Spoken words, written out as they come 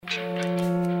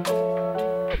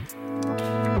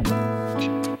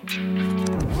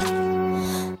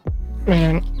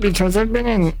Man, because I've been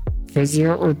in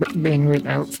physio or been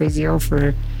without physio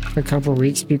for a couple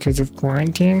weeks because of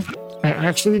quarantine, I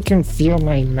actually can feel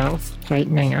my mouth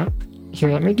tightening up. Here,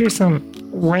 let me do some.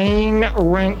 Wayne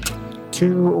went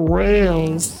to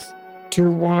Wales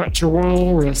to watch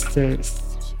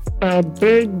walruses. A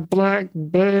big black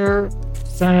bear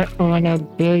sat on a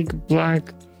big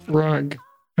black rug.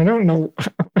 I don't know.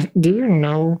 Do you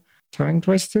know tongue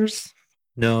twisters?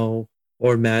 No.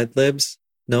 Or Mad Libs?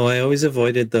 No, I always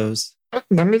avoided those.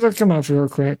 Let me look them up real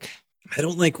quick. I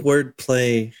don't like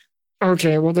wordplay.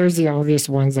 Okay, well, there's the obvious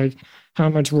ones, like how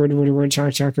much wood would a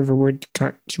woodchuck chuck if a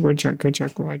woodchuck could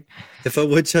chuck wood? If a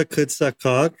woodchuck could suck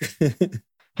cock.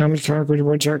 How much cock would a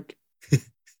woodchuck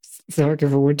suck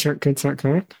if a woodchuck could suck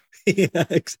cock? Yeah,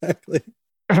 exactly.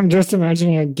 I'm just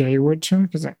imagining a gay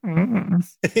woodchuck. It's like,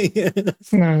 Yeah.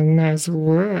 it's not nice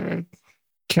wood.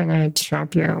 Can I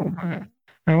chop your wood?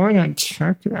 I want to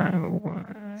chuck your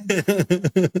wood.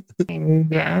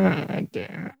 God,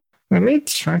 let me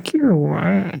chuck your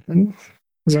wood.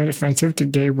 Is that offensive to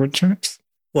gay woodchucks?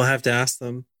 We'll have to ask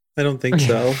them. I don't think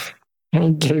so.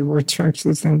 Any gay woodchucks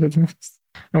listening to this?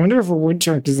 I wonder if a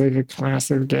woodchuck is like a class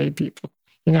of gay people.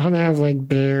 You know how they have like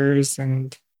bears,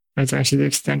 and that's actually the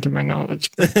extent of my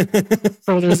knowledge.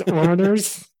 Oh, there's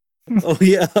otters. Oh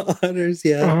yeah, otters.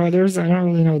 Yeah. Otters. I don't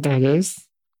really know what that is,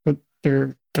 but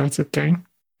that's a thing.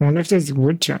 I wonder if there's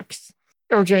woodchucks.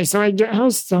 Okay, so I get how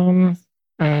some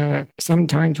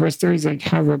tongue twisters like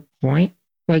have a point.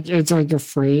 Like it's like a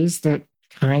phrase that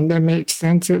kind of makes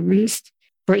sense at least.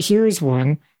 But here's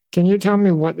one. Can you tell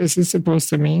me what this is supposed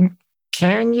to mean?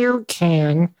 Can you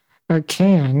can a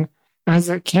can as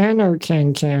a can or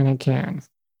can a can?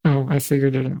 Oh, I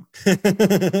figured it out.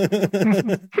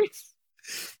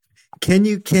 Can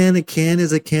you can a can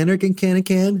as a can or can a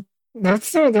can?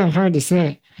 That's not that hard to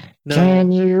say. No.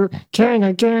 Can you can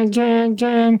a can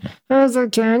as a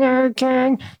can or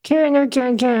can or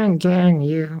can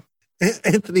you?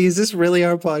 Anthony, is this really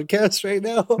our podcast right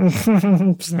now?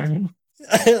 Sorry.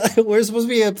 We're supposed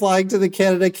to be applying to the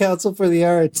Canada Council for the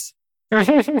Arts.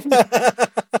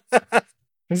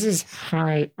 This is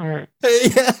high art.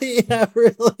 Yeah,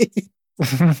 really.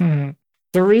 The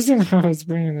reason I was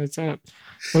bringing this up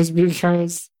was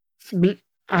because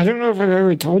I don't know if I've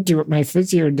ever told you what my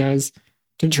physio does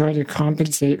to try to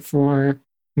compensate for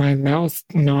my mouth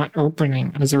not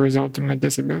opening as a result of my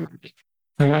disability.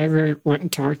 Have I ever went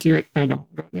and talked to you at all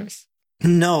about this?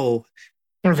 No.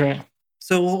 Okay.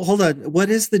 So hold on.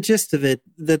 What is the gist of it?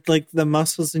 That like the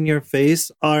muscles in your face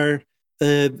are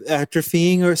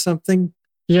atrophying or something?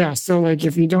 Yeah. So like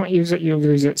if you don't use it, you'll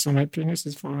lose it. So my penis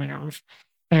is falling off.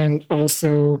 And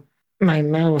also my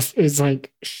mouth is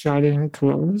like shutting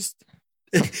closed.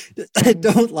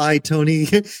 Don't lie, Tony.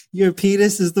 Your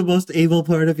penis is the most able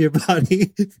part of your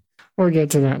body. We'll get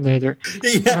to that later.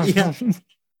 Yeah.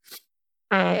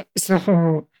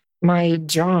 So my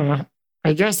jaw,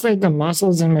 I guess like the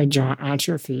muscles in my jaw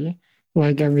atrophy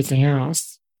like everything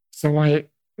else. So my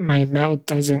mouth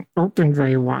doesn't open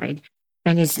very wide.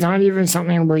 And it's not even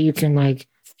something where you can like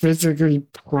physically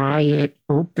pry it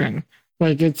open.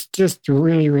 Like it's just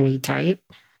really, really tight.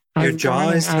 Your jaw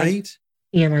is tight?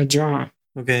 Yeah, my jaw.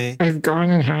 Okay. I've gone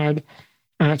and had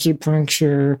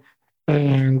acupuncture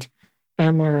and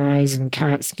MRIs and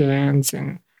CAT scans,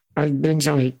 and I've been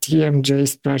to like TMJ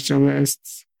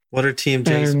specialists. What are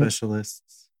TMJ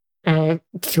specialists?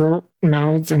 Throat,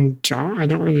 mouth, and jaw. I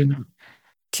don't really know.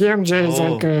 TMJ is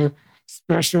like a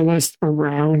specialist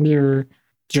around your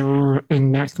jaw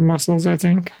and neck muscles, I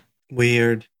think.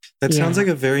 Weird. That sounds like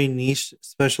a very niche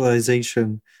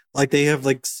specialization. Like they have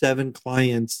like 7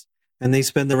 clients and they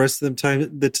spend the rest of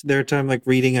their time like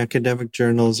reading academic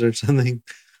journals or something.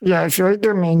 Yeah, I feel like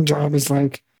their main job is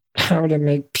like how to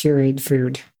make pureed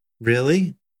food.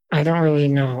 Really? I don't really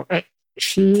know.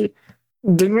 She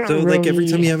didn't So like every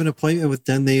time you have an appointment with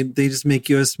them, they just make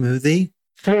you a smoothie?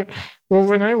 Well,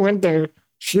 when I went there,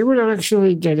 she would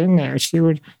actually get in there. She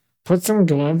would put some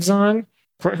gloves on,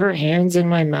 put her hands in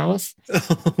my mouth,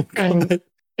 and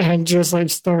just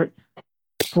like start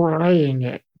prying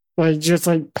it. Like just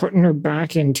like putting her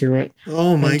back into it.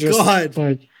 Oh my God.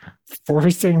 Like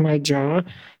forcing my jaw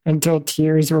until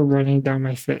tears were running down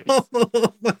my face.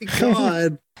 Oh my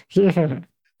God. Yeah.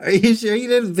 Are you sure you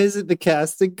didn't visit the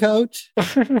casting coach?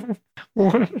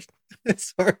 What?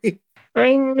 Sorry.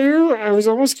 I knew. I was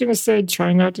almost going to say,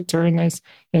 try not to turn this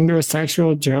into a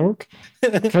sexual joke,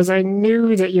 because I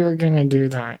knew that you were going to do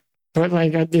that. But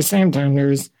like at the same time,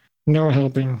 there's no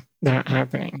helping that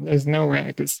happening. There's no way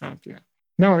I could stop you.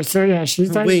 No, so yeah,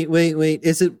 she's like... Wait.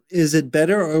 Is it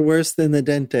better or worse than the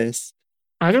dentist?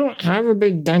 I don't have a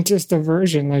big dentist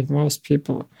aversion like most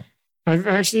people. I've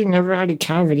actually never had a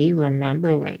cavity,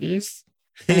 remember, ladies?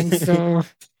 And so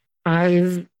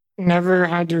I've never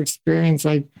had to experience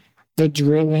like the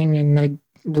drilling and the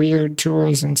weird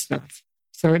tools and stuff.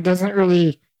 So it doesn't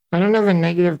really, I don't have a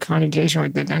negative connotation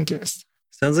with the dentist.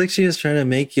 Sounds like she was trying to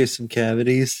make you some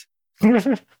cavities.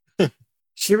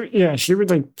 She would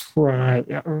like cry.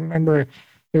 I remember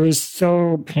it was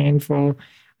so painful.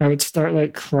 I would start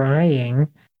like crying,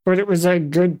 but it was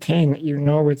like good pain that you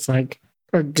know it's like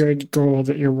a good goal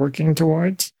that you're working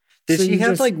towards. Did So she you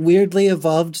have just- like weirdly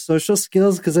evolved social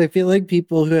skills? Because I feel like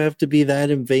people who have to be that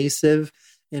invasive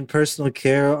in personal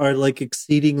care are like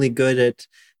exceedingly good at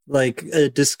like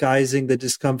disguising the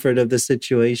discomfort of the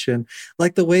situation,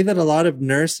 like the way that a lot of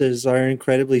nurses are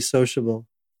incredibly sociable.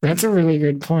 That's a really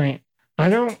good point. I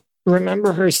don't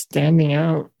remember her standing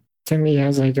out to me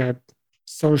as like a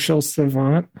social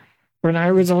savant, but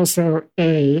I was also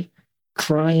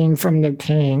crying from the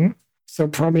pain, so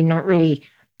probably not really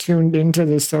tuned into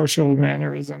the social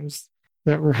mannerisms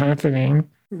that were happening.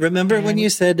 Remember when you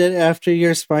said that after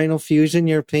your spinal fusion,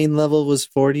 your pain level was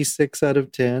 46 out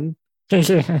of 10?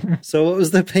 Yeah. So what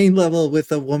was the pain level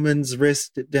with a woman's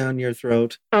wrist down your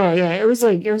throat? Oh yeah, it was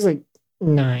like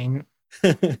 9.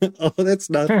 Oh, that's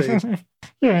nothing.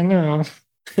 Yeah, no.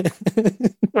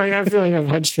 Like I feel like I've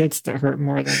had shits that hurt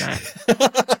more than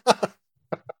that.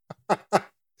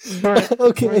 But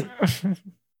Okay.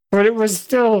 but it was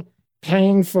still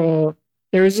painful.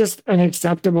 It was just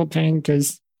unacceptable pain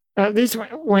because at least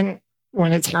when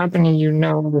it's happening, you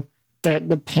know that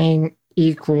the pain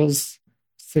equals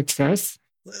success.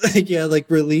 Yeah, like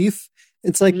relief.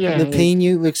 It's like Yeah, the like- pain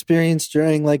you experience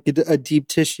during like a deep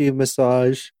tissue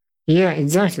massage, Yeah,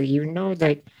 exactly. You know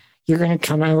that you're going to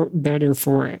come out better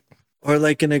for it. or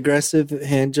like an aggressive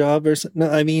hand job or something. No,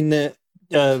 I mean,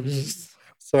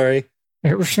 sorry.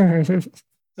 It was,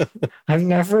 I've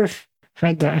never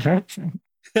had that happen.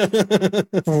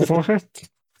 What?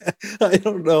 I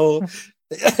don't know.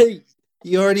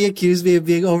 You already accused me of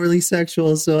being overly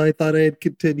sexual, so I thought I'd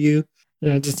continue.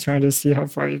 Yeah, just trying to see how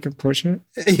far you can push it.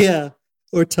 Yeah,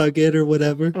 or tug it or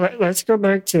whatever. Let's go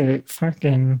back to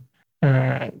fucking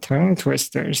tongue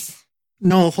twisters.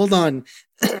 No, hold on.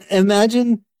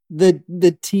 Imagine the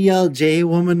TLJ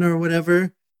woman or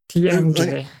whatever.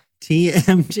 TMJ.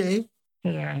 TMJ.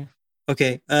 Yeah.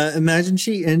 Okay. Imagine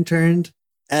she interned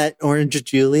at Orange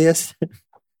Julius.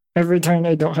 Every time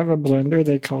they don't have a blender,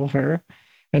 they call her,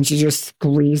 and she just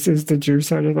squeezes the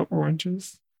juice out of the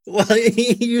oranges. Well,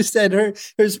 you said her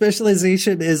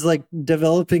specialization is like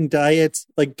developing diets,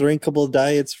 like drinkable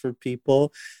diets for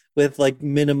people with like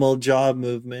minimal jaw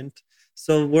movement.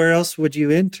 So where else would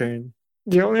you intern?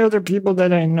 The only other people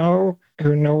that I know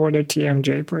who know what a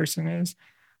TMJ person is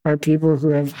are people who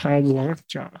have had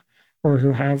lockjaw or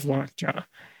who have lockjaw.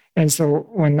 And so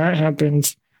when that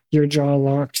happens, your jaw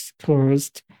locks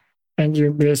closed and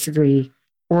you basically,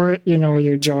 or,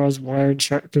 your jaw is wired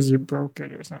shut because you broke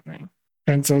it or something.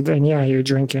 And so then, yeah, you're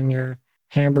drinking your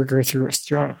hamburger through a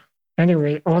straw.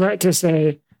 Anyway, all that to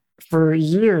say, for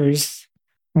years,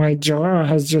 my jaw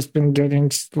has just been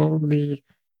getting slowly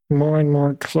more and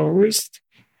more closed.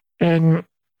 And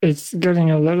it's getting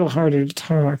a little harder to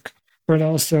talk, but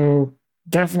also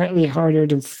definitely harder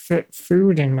to fit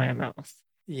food in my mouth.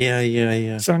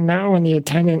 Yeah. So now when the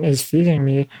attendant is feeding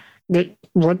me,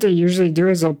 what they usually do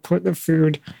is they'll put the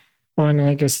food on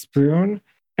like a spoon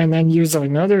and then use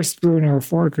another spoon or a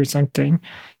fork or something.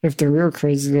 If they're real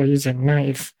crazy, they'll use a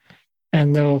knife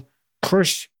and they'll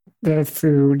push the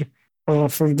food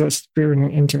off of the spoon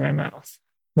into my mouth.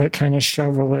 Like kind of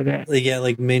shovel it in. Yeah,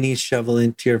 like mini shovel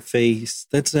into your face.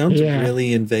 That sounds Yeah.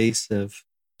 really invasive.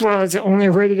 Well, it's the only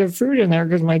way to get food in there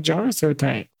because my jaw is so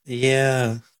tight.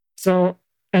 Yeah. So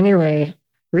anyway,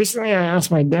 recently I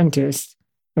asked my dentist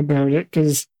about it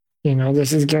because,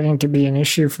 this is getting to be an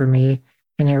issue for me.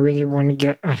 And I really want to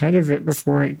get ahead of it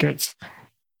before it gets,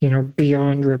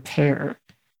 beyond repair.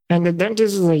 And the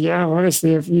dentist was like, yeah,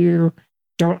 honestly, if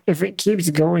it keeps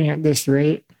going at this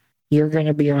rate, you're going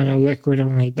to be on a liquid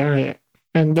only diet.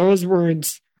 And those are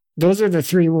the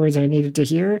 3 words I needed to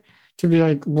hear to be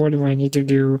like, what do I need to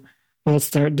do? I'll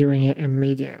start doing it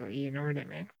immediately. You know what I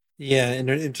mean? Yeah,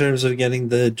 in terms of getting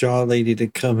the jaw lady to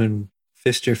come and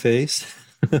fist your face.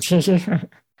 Yeah.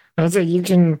 I was like, you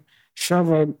can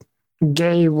shove a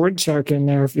gay woodchuck in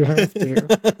there if you have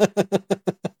to.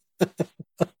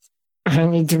 I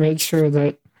need to make sure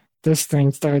that this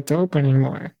thing starts opening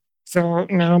more. So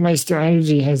now my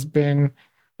strategy has been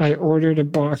I ordered a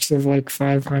box of like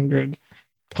 500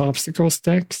 popsicle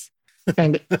sticks.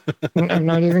 And I'm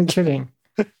not even kidding.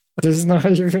 This is not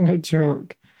even a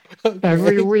joke.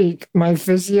 Every week, my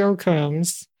physio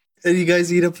comes And you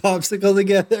guys eat a popsicle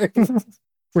together.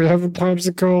 We have a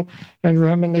popsicle and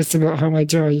reminisce about how my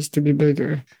jaw used to be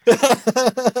bigger.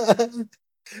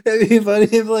 It'd be funny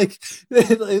if like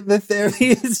the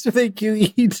therapy is to make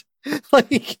you eat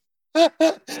like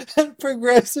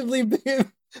progressively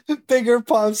bigger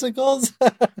popsicles.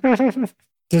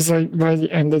 Just like by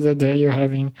the end of the day, you're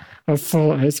having a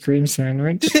full ice cream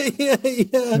sandwich. Yeah.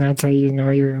 And that's how you know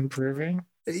you're improving.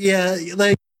 Yeah,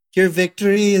 like your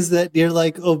victory is that you're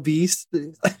like obese.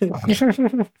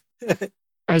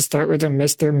 I start with a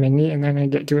Mr. Mini and then I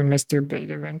get to a Mr.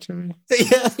 Big eventually.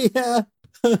 Yeah.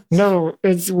 No,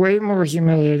 it's way more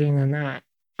humiliating than that.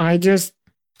 I just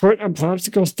put a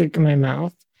popsicle stick in my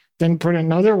mouth, then put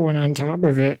another one on top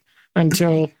of it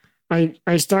until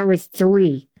I start with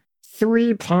three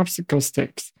popsicle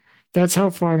sticks. That's how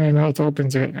far my mouth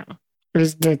opens right now.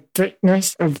 Is the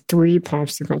thickness of 3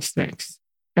 popsicle sticks.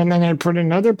 And then I put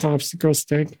another popsicle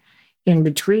stick in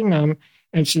between them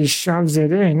and she shoves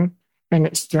it in and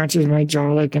it stretches my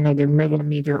jaw like another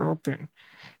millimeter open.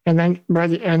 And then by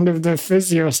the end of the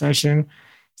physio session,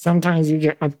 sometimes you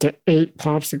get up to 8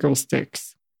 popsicle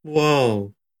sticks.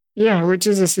 Whoa. Yeah, which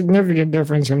is a significant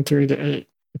difference from 3 to 8.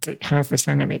 It's like half a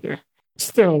centimeter.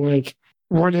 Still, like,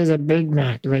 what is a Big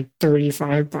Mac? Like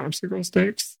 35 popsicle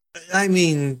sticks? I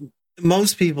mean,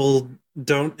 most people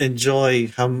don't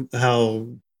enjoy how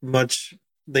much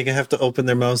they have to open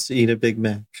their mouths to eat a Big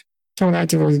Mac. Tell that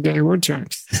to those gay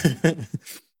woodchucks.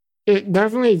 It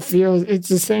definitely feels, it's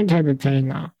the same type of pain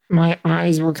though. My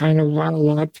eyes will kind of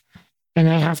well up and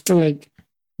I have to like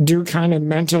do kind of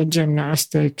mental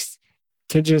gymnastics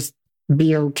to just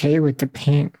be okay with the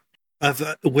pain.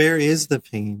 Where is the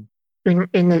pain?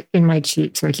 In my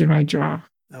cheeks, like in my jaw.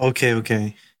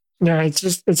 Okay. Yeah, it's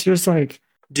just like.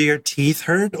 Do your teeth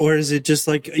hurt, or is it just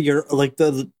like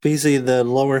basically the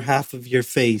lower half of your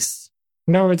face?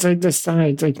 No, it's like the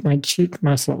sides, like my cheek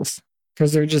muscles,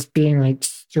 because they're just being like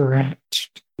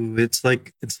stretched. Ooh, it's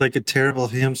like a terrible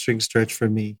hamstring stretch for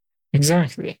me.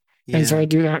 Exactly. Yeah. And so I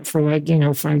do that for like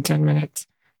 5-10 minutes.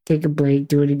 Take a break,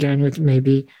 do it again with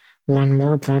maybe one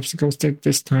more popsicle stick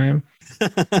this time.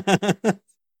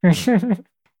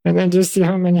 And then just see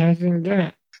how many I can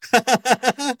get.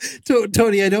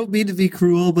 Tony, I don't mean to be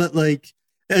cruel, but like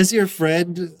as your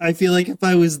friend, I feel like if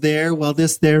I was there while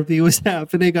this therapy was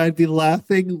happening, I'd be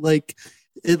laughing like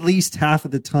at least half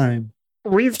of the time.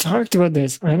 We've talked about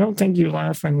this. I don't think you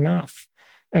laugh enough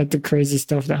at the crazy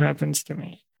stuff that happens to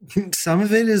me. Some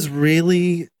of it is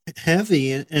really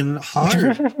heavy and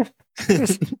hard.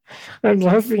 I'm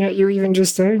laughing at you even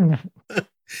just saying that.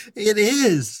 It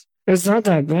is. It's not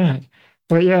that bad.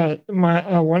 But yeah,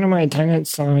 one of my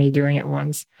attendants saw me doing it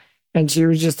once, and she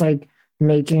was just like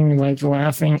making like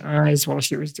laughing eyes while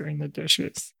she was doing the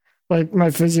dishes. Like my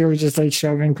physio was just like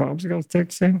shoving popsicle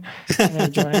sticks in, and I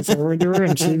glanced over to her,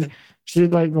 and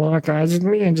she'd like lock eyes with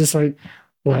me and just like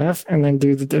laugh, and then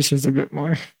do the dishes a bit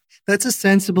more. That's a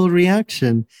sensible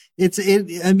reaction.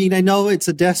 I mean, I know it's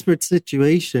a desperate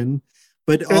situation,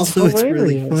 but also it's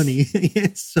really funny.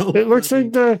 It's so. It looks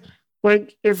like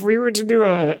if we were to do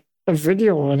a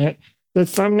video on it, the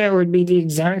thumbnail would be the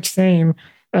exact same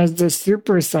as the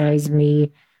Super Size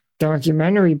Me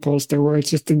documentary poster where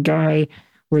it's just a guy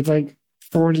with like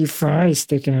 40 fries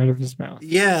sticking out of his mouth.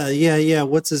 Yeah.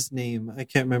 What's his name? I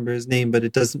can't remember his name, but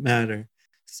it doesn't matter.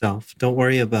 Self, don't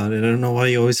worry about it. I don't know why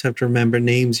you always have to remember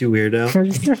names, you weirdo.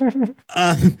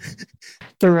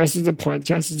 The rest of the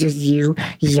podcast is just you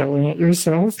yelling at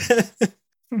yourself.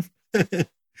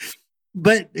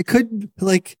 But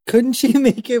couldn't she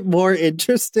make it more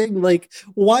interesting? Like,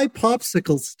 why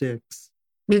popsicle sticks?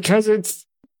 Because it's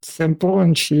simple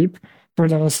and cheap,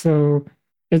 but also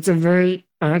it's a very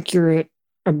accurate,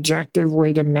 objective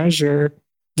way to measure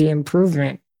the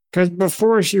improvement. Because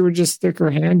before she would just stick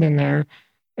her hand in there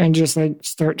and just like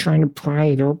start trying to pry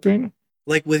it open.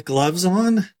 Like with gloves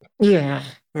on? Yeah.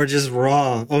 Or just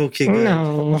raw? Okay, good.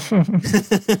 No.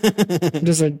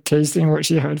 Just like tasting what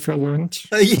she had for lunch.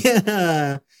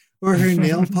 Yeah. Or her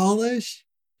nail polish.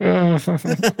 That's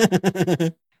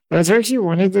actually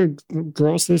one of the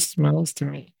grossest smells to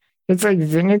me. It's like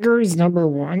vinegar is number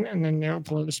 1, and then nail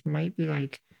polish might be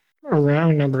like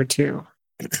around number 2.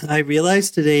 I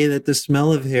realized today that the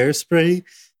smell of hairspray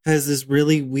has this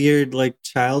really weird like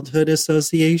childhood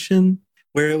association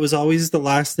where it was always the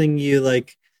last thing you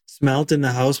like smelt in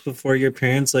the house before your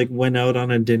parents like went out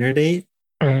on a dinner date.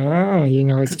 Oh,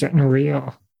 it's getting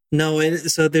real. No,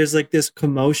 so there's like this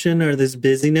commotion or this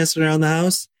busyness around the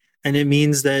house, and it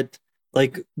means that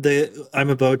like I'm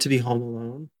about to be home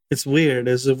alone. It's weird.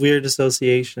 It's a weird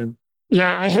association.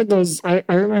 Yeah, I had those. I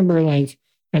remember like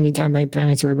anytime my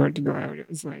parents were about to go out, it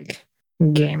was like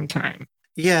game time.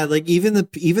 Yeah, like even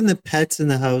the pets in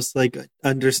the house like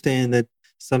understand that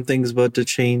something's about to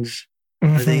change. Or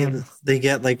Mhm. they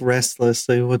get like restless,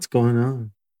 like what's going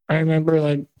on? I remember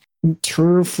like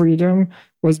true freedom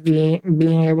was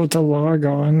being able to log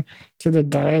on to the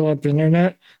dial-up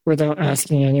internet without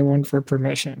asking anyone for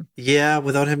permission. Yeah,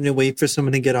 without having to wait for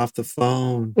someone to get off the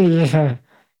phone. Yeah,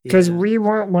 because Yeah. we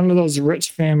weren't one of those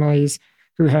rich families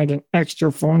who had an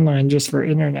extra phone line just for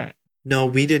internet. No,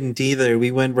 we didn't either. We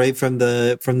went right from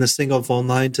the single phone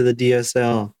line to the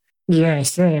DSL. Yeah,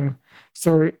 same.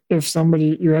 So if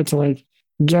somebody you had to like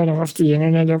get off the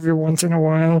internet every once in a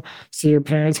while so your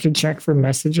parents could check for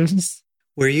messages.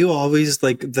 Were you always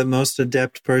like the most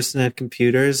adept person at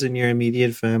computers in your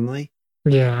immediate family?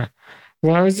 Yeah.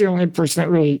 Well, I was the only person that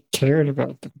really cared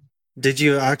about them. Did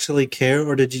you actually care,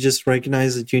 or did you just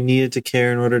recognize that you needed to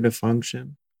care in order to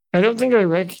function? I don't think I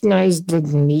recognized the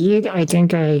need. I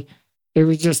think it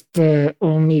was just the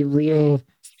only real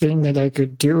thing that I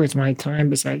could do with my time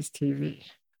besides TV.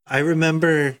 I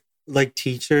remember like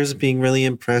teachers being really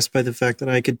impressed by the fact that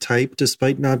I could type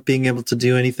despite not being able to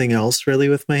do anything else really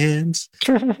with my hands.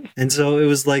 And so it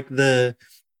was like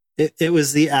it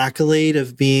was the accolade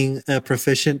of being a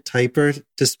proficient typer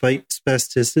despite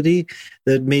spasticity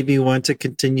that made me want to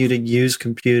continue to use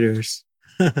computers.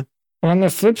 On the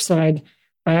flip side,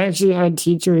 I actually had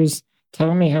teachers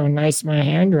tell me how nice my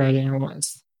handwriting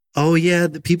was. Oh yeah,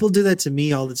 the people do that to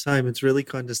me all the time. It's really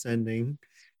condescending.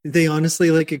 They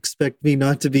honestly like expect me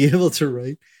not to be able to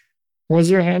write. Was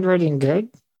your handwriting good?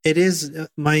 It is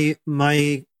my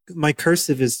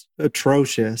cursive is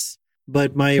atrocious,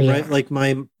 but my Yeah.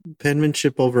 my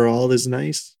penmanship overall is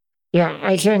nice. Yeah,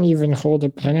 I can't even hold a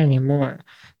pen anymore,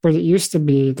 but it used to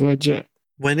be legit.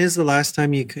 When is the last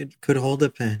time you could hold a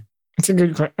pen? It's a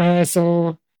good question.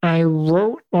 So I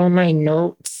wrote all my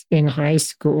notes in high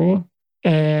school,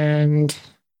 and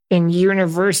in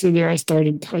university, I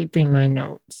started typing my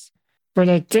notes. But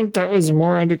I think that was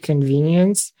more out of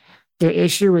convenience. The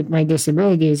issue with my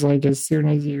disability is like as soon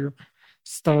as you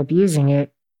stop using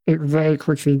it, it very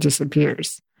quickly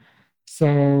disappears.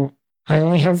 So I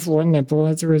only have one nipple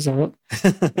as a result.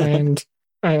 And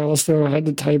I also had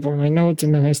to type all my notes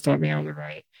and then I stopped being able to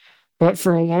write. But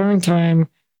for a long time,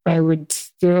 I would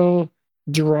still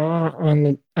draw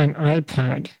on an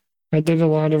iPad. I did a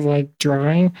lot of like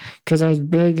drawing because I was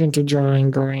big into drawing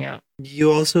growing up.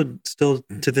 You also still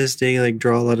to this day like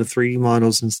draw a lot of 3D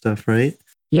models and stuff, right?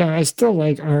 Yeah, I still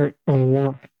like art a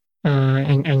lot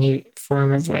in any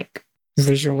form of like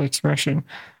visual expression.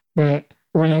 But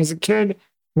when I was a kid,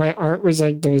 my art was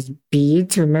like those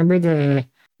beads. Remember the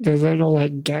little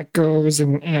like geckos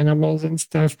and animals and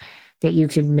stuff that you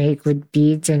could make with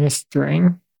beads and a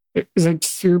string? It was like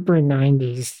super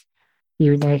 90s.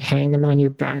 You'd like hang them on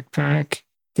your backpack.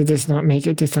 Did this not make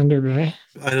it to Thunder Bay?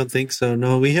 I don't think so.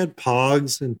 No, we had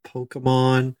Pogs and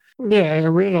Pokemon. Yeah,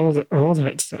 we had all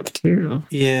that stuff too.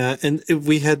 Yeah, and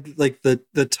we had like the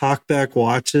talkback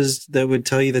watches that would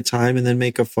tell you the time and then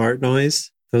make a fart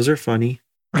noise. Those are funny.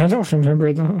 I don't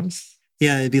remember those.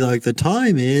 Yeah, it'd be like the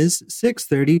time is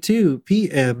 6:32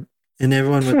 p.m. and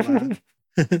everyone would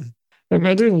laugh.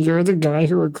 Imagine you're the guy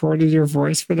who recorded your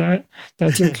voice for that.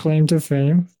 That's your claim to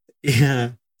fame.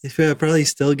 Yeah, it probably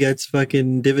still gets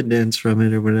fucking dividends from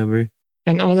it or whatever.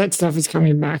 And all that stuff is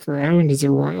coming back around as a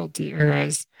royalty or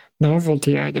as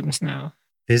novelty items now.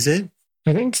 Is it?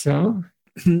 I think so.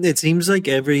 It seems like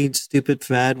every stupid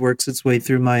fad works its way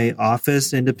through my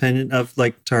office, independent of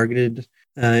like targeted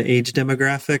age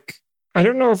demographic. I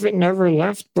don't know if it never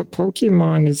left, but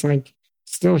Pokemon is like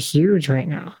still huge right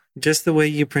now. Just the way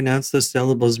you pronounce those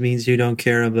syllables means you don't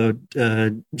care about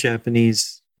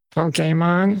Japanese.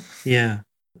 Pokemon? Yeah.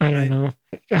 I don't know.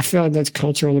 I feel like that's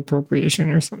cultural appropriation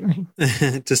or something.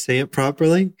 To say it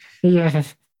properly? Yeah.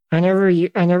 I never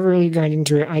really got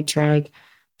into it. I tried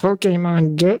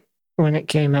Pokemon Get when it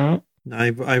came out. I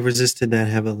resisted that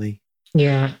heavily.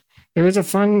 Yeah. It was a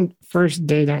fun first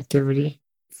date activity.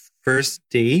 First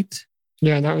date?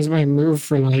 Yeah, that was my move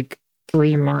for like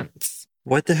 3 months.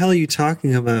 What the hell are you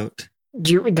talking about?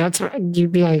 You'd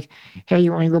be like, hey,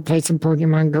 you want to go play some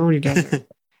Pokemon Go together?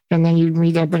 And then you'd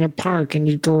meet up in a park and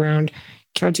you'd go around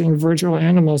catching virtual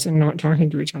animals and not talking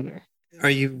to each other. Are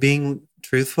you being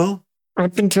truthful?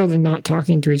 Up until the not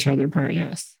talking to each other part,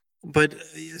 yes. But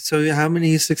so how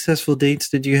many successful dates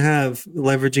did you have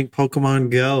leveraging Pokemon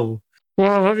Go?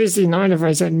 Well, obviously not if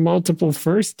I said multiple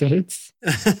first dates.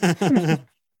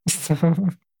 So,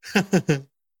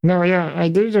 no, yeah, I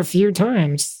did it a few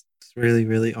times. It's really,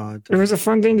 really odd. It was a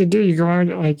fun thing to do. You go out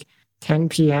at like 10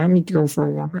 p.m., you go for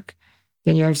a walk.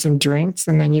 Then you have some drinks,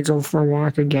 and then you go for a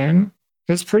walk again.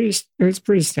 It was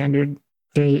pretty standard.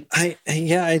 date. I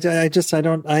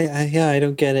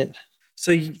don't get it.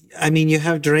 So, I mean, you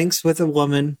have drinks with a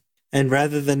woman, and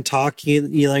rather than talk,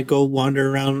 you like go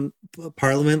wander around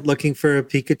Parliament looking for a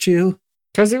Pikachu.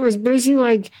 Because it was basically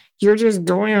like you're just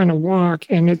going on a walk,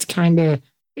 and it's kind of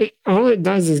all it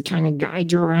does is kind of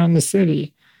guide you around the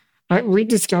city. I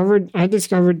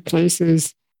discovered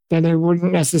places that I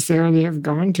wouldn't necessarily have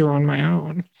gone to on my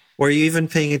own. Were you even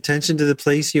paying attention to the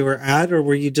place you were at, or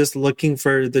were you just looking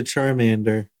for the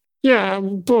Charmander? Yeah,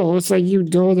 both. Like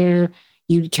you'd go there,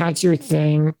 you'd catch your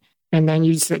thing, and then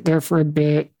you'd sit there for a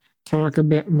bit, talk a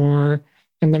bit more,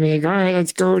 and then be like, all right,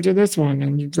 let's go to this one.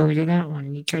 And you go to that one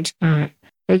and you catch that.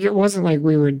 Like it wasn't like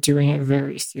we were doing it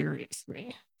very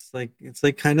seriously. It's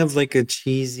like kind of like a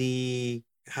cheesy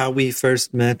how we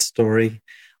first met story.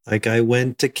 Like I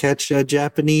went to catch a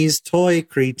Japanese toy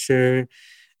creature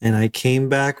and I came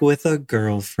back with a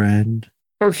girlfriend.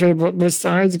 Okay, but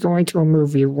besides going to a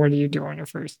movie, what do you do on a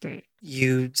first date?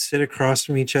 You sit across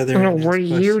from each other. No, what do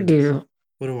you do?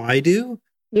 What do I do?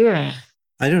 Yeah.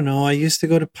 I don't know. I used to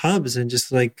go to pubs and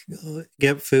just like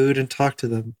get food and talk to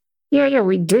them. Yeah,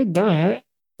 we did that.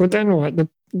 But then what?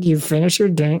 You finish your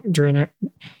dinner,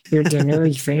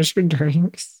 you finish your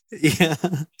drinks. Yeah.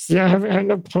 See, I haven't had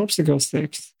no popsicle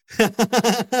sticks.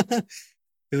 It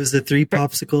was a 3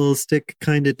 popsicle stick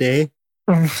kind of day.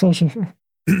 I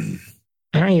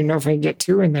don't even know if I get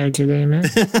 2 in there today, man.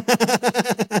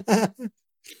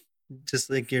 Just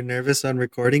like you're nervous on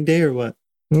recording day or what?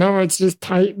 No, it's just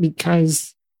tight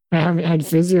because I haven't had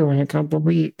physio in a couple of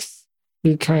weeks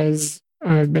because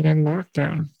I've been in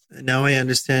lockdown. Now I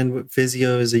understand what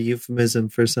physio is a euphemism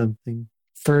for something.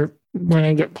 For when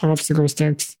I get popsicle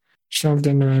sticks shoved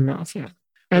into my mouth, yeah.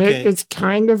 And okay. It's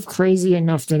kind of crazy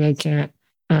enough that I can't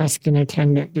ask an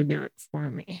attendant to do it for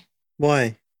me.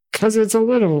 Why? Because it's a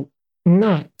little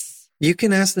nuts. You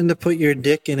can ask them to put your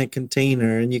dick in a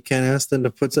container and you can't ask them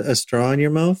to put a straw in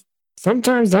your mouth?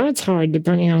 Sometimes that's hard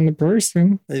depending on the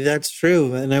person. That's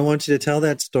true. And I want you to tell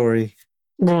that story.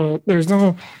 Well, there's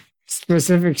no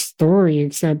specific story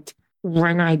except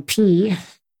when I pee,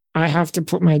 I have to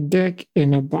put my dick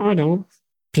in a bottle.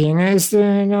 Penis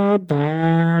in a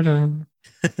bottle.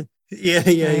 Yeah.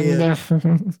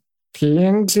 Pee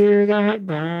into that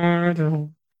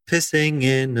bottle. Pissing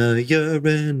in a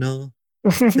urinal.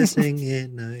 Pissing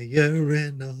in a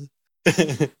urinal.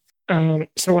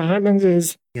 So what happens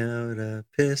is... Out a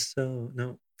piss, oh,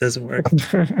 no, doesn't work.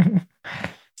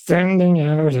 Sending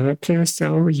out a piss,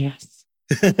 oh, yes.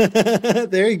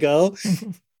 There you go.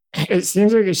 It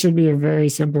seems like it should be a very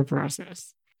simple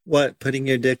process. What, putting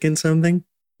your dick in something?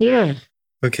 Yeah.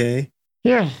 Okay.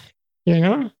 Yeah,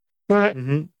 But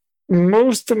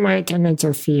most of my attendants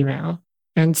are female,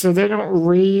 and so they don't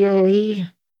really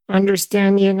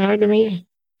understand the anatomy.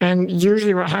 And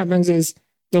usually what happens is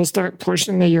they'll start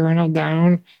pushing the urinal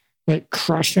down, like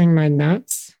crushing my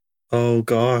nuts. Oh,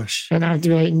 gosh. And I have to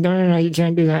be like, no, you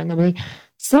can't do that. And they'll be like,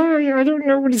 sorry, I don't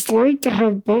know what it's like to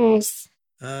have balls.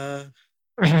 And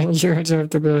you have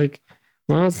to be like,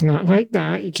 well, it's not like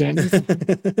that. You can't.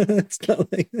 It's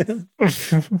not like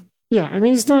that. Yeah, I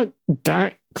mean, it's not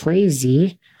that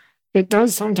crazy. It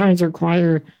does sometimes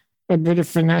require a bit of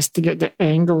finesse to get the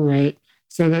angle right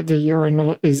so that the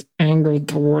urinal is angled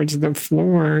towards the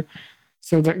floor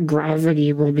so that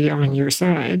gravity will be on your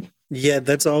side. Yeah,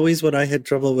 that's always what I had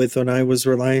trouble with when I was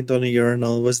reliant on a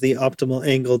urinal, was the optimal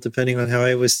angle depending on how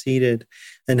I was seated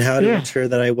and how to ensure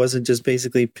that I wasn't just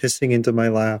basically pissing into my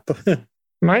lap.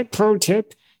 My pro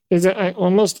tip is that I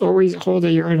almost always hold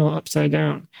a urinal upside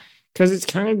down because it's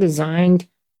kind of designed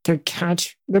to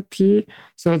catch the pee.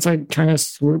 So it's like kind of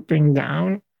swooping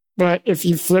down. But if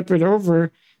you flip it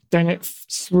over, then it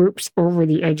swoops over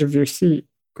the edge of your seat.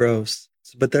 Gross.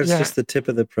 But that's just the tip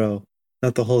of the pro,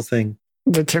 not the whole thing.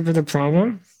 The tip of the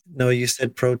problem? No, you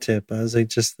said pro tip. I was like,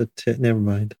 just the tip. Never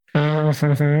mind. Yeah,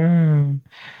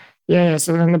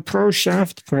 so then the pro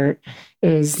shaft part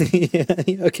is...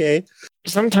 Okay.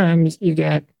 Sometimes you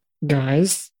get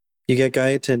guys. You get guy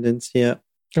attendants, yeah.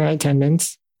 Guy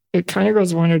attendants. It kind of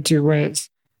goes one or two ways.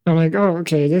 I'm like, oh,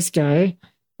 okay, this guy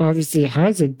obviously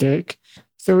has a dick,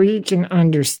 so he can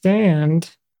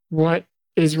understand what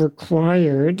is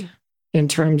required in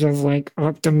terms of like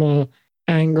optimal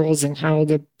angles and how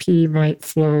the pee might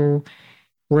flow,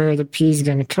 where the pee is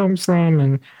going to come from,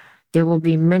 and there will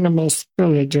be minimal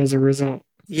spillage as a result.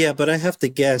 Yeah, but I have to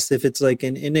guess if it's like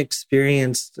an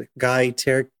inexperienced guy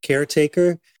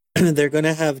caretaker, they're going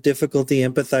to have difficulty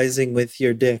empathizing with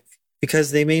your dick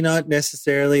because they may not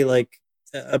necessarily like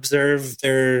observe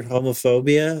their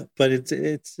homophobia, but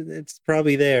it's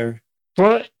probably there.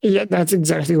 Well, yeah, that's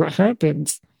exactly what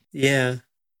happens. Yeah.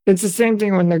 It's the same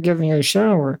thing when they're giving you a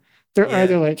shower. They're Yeah.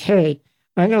 either like, hey,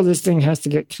 I know this thing has to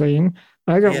get clean.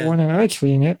 I got Yeah. one and I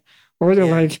clean it. Or they're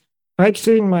Yeah. like, I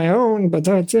clean my own, but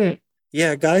that's it.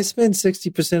 Yeah, guys spend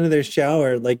 60% of their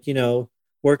shower, like,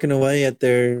 working away at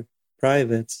their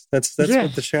privates. That's Yeah.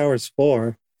 what the shower's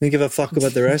for. I don't give a fuck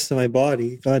about the rest of my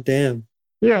body. God damn.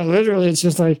 Yeah, literally, it's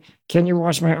just like, can you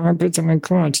wash my armpits and my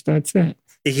crotch? That's it.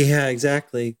 Yeah,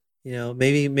 exactly.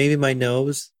 Maybe my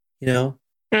nose, I'll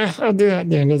do that at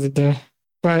the end of the day.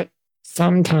 But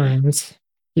sometimes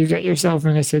you get yourself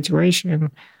in a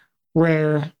situation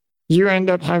where you end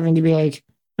up having to be like,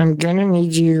 I'm going to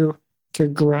need you to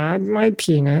grab my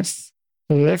penis,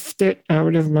 lift it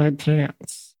out of my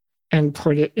pants, and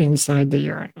put it inside the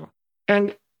urinal.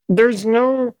 And there's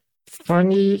no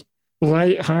funny,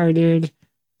 lighthearted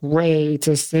way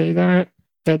to say that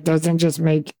doesn't just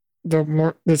make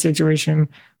the situation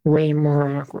way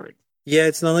more awkward. Yeah,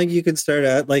 it's not like you can start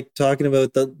out like talking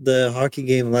about the hockey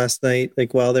game last night,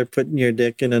 like while they're putting your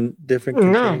dick in a different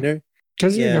container. No,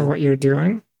 because you know what you're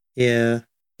doing. Yeah.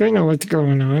 They know what's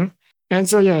going on. And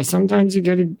so, yeah, sometimes you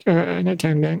get an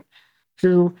attendant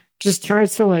who just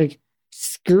tries to like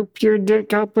scoop your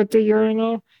dick up with the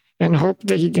urinal and hope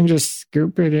that he can just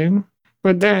scoop it in.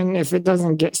 But then if it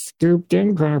doesn't get scooped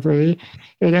in properly,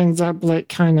 it ends up like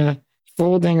kind of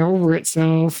folding over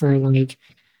itself or like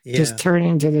just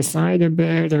turning to the side a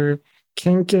bit or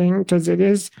kinking because it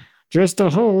is just a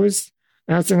hose.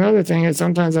 That's another thing. And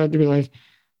sometimes I have to be like,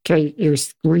 okay, you're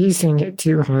squeezing it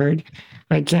too hard.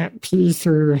 I can't pee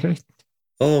through it.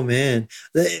 Oh man,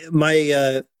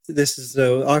 this is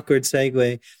an awkward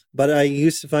segue, but I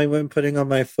used to find when putting on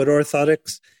my foot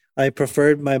orthotics, I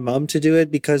preferred my mom to do it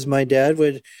because my dad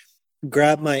would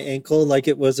grab my ankle like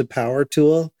it was a power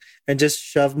tool and just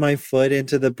shove my foot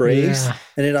into the brace. Yeah.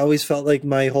 And it always felt like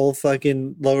my whole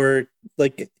fucking lower,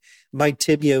 like my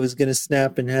tibia was going to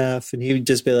snap in half. And he would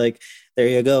just be like, there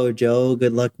you go, Joe.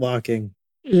 Good luck walking.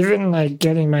 Even like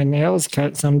getting my nails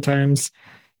cut sometimes,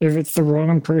 if it's the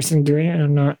wrong person doing it and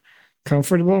I'm not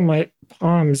comfortable, my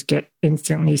palms get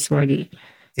instantly sweaty.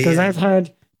 Because I've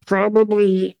had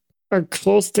probably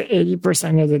close to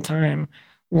 80% of the time,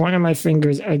 one of my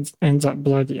fingers ends up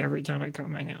bloody every time I cut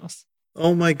my nails.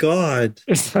 Oh my God.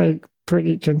 It's like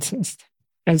pretty consistent.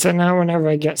 And so now whenever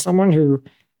I get someone who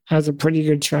has a pretty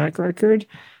good track record,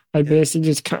 I basically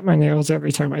just cut my nails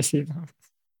every time I see them.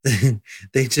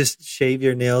 They just shave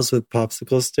your nails with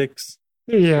popsicle sticks?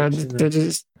 Yeah, they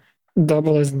just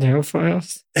double as nail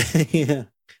files. Yeah.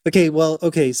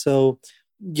 Okay, so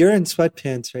you're in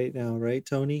sweatpants right now, right,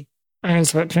 Tony? I'm in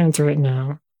sweatpants right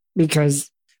now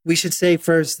because... We should say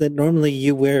first that normally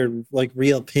you wear like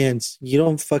real pants. You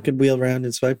don't fucking wheel around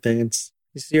in sweatpants.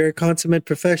 You're a consummate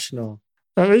professional.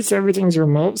 At least everything's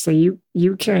remote, so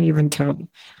you can't even tell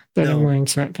that I'm wearing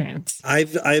sweatpants.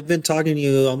 I've been talking to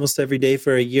you almost every day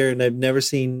for a year, and I've never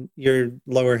seen your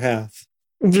lower half.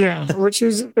 Yeah, which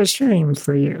is a shame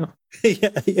for you.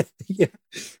 Yeah.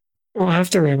 We'll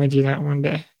have to remedy that one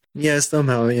day. Yeah,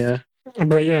 somehow, yeah.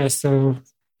 But yeah, so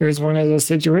there's one of those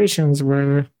situations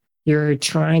where you're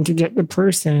trying to get the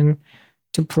person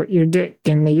to put your dick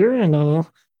in the urinal,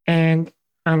 and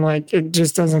I'm like, it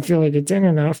just doesn't feel like it's in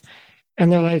enough.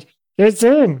 And they're like, it's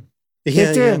in.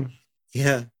 It's in.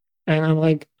 Yeah. And I'm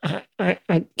like,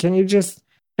 I can you just,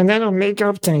 and then I'll make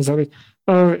up things. I'll be,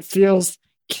 oh, it feels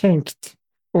kinked,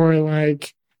 or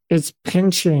like it's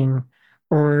pinching,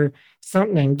 or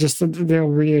something, just so that they'll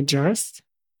readjust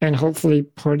and hopefully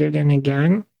put it in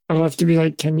again. I'll have to be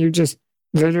like, can you just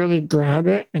literally grab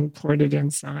it and put it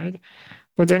inside?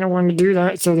 But they don't want to do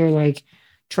that, so they're like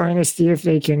trying to see if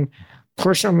they can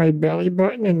push on my belly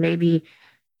button and maybe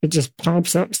it just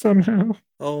pops up somehow.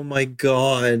 Oh my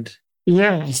God.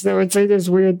 Yeah, so it's like this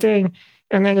weird thing.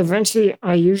 And then eventually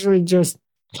I usually just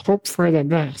hope for the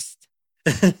best.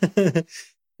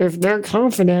 If they're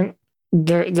confident,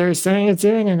 they're saying it's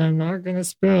in and I'm not going to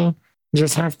spill,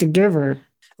 just have to give her.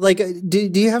 Like, do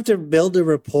you have to build a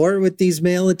rapport with these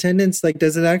male attendants? Like,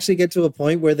 does it actually get to a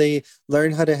point where they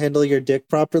learn how to handle your dick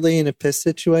properly in a piss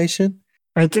situation?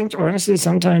 I think, honestly,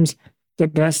 sometimes the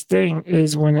best thing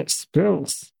is when it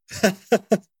spills.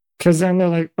 Because then they're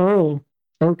like, oh,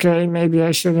 okay, maybe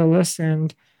I should have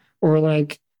listened. Or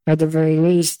like, at the very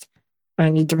least, I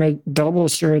need to make double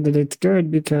sure that it's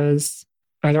good because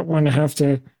I don't want to have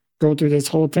to go through this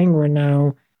whole thing where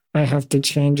now I have to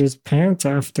change his pants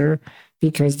after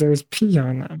because there's pee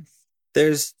on them.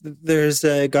 There's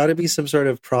got to be some sort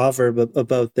of proverb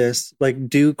about this, like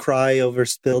do cry over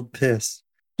spilled piss.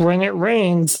 When it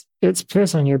rains, it's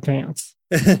piss on your pants.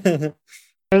 I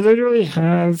literally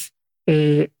have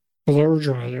a blow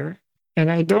dryer, and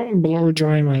I don't blow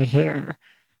dry my hair.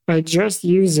 I just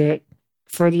use it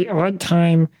for the odd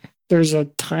time there's a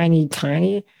tiny,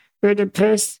 tiny bit of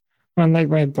piss on like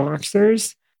my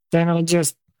boxers, then I'll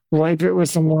just wipe it with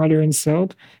some water and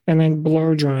soap and then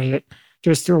blow dry it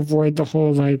just to avoid the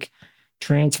whole like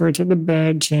transfer to the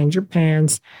bed, change your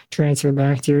pants, transfer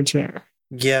back to your chair.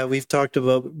 Yeah, we've talked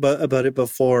about it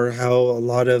before, how a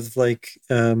lot of like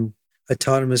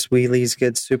autonomous wheelies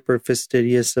get super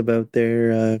fastidious about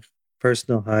their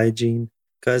personal hygiene,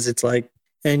 because it's like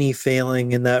any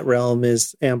failing in that realm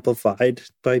is amplified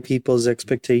by people's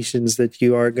expectations that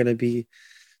you are going to be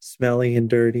smelly and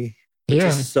dirty. Yeah.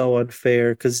 Which is so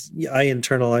unfair, because I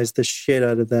internalize the shit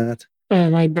out of that.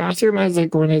 My bathroom has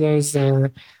like one of those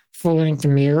full-length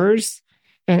mirrors,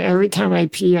 and every time I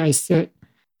pee, I sit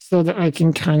so that I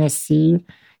can kind of see.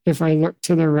 If I look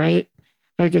to the right,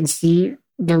 I can see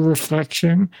the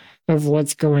reflection of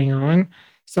what's going on.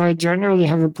 So I generally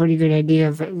have a pretty good idea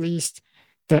of at least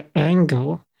the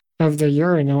angle of the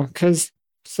urinal, because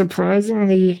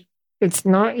surprisingly, it's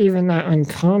not even that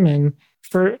uncommon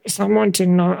for someone to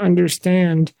not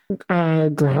understand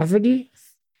gravity.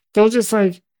 They'll just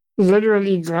like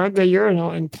literally grab the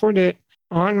urinal and put it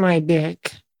on my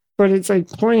dick, but it's like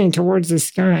pointing towards the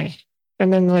sky.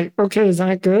 And then like, okay, is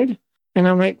that good? And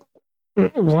I'm like,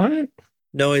 what?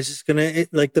 No, it's just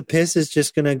like the piss is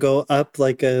just gonna go up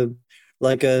like a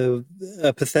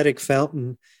pathetic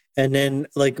fountain, and then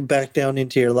like back down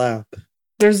into your lap.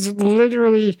 There's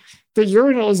literally, the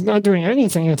urinal is not doing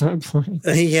anything at that point.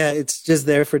 Yeah, it's just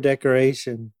there for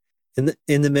decoration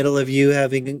in the middle of you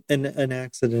having an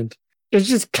accident. It's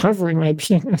just covering my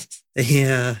penis.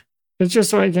 Yeah. It's just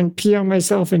so I can pee on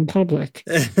myself in public.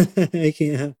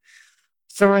 Yeah.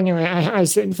 So anyway, I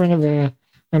sit in front of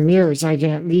a mirror so I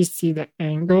can at least see the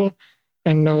angle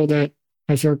and know that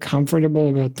I feel comfortable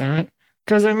about that.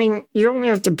 Because, I mean, you only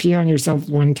have to pee on yourself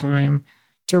one time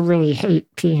to really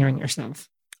hate peeing on yourself.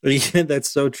 Yeah,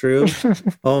 that's so true.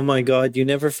 Oh my God, you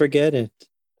never forget it.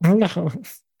 No.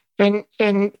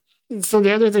 And so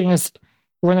the other thing is,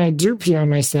 when I do pee on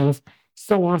myself,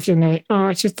 so often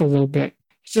it's just a little bit.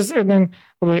 It's just, and then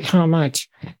I'm like, how much?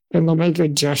 And they'll make a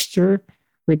gesture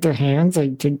with their hands,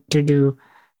 like to do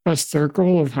a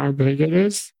circle of how big it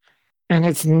is. And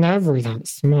it's never that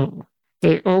small.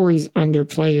 They always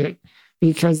underplay it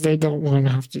because they don't want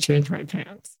to have to change my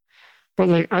pants. But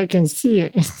like, I can see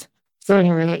it. So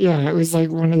anyway, yeah, it was like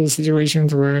one of the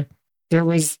situations where there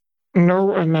was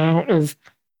no amount of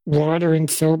water and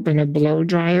soap and a blow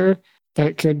dryer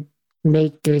that could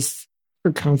make this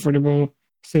a comfortable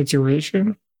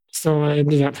situation. So I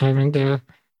ended up having to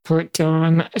put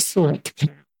on a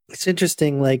sweatpants. It's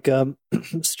interesting, like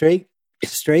straight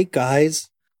guys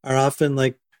are often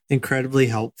like incredibly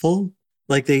helpful.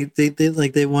 Like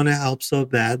they want to help so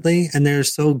badly, and they're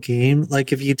so game.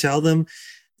 Like if you tell them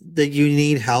that you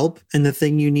need help and the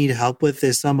thing you need help with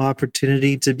is some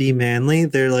opportunity to be manly,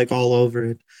 they're like all over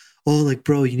it. Oh, like,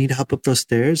 bro, you need help up those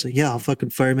stairs? Like, yeah, I'll fucking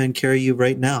fireman carry you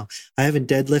right now. I haven't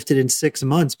deadlifted in 6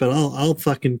 months, but I'll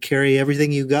fucking carry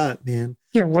everything you got, man.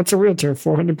 Yeah, what's a wheelchair?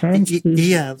 400 pounds?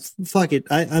 Yeah, fuck it.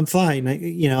 I'm fine.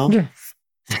 Yeah.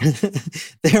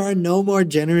 There are no more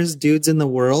generous dudes in the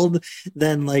world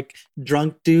than like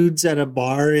drunk dudes at a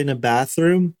bar in a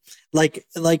bathroom. Like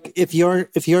if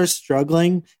you're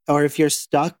struggling or if you're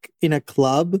stuck in a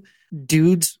club,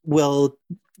 dudes will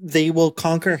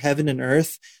conquer heaven and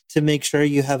earth to make sure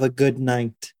you have a good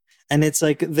night. And it's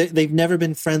like they've never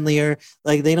been friendlier.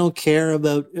 Like they don't care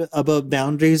about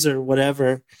boundaries or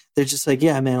whatever. They're just like,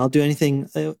 yeah, man, I'll do anything.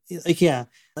 Like, yeah,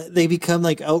 they become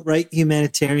like outright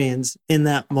humanitarians in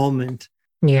that moment.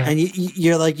 Yeah, and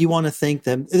you're like, you want to thank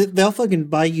them. They'll fucking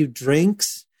buy you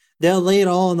drinks. They'll lay it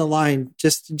all on the line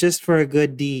just for a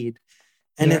good deed.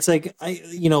 And it's like,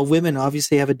 women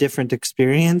obviously have a different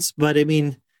experience, but I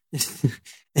mean.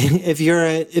 If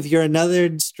you're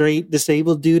another straight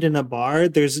disabled dude in a bar,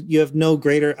 you have no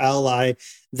greater ally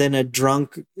than a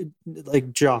drunk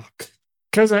like jock.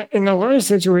 Because in a lot of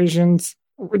situations,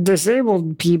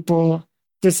 disabled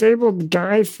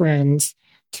guy friends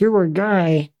to a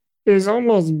guy is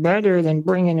almost better than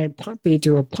bringing a puppy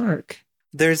to a park.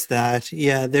 There's that.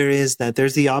 Yeah, there is that.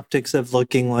 There's the optics of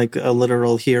looking like a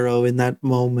literal hero in that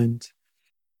moment.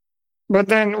 But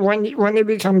then when they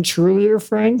become truly your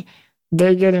friend,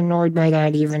 they get annoyed by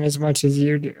that even as much as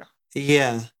you do.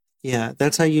 Yeah. Yeah.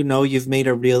 That's how you know you've made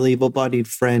a real able-bodied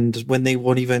friend, when they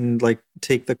won't even like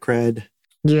take the cred.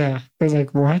 Yeah. They're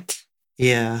like, what?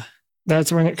 Yeah.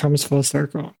 That's when it comes full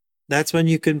circle. That's when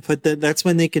you can that's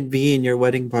when they can be in your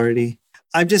wedding party.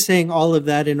 I'm just saying all of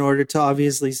that in order to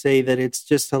obviously say that it's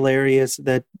just hilarious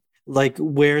that like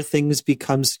where things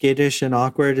become skittish and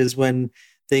awkward is when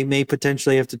they may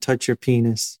potentially have to touch your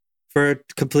penis for a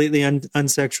completely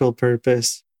unsexual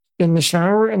purpose. in the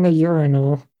shower and the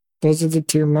urinal, those are the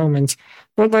two moments.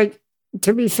 But like,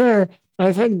 to be fair,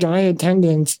 I've had guy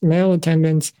attendants, male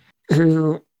attendants,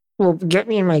 who will get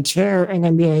me in my chair and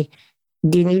then be like,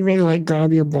 do you need me to like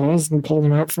grab your balls and pull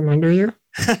them out from under you?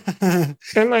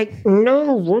 And like,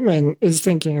 no woman is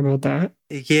thinking about that.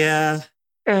 Yeah.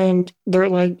 And they're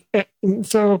like,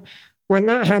 so when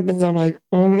that happens, I'm like,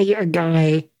 only a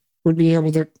guy would be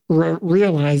able to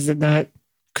realize that that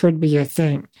could be a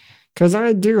thing. Because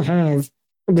I do have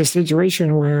the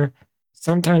situation where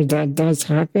sometimes that does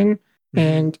happen. Mm-hmm.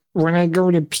 And when I go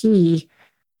to pee,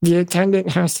 the attendant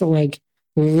has to like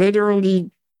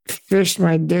literally fish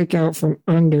my dick out from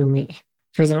under me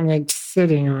because I'm like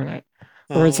sitting on it.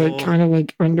 Or it's like kind of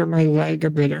like under my leg a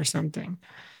bit or something.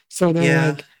 So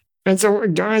they're like, and so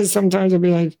guys sometimes will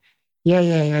be like,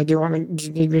 yeah, do you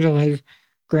need me to like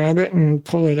grab it and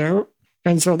pull it out?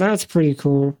 And so that's pretty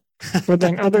cool. But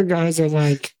then other guys are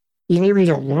like, you need me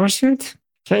to wash it?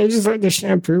 Can't you just let the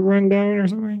shampoo run down or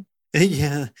something?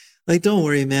 Yeah. Like, don't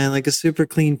worry, man. Like a super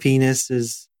clean penis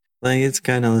is like, it's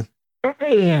kind of.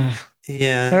 Yeah.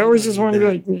 Yeah. I always just want to be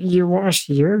like, you wash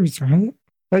yours, right?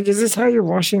 Like, is this how you're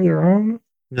washing your own?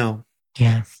 No.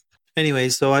 Yeah. Anyway,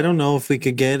 so I don't know if we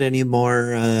could get any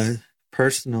more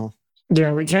personal.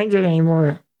 Yeah, we can't get any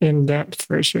more in depth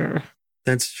for sure.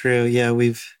 That's true. Yeah,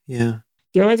 The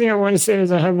only thing I want to say is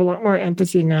I have a lot more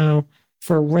empathy now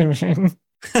for women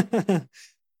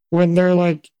when they're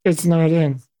like, it's not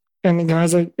in. And the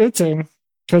guy's like, it's in.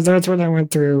 Because that's what I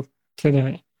went through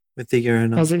today. With the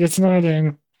urinal. I was like, it's not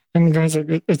in. And the guy's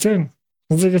like, it's in.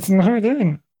 I was like, it's not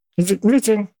in. He's like, it's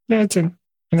in. Yeah, it's in.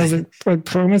 And I was like, I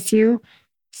promise you,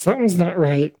 something's not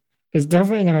right. It's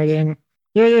definitely not in.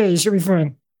 Yeah, you should be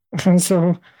fine. And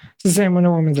so it's the same when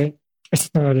a woman's like, it's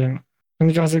not in. And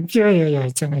the guy's like, yeah,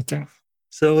 it's in.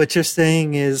 So what you're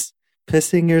saying is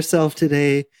pissing yourself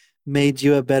today made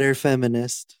you a better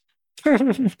feminist.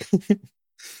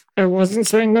 I wasn't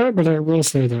saying that, but I will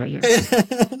say that, yes.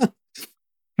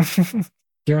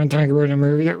 Do you want to talk about a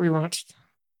movie that we watched?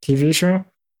 TV show?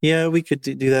 Yeah, we could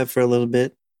do that for a little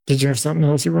bit. Did you have something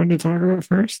else you wanted to talk about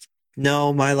first?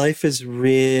 No, my life is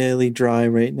really dry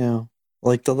right now.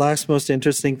 Like the last most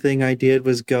interesting thing I did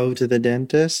was go to the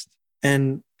dentist.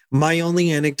 And my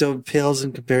only anecdote pales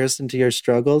in comparison to your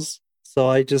struggles. So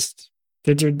I just...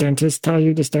 Did your dentist tell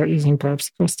you to start using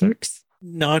popsicle sticks?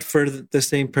 Not for the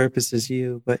same purpose as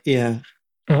you, but yeah.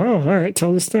 Oh, all right.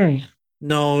 Tell the story.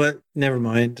 No, never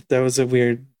mind. That was a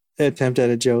weird attempt at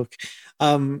a joke.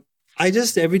 I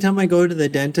just, every time I go to the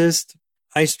dentist,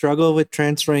 I struggle with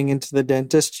transferring into the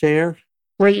dentist chair.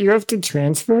 Wait, you have to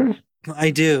transfer? I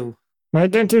do. My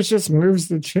dentist just moves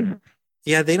the chair.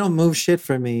 Yeah, they don't move shit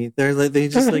for me. They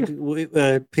just like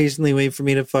patiently wait for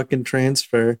me to fucking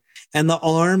transfer. And the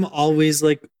arm always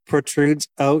like protrudes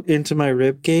out into my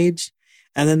rib cage.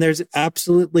 And then there's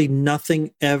absolutely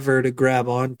nothing ever to grab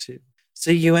onto.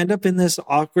 So you end up in this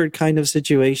awkward kind of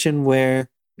situation where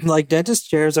like dentist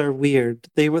chairs are weird.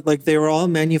 They were all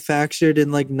manufactured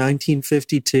in like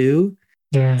 1952.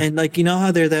 Yeah. And like, you know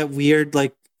how they're that weird,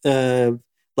 like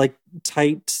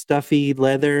tight, stuffy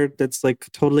leather that's like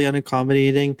totally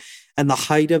unaccommodating. And the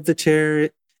height of the chair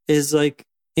is like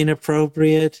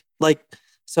inappropriate. Like,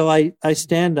 so I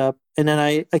stand up and then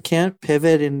I can't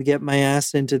pivot and get my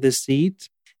ass into the seat.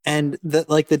 And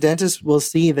the dentist will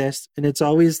see this, and it's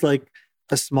always like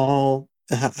a small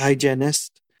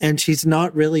hygienist. And she's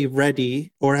not really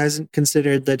ready or hasn't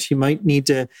considered that she might need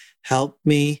to help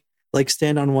me, like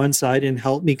stand on one side and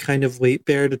help me kind of weight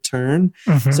bear to turn.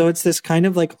 Mm-hmm. So it's this kind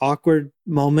of like awkward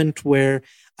moment where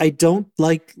I don't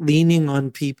like leaning on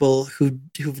people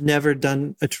who've never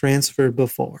done a transfer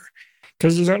before.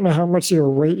 Because you don't know how much of your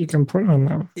weight you can put on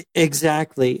them.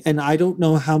 Exactly. And I don't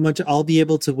know how much I'll be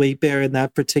able to weight bear in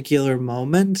that particular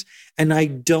moment. And I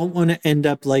don't want to end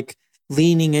up like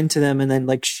leaning into them and then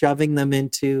like shoving them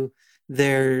into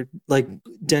their like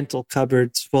dental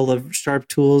cupboards full of sharp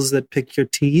tools that pick your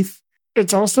teeth.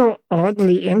 It's also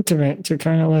oddly intimate to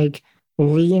kind of like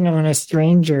lean on a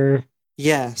stranger.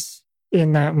 Yes.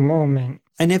 In that moment.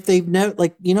 And if they've never,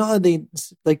 like, you know how they,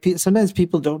 like, sometimes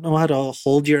people don't know how to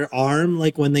hold your arm,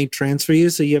 like, when they transfer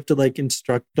you. So you have to, like,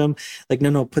 instruct them, like,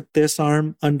 no, put this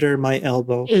arm under my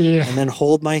elbow. Yeah. And then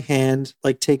hold my hand,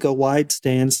 like, take a wide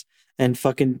stance and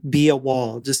fucking be a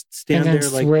wall. Just stand and then there,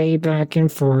 like, sway back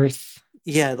and forth.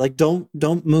 Yeah, like, don't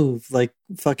move. Like,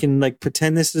 fucking, like,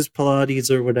 pretend this is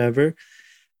Pilates or whatever.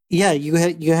 Yeah, you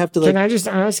have to, like. Can I just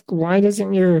ask, why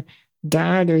doesn't your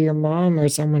dad or your mom or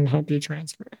someone help you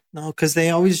transfer? No, because they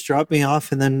always drop me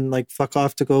off and then like fuck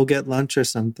off to go get lunch or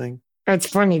something. That's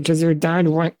funny because your dad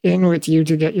went in with you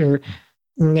to get your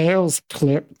nails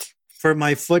clipped for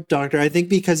my foot doctor. I think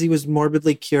because he was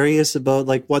morbidly curious about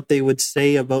like what they would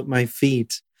say about my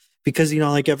feet. Because,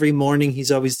 like every morning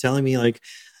he's always telling me like,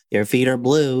 your feet are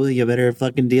blue. You better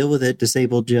fucking deal with it,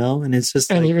 disabled Joe. And it's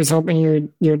just And like, he was hoping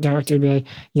your doctor would be like,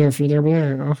 your feet are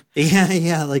blue.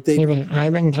 yeah. Like they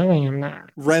I've been telling him that.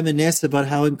 reminisce about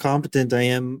how incompetent I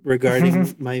am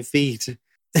regarding my feet.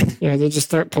 Yeah, they just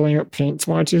start pulling out paint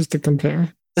swatches to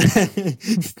compare.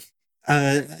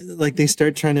 Like they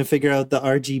start trying to figure out the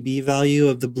RGB value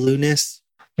of the blueness.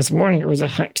 This morning it was a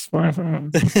hex spot.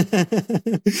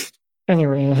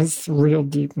 Anyway, that's real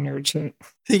deep nerd shit.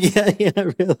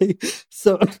 Yeah, really.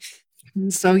 So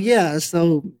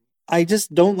I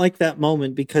just don't like that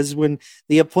moment because when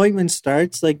the appointment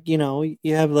starts, like, you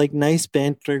have like nice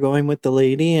banter going with the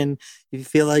lady and you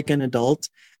feel like an adult,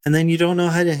 and then you don't know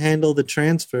how to handle the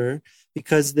transfer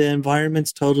because the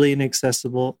environment's totally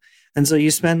inaccessible. And so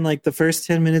you spend like the first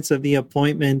 10 minutes of the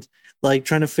appointment like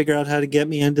trying to figure out how to get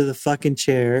me into the fucking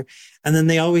chair. And then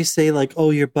they always say like,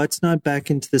 oh, your butt's not back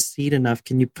into the seat enough.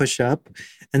 Can you push up?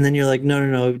 And then you're like,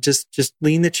 no. Just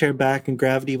lean the chair back and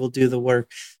gravity will do the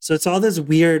work. So it's all this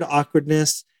weird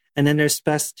awkwardness. And then there's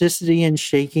spasticity and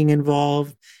shaking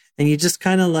involved. And you just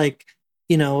kind of like,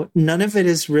 none of it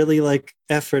is really like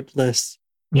effortless.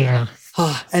 Yeah.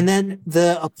 And then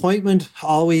the appointment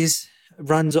always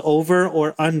runs over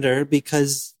or under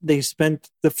because they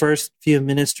spent the first few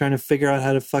minutes trying to figure out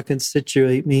how to fucking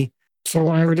situate me. So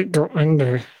why would it go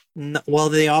under? Well,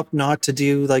 they opt not to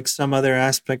do like some other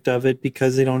aspect of it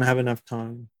because they don't have enough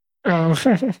time. Oh,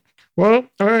 well,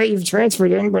 all right, you've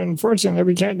transferred in, but unfortunately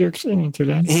we can't do cleaning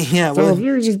today. Yeah, so if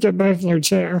you just get back in your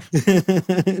chair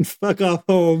and fuck off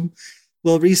home,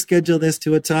 we'll reschedule this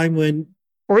to a time when.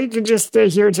 Or you can just stay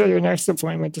here till your next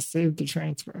appointment to save the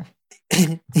transfer.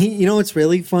 You know what's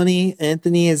really funny,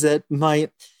 Anthony, is that my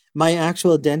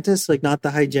actual dentist, like not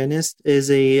the hygienist, is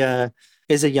a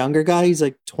younger guy. He's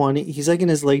like 20. He's like in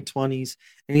his late 20s,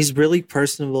 and he's really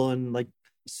personable and like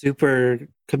super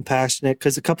compassionate.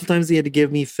 Because a couple times he had to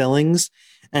give me fillings,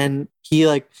 and he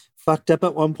like fucked up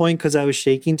at one point because I was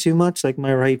shaking too much. Like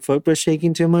my right foot was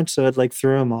shaking too much, so it like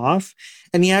threw him off.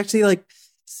 And he actually like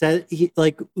said he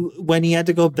like when he had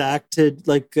to go back to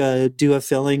like do a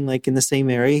filling like in the same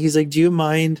area, he's like, do you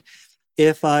mind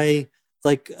if I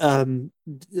like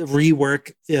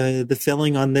rework the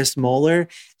filling on this molar?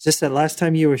 It's just that last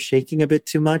time you were shaking a bit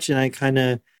too much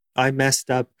and I messed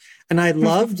up. And I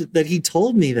loved that he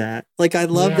told me that. Like I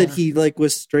love that he like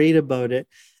was straight about it.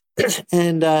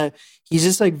 And he's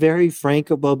just like very frank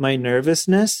about my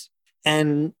nervousness,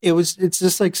 and it's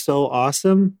just like so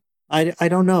awesome. I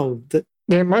don't know.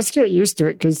 They must get used to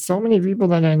it because so many people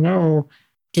that I know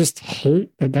just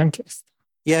hate the dentist.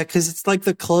 Yeah, because it's like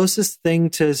the closest thing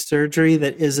to surgery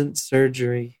that isn't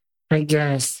surgery. I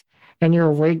guess. And you're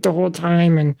awake the whole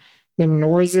time, and the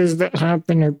noises that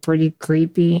happen are pretty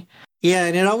creepy. Yeah,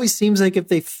 and it always seems like if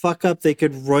they fuck up, they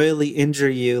could royally injure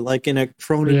you, like in a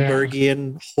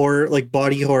Cronenbergian horror, like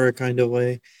body horror kind of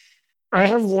way. I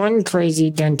have one crazy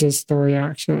dentist story,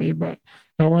 actually, but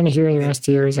I want to hear the rest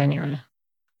of yours anyway.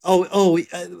 Oh,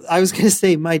 I was going to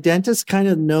say, my dentist kind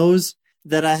of knows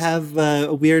that I have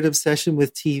a weird obsession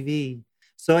with TV.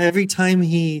 So every time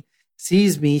he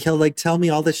sees me, he'll like tell me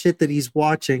all the shit that he's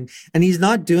watching. And he's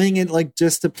not doing it like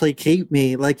just to placate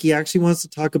me. Like he actually wants to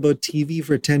talk about TV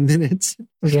for 10 minutes.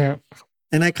 Yeah.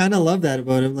 And I kind of love that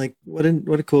about him. Like, what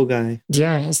a cool guy.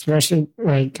 Yeah, especially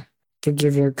like to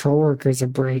give your coworkers a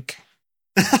break.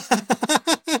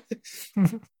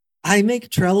 I make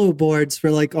Trello boards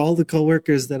for like all the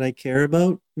coworkers that I care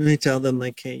about. And I tell them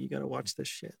like, hey, you got to watch this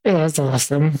shit. Yeah, that's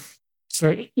awesome.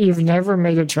 So you've never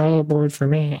made a Trello board for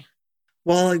me.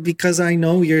 Well, because I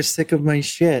know you're sick of my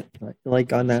shit,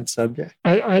 like on that subject.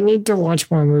 I need to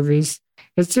watch more movies.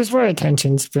 It's just my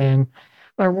attention span.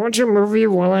 I watch a movie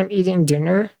while I'm eating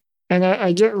dinner, and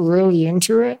I get really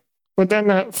into it. But then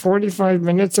that 45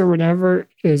 minutes or whatever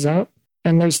is up,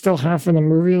 and there's still half of the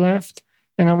movie left.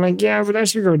 And I'm like, yeah, but I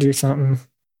should go do something.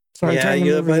 So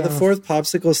by the fourth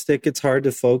popsicle stick, it's hard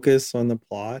to focus on the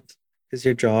plot because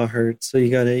your jaw hurts. So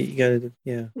you gotta,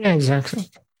 yeah. Yeah, exactly.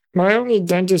 My only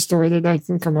dentist story that I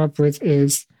can come up with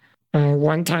is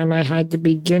one time I had the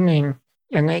beginning,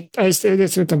 and I say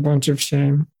this with a bunch of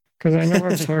shame because I know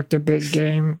I've talked a big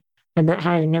game about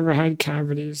how I never had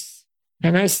cavities,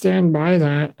 and I stand by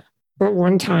that. But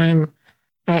one time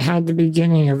I had the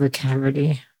beginning of a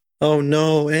cavity. Oh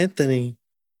no, Anthony.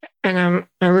 And I'm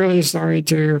really sorry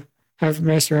to have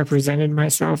misrepresented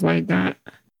myself like that.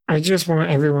 I just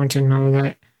want everyone to know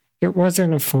that it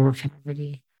wasn't a full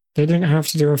cavity. They didn't have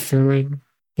to do a filling.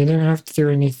 They didn't have to do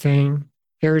anything.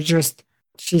 It was just,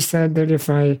 she said that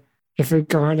if it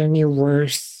got any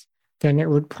worse, then it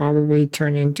would probably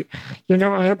turn into,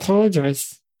 I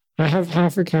apologize. I have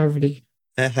half a cavity.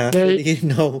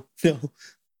 No.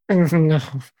 No.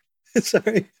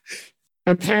 Sorry.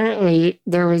 Apparently,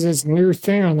 there was this new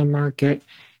thing on the market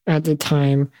at the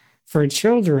time for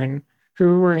children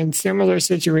who were in similar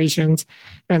situations.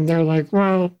 And they're like,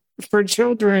 well, for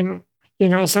children,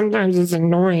 sometimes it's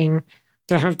annoying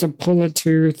to have to pull a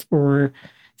tooth or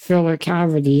fill a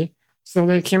cavity. So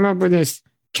they came up with this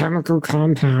chemical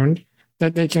compound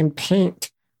that they can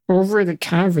paint over the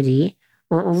cavity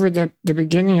or over the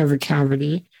beginning of a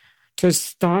cavity to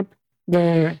stop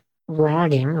the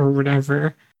rotting or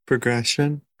whatever.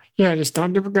 Progression? Yeah, to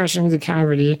stop the progression of the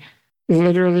cavity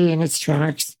literally in its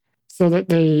tracks so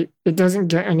that it doesn't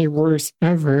get any worse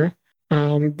ever.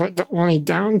 But the only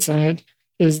downside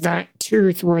is that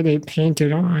tooth where they paint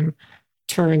it on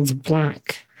turns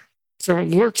black. So it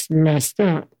looks messed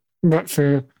up. But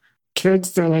for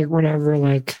kids, they're like, whatever,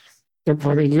 like they'll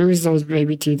probably lose those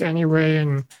baby teeth anyway,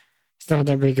 and it's not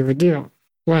that big of a deal.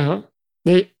 Well,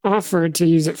 they offered to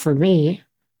use it for me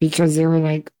because they were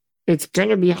like, it's going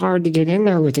to be hard to get in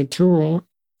there with a tool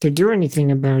to do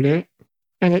anything about it.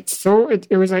 And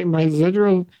it was like my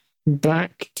literal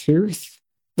black tooth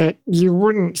that you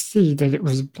wouldn't see that it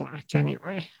was black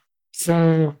anyway.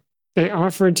 So they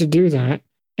offered to do that.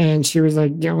 And she was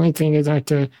like, the only thing is I have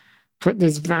to put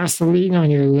this Vaseline on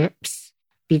your lips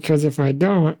because if I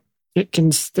don't, it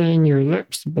can stain your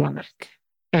lips black.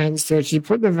 And so she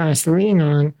put the Vaseline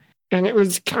on, and it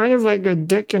was kind of like a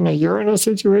dick in a urinal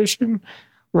situation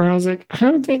where I was like, I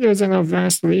don't think there's enough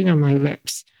Vaseline on my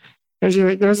lips. And she's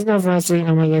like, there's enough Vaseline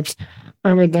on my lips.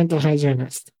 I'm a dental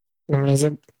hygienist. And I was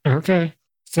like, okay.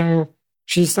 So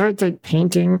she starts like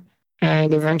painting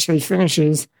and eventually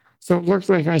finishes. So it looked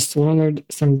like I swallowed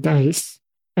some dice.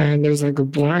 And there's like a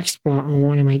black spot on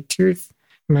one of my teeth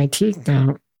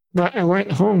now. But I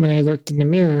went home and I looked in the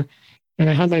mirror and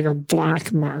I had like a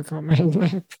black mark on my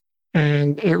lip.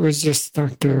 And it was just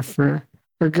stuck there for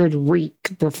a good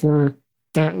week before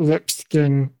that lip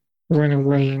skin went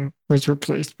away and was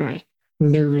replaced by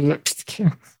new lip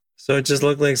skin. So it just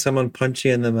looked like someone punched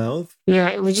you in the mouth? Yeah,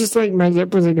 it was just like my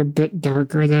lip was like a bit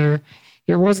darker there.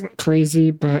 It wasn't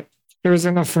crazy, but it was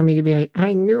enough for me to be like,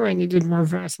 I knew I needed more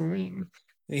Vaseline.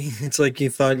 It's like you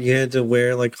thought you had to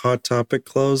wear like Hot Topic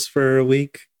clothes for a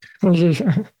week.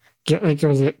 Get like a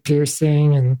lip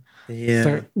piercing and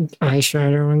start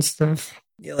eyeshadow and stuff.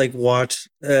 Yeah, like watch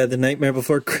The Nightmare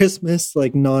Before Christmas,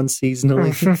 like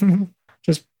non-seasonally.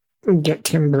 Just get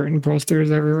Tim Burton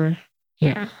posters everywhere.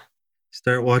 Yeah.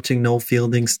 Start watching Noel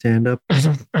Fielding stand up. I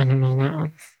don't know that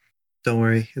one. Don't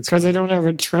worry. It's because I don't have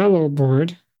a Trello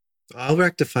board. I'll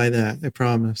rectify that, I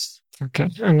promise. Okay,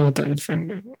 I'm not that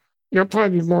offended. You'll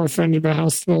probably be more offended by how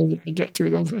slowly I get through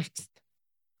the list.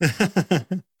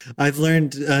 I've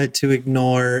learned to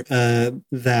ignore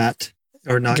that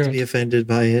or not to be offended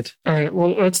by it. All right, well,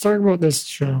 let's talk about this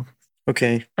show.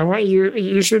 Okay. I want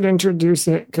you should introduce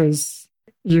it because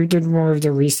you did more of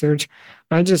the research.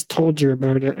 I just told you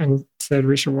about it and said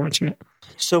we should watch it.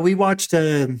 So we watched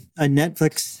a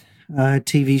Netflix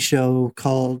TV show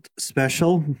called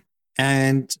Special,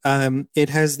 and it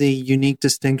has the unique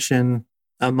distinction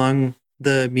among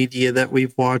the media that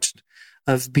we've watched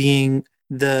of being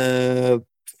the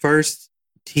first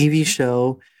TV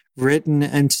show written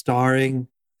and starring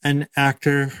an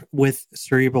actor with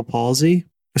cerebral palsy.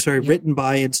 Written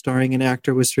by and starring an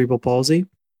actor with cerebral palsy.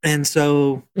 And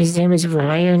so his name is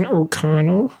Ryan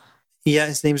O'Connell. Yeah,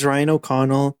 his name's Ryan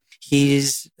O'Connell.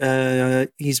 He's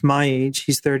my age.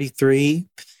 He's 33.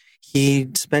 He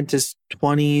spent his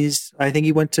 20s. I think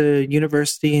he went to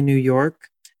university in New York,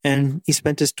 and he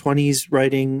spent his 20s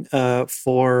writing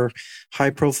for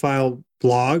high-profile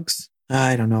blogs.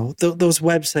 I don't know, those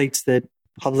websites that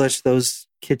publish those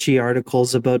kitschy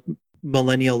articles about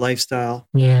millennial lifestyle.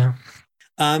 Yeah.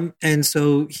 And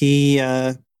so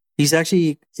he's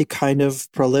actually kind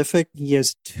of prolific. He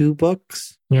has 2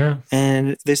 books. Yeah.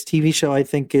 And this TV show, I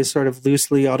think, is sort of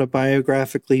loosely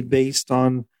autobiographically based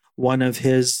on one of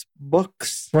his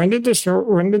books. When did the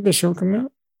show come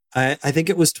out? I think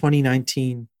it was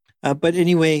 2019. But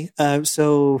anyway,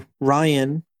 so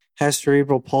Ryan has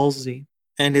cerebral palsy,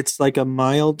 and it's like a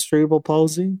mild cerebral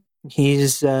palsy.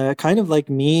 He's kind of like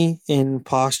me in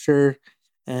posture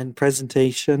and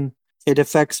presentation. It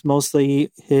affects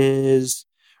mostly his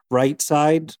right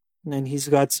side, and he's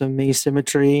got some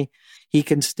asymmetry. He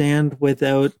can stand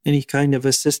without any kind of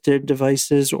assisted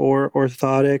devices or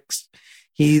orthotics.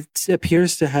 He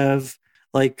appears to have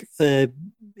like a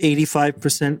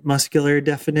 85% muscular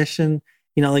definition.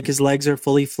 You know, like his legs are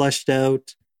fully fleshed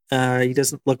out. He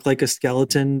doesn't look like a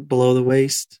skeleton below the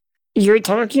waist. you're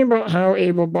talking about how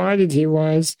able-bodied he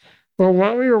was, but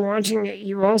while we were watching it,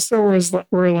 you also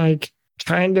were like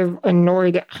kind of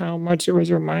annoyed at how much it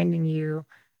was reminding you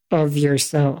of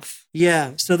yourself.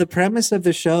 Yeah. So the premise of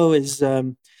the show is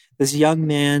this young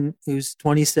man who's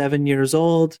 27 years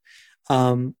old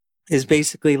is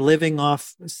basically living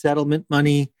off settlement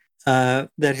money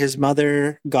that his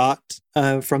mother got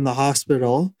from the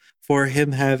hospital for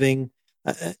him having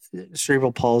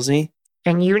cerebral palsy.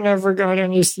 And you never got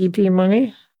any CP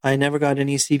money? I never got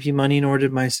any CP money, nor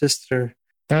did my sister.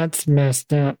 That's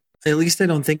messed up. At least I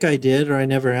don't think I did, or I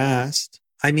never asked.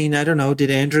 I mean, I don't know. Did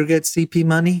Andrew get CP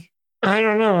money? I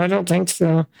don't know. I don't think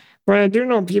so. But I do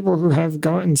know people who have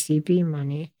gotten CP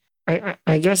money.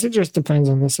 I guess it just depends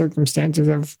on the circumstances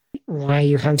of why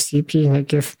you have CP.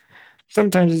 Like if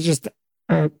sometimes it's just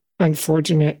an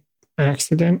unfortunate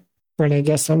accident, but I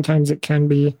guess sometimes it can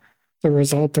be the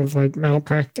result of like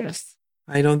malpractice.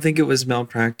 I don't think it was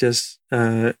malpractice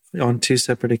on two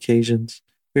separate occasions.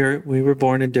 We were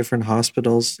born in different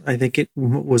hospitals. I think it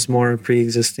was more a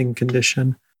pre-existing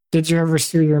condition. Did you ever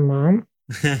sue your mom?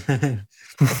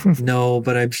 No,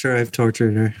 but I'm sure I've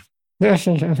tortured her.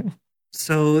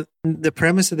 So the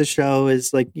premise of the show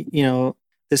is like, you know,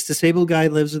 this disabled guy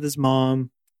lives with his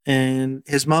mom, and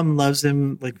his mom loves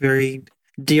him like very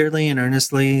dearly and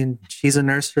earnestly. And she's a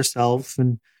nurse herself,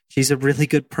 and she's a really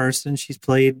good person. She's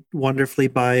played wonderfully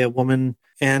by a woman,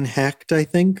 Anne Hecht, I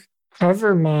think.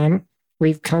 Hover mom.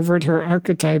 We've covered her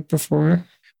archetype before.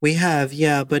 We have,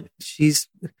 yeah, but she's,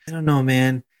 I don't know,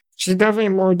 man. She's definitely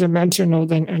more dimensional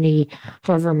than any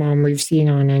hover mom we've seen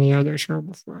on any other show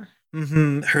before.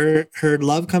 Mm-hmm. Her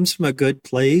love comes from a good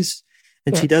place,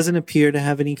 and she doesn't appear to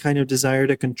have any kind of desire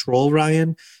to control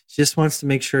Ryan. She just wants to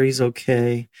make sure he's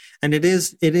okay, and it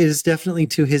is definitely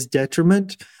to his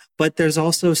detriment. But there's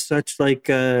also such like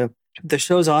the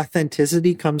show's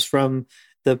authenticity comes from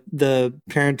the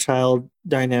parent-child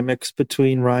dynamics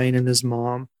between Ryan and his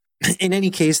mom. In any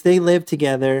case, they live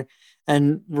together.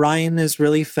 And Ryan is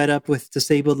really fed up with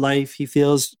disabled life. He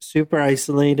feels super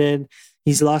isolated.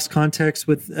 He's lost contacts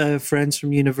with friends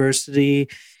from university.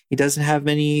 He doesn't have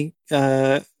many,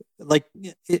 it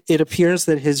appears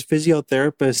that his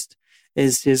physiotherapist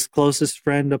is his closest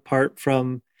friend apart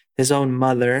from his own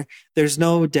mother. There's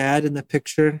no dad in the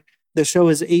picture. The show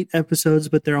is 8 episodes,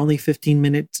 but they're only 15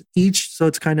 minutes each. So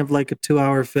it's kind of like a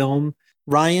 2-hour film.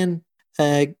 Ryan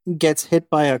gets hit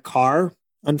by a car.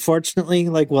 Unfortunately,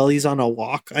 like while he's on a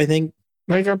walk, I think.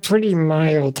 Like a pretty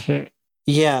mild hit.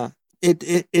 Yeah.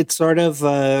 It sort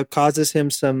of causes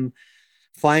him some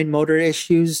fine motor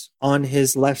issues on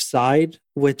his left side,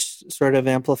 which sort of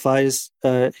amplifies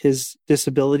his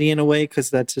disability in a way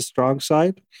because that's his strong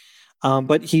side.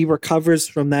 But he recovers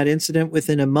from that incident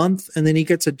within a month, and then he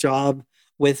gets a job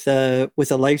with a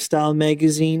lifestyle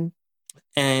magazine.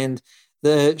 And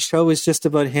the show is just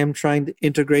about him trying to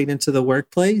integrate into the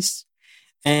workplace.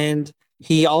 And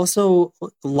he also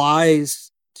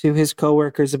lies to his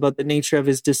coworkers about the nature of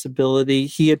his disability.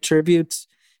 He attributes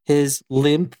his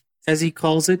limp, as he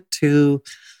calls it, to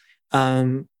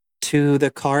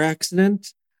the car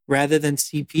accident rather than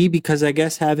CP, because I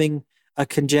guess having a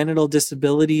congenital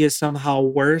disability is somehow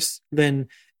worse than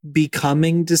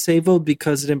becoming disabled,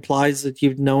 because it implies that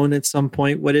you've known at some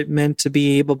point what it meant to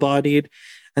be able-bodied.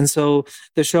 And so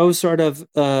the show sort of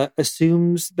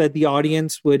assumes that the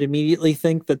audience would immediately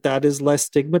think that that is less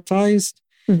stigmatized.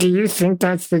 Do you think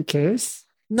that's the case?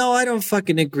 No, I don't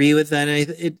fucking agree with that.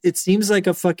 It seems like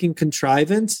a fucking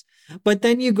contrivance. But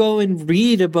then you go and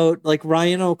read about like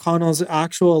Ryan O'Connell's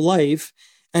actual life,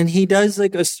 and he does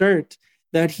like assert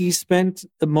that he spent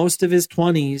most of his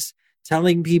 20s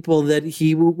telling people that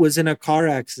he was in a car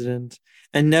accident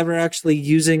and never actually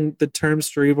using the term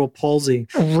cerebral palsy.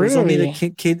 Really? It was only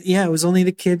the it was only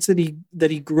the kids that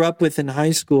he grew up with in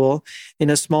high school in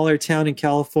a smaller town in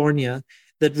California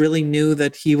that really knew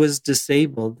that he was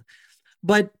disabled.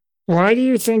 But why do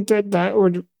you think that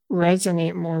would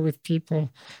resonate more with people?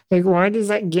 Like, why does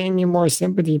that gain you more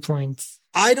sympathy points?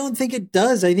 I don't think it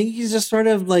does. I think he's just sort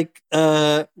of like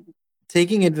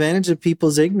taking advantage of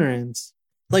people's ignorance.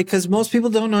 Like, because most people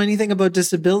don't know anything about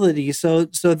disability. So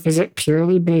is it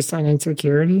purely based on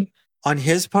insecurity? On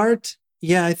his part?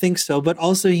 Yeah, I think so. But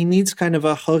also he needs kind of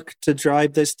a hook to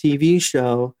drive this TV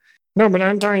show. No, but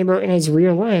I'm talking about in his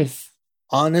real life.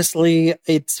 Honestly,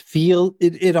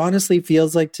 it honestly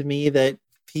feels like to me that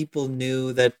people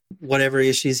knew that whatever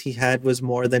issues he had was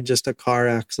more than just a car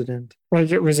accident.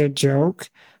 Like it was a joke.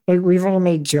 Like we've all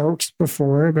made jokes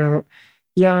before about,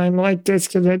 yeah, I'm like this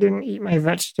because I didn't eat my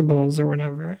vegetables or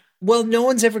whatever. Well, no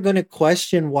one's ever going to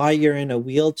question why you're in a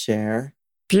wheelchair.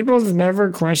 People's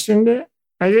never questioned it.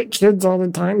 I get kids all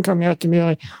the time coming up to me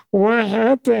like, what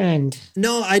happened?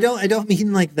 No, I don't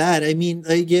mean like that. I mean,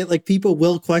 like people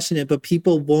will question it, but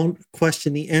people won't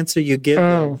question the answer you give them.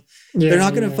 Oh, yeah. They're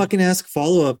not going to yeah. fucking ask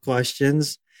follow-up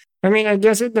questions. I mean, I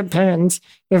guess it depends.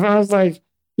 If I was like,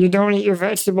 you don't eat your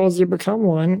vegetables, you become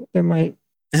one, they might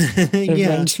Yeah.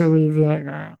 eventually be like,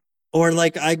 oh. Or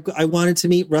like I wanted to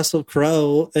meet Russell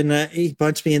Crowe and he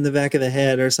punched me in the back of the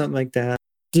head or something like that.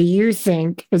 Do you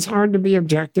think it's hard to be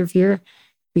objective here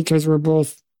because we're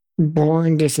both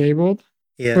born disabled?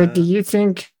 Yeah. But do you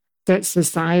think that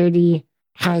society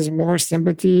has more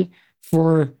sympathy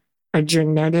for a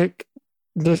genetic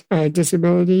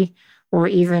disability or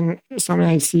even something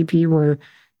like CP where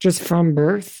just from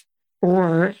birth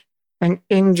or an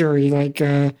injury like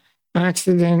a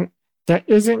accident that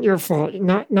isn't your fault?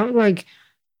 Not like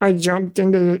I jumped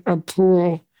into a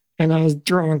pool and I was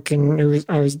drunk and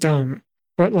I was dumb.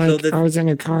 But like I was in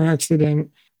a car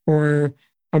accident or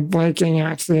a biking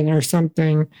accident or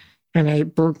something, and I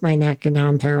broke my neck and now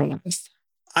I'm paralyzed.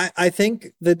 I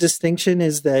think the distinction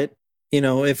is that,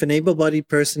 if an able-bodied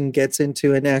person gets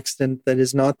into an accident that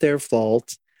is not their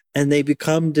fault and they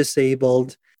become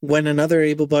disabled, when another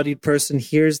able-bodied person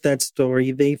hears that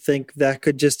story, they think that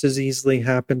could just as easily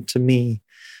happen to me.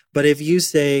 But if you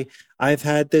say, I've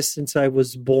had this since I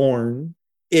was born,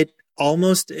 it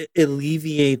almost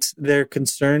alleviates their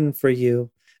concern for you,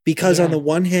 because on the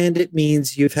one hand it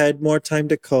means you've had more time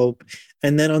to cope,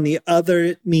 and then on the other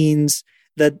it means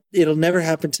that it'll never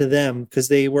happen to them because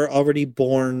they were already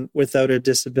born without a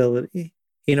disability.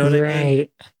 You know what I mean?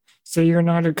 Right. So you're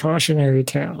not a cautionary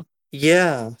tale.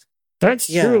 Yeah. That's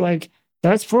true. Like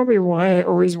that's probably why I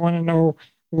always want to know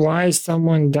why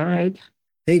someone died.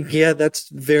 Yeah, that's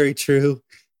very true.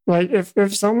 Like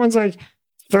if someone's like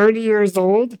 30 years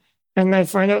old and I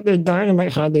find out they died, I'm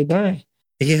like, how'd they die?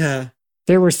 Yeah.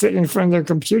 They were sitting in front of their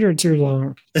computer too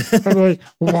long. I'm like,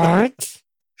 what?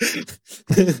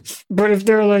 But if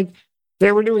they're like,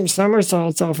 they were doing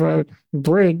somersaults off a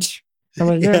bridge, I'm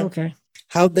like, yeah, okay.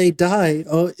 How'd they die?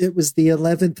 Oh, it was the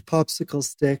 11th popsicle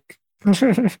stick.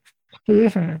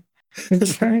 Yeah,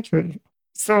 exactly.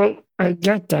 So I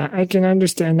get that. I can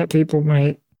understand that people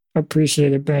might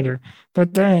appreciate it better.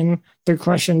 But then the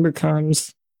question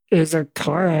becomes, is a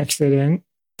car accident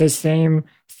the same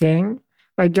thing?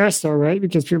 I guess so, right?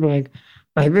 Because people are like,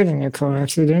 I've been in a car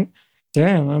accident.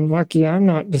 Damn, I'm lucky I'm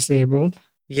not disabled.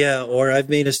 Yeah, or I've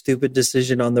made a stupid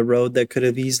decision on the road that could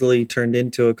have easily turned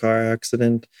into a car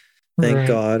accident. Thank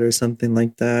God, or something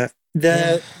like that.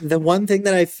 The one thing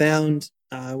that I found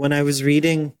when I was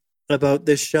reading about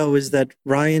this show is that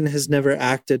Ryan has never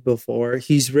acted before.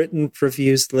 He's written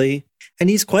profusely, and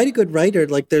he's quite a good writer.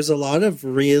 Like, there's a lot of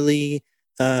really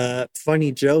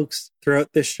funny jokes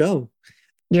throughout this show.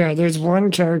 Yeah, there's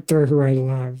one character who I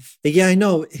love. Yeah, I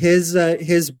know.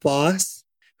 His boss,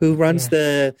 who runs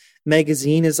the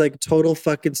magazine, is like a total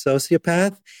fucking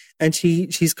sociopath, and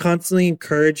she's constantly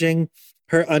encouraging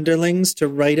her underlings to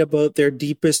write about their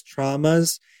deepest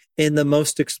traumas in the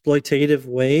most exploitative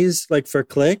ways, like for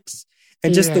clicks.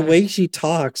 And just the way she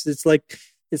talks, it's like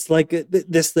this like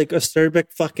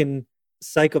acerbic fucking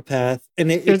psychopath.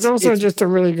 And it's also just a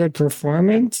really good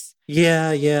performance.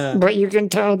 Yeah, yeah. But you can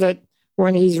tell that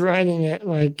when he's writing it,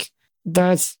 like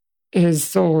that's his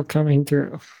soul coming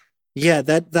through. Yeah,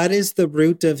 that is the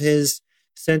root of his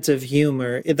sense of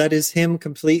humor. That is him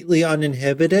completely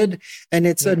uninhibited, and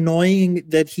it's annoying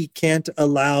that he can't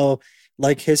allow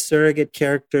like his surrogate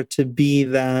character to be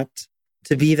that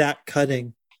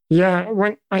cutting. Yeah,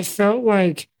 when I felt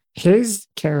like his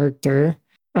character,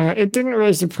 it didn't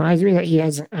really surprise me that he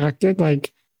hasn't acted.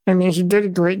 Like, I mean, he did a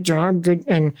great job, good,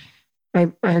 and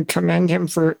I commend him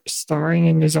for starring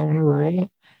in his own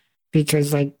role,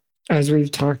 because like as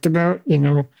we've talked about,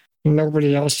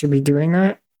 nobody else should be doing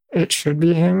that. It should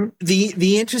be him.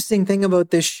 The interesting thing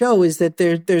about this show is that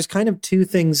there's kind of two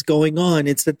things going on.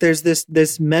 It's that there's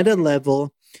this meta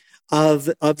level of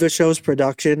the show's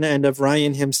production and of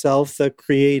Ryan himself, the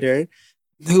creator,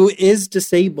 who is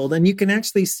disabled, and you can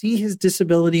actually see his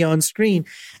disability on screen.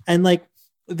 And like,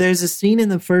 there's a scene in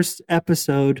the first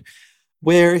episode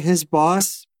where his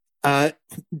boss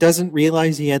doesn't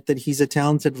realize yet that he's a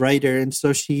talented writer, and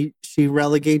so she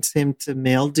relegates him to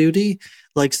mail duty,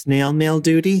 like snail mail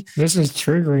duty. This is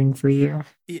triggering for you.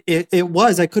 It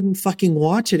was. I couldn't fucking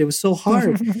watch it. It was so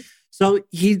hard. So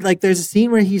there's a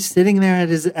scene where he's sitting there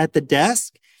at the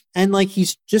desk, and like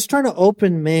he's just trying to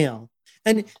open mail,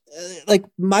 and like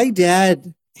my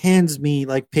dad hands me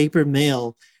like paper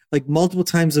mail like multiple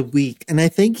times a week. And I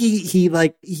think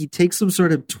he takes some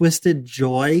sort of twisted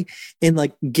joy in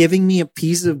like giving me a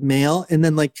piece of mail and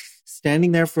then like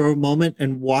standing there for a moment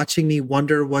and watching me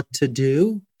wonder what to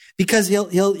do. Because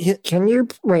he'll Can you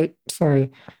wait? Sorry.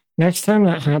 Next time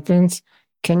that happens,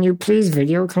 can you please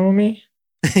video call me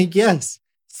yes.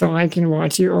 so I can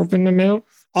watch you open the mail?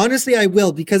 Honestly, I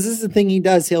will, because this is the thing he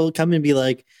does. He'll come and be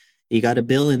like, "You got a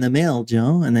bill in the mail,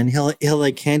 Joe," and then he'll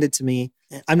like hand it to me.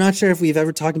 I'm not sure if we've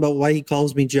ever talked about why he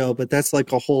calls me Joe, but that's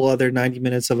like a whole other 90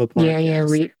 minutes of a podcast.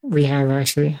 Yeah, we have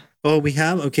actually. Oh, we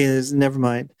have? Okay, never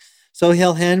mind. So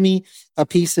he'll hand me a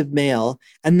piece of mail,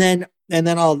 and then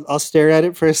I'll stare at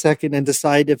it for a second and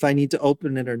decide if I need to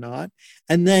open it or not.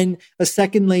 And then a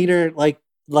second later, like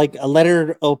a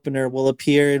letter opener will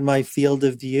appear in my field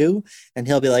of view, and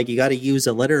he'll be like, "You got to use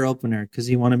a letter opener because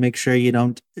you want to make sure you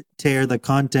don't tear the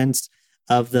contents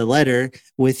of the letter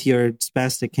with your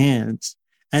spastic hands."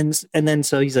 And then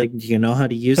so he's like, "Do you know how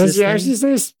to use Does this he thing?"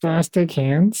 actually say spastic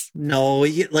hands? No,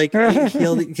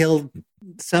 he'll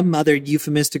some other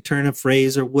euphemistic turn of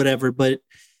phrase or whatever, but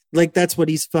like that's what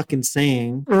he's fucking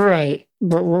saying. Right.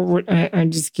 But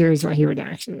I'm just curious what he would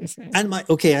actually say. And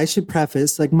I should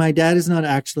preface, like, my dad is not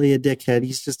actually a dickhead.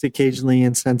 He's just occasionally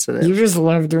insensitive. You just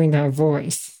love doing that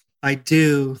voice. I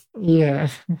do. Yeah.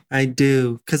 I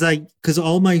do. Because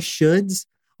all my shoulds,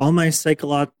 all my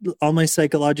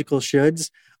psychological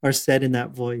shoulds are said in that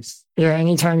voice. Yeah.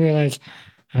 Anytime you're like,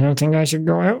 I don't think I should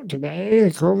go out today. The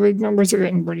COVID numbers are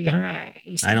getting pretty high.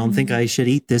 I don't think I should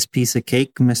eat this piece of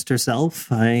cake, Mr.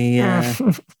 Self. I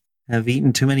have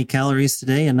eaten too many calories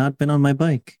today and not been on my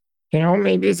bike. You know,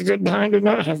 maybe it's a good time to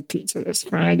not have pizza this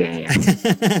Friday.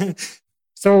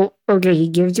 So, okay, he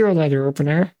gives you a letter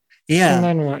opener. Yeah. And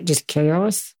then what? Just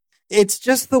chaos? It's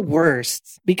just the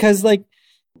worst because, like,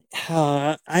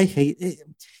 I hate it.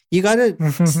 You got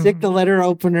to stick the letter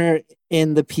opener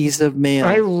in the piece of mail.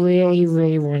 I really,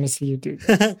 really want to see you do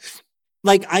that.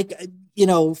 Like,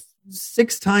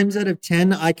 6 times out of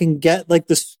 10, I can get like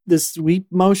this sweep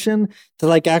motion to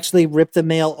like actually rip the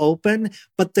mail open.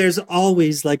 But there's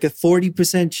always like a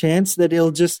 40% chance that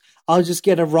I'll just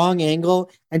get a wrong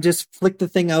angle and just flick the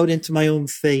thing out into my own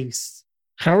face.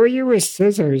 How are you with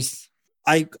scissors?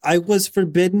 I was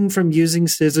forbidden from using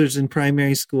scissors in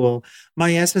primary school.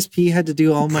 My SSP had to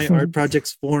do all my art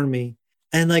projects for me.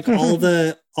 And like all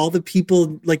the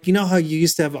people, like, you know how you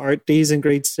used to have art days in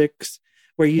grade 6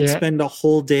 where you'd spend a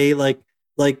whole day like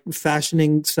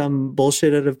fashioning some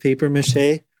bullshit out of paper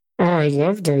mache? Oh, I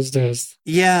love those days.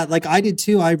 Yeah, like I did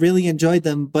too. I really enjoyed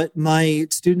them, but my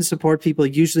student support people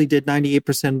usually did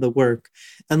 98% of the work,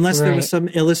 unless there was some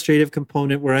illustrative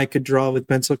component where I could draw with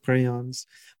pencil crayons.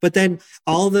 But then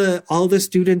all the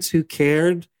students who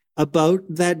cared about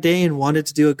that day and wanted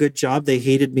to do a good job, they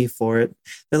hated me for it.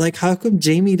 They're like, "How come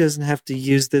Jamie doesn't have to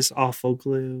use this awful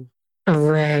glue?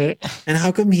 Right. And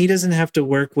how come he doesn't have to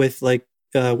work with like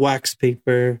wax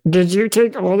paper?" Did you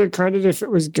take all the credit if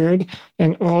it was good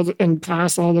and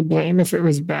pass all the blame if it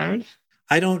was bad?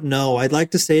 I don't know. I'd like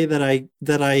to say that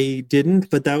I didn't,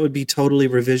 but that would be totally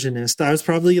revisionist. I was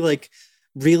probably like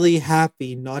really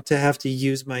happy not to have to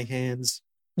use my hands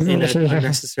in an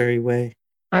unnecessary way.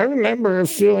 I remember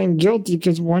feeling guilty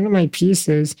because one of my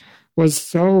pieces was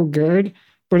so good,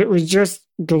 but it was just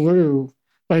glue.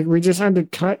 Like we just had to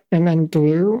cut and then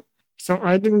glue. So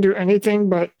I didn't do anything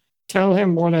but tell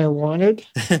him what I wanted.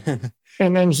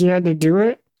 And then he had to do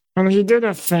it. I mean, he did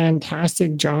a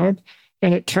fantastic job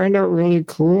and it turned out really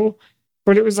cool.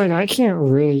 But it was like, I can't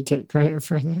really take credit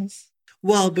for this.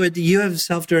 Well, but you have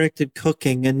self-directed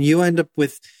cooking and you end up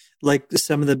with like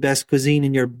some of the best cuisine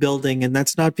in your building. And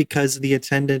that's not because the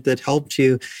attendant that helped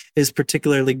you is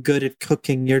particularly good at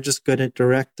cooking. You're just good at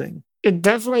directing. It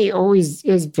definitely always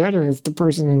is better if the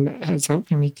person that has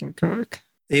helped me can cook.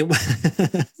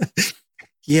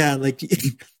 Yeah, like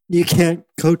you can't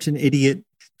coach an idiot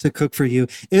to cook for you.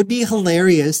 It would be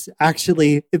hilarious,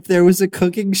 actually, if there was a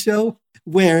cooking show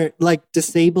where like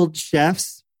disabled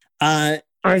chefs.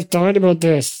 I've thought about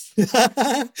this.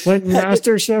 Like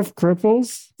MasterChef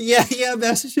cripples. Yeah,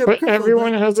 MasterChef but cripples.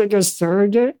 Everyone has like a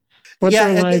surrogate, but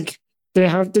they're like, they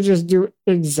have to just do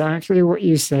exactly what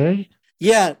you say.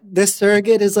 Yeah, this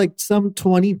surrogate is like some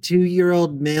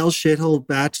 22-year-old male shithole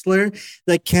bachelor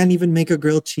that can't even make a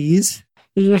grilled cheese.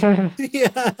 Yeah.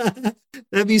 Yeah,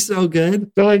 that'd be so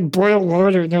good. They're like, boil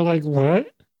water. And they're like,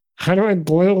 what? How do I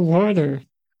boil water?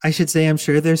 I should say, I'm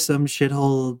sure there's some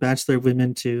shithole bachelor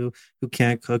women too who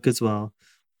can't cook as well.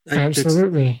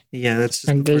 Absolutely. That's just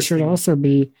and they should also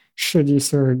be shitty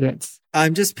surrogates.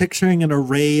 I'm just picturing an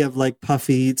array of like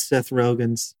puffy Seth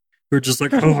Rogans who are just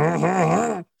like, ha, ha, ha,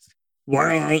 ha.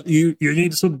 Why you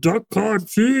need some duck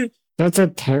confit? That's a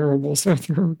terrible Seth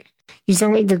Rogen. You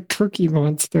sound like the Cookie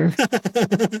Monster.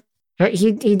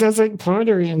 He does like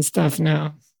pottery and stuff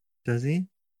now. Does he?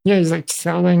 Yeah, he's like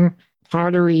selling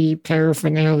pottery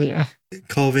paraphernalia.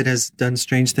 COVID has done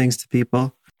strange things to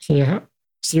people. Yeah.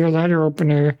 So your letter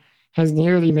opener has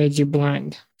nearly made you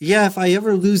blind. Yeah, if I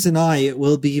ever lose an eye, it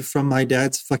will be from my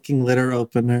dad's fucking letter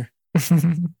opener.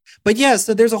 But yeah,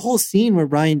 so there's a whole scene where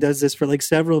Ryan does this for like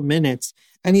several minutes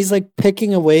and he's like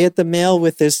picking away at the mail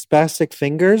with his spastic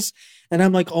fingers. And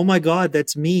I'm like, oh my God,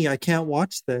 that's me. I can't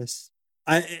watch this.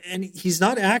 And he's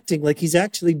not acting, like he's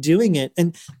actually doing it.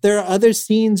 And there are other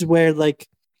scenes where like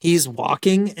he's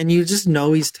walking and you just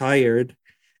know he's tired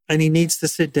and he needs to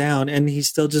sit down and he's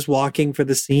still just walking for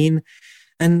the scene.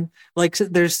 And like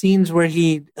there's scenes where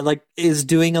he like is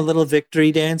doing a little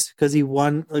victory dance because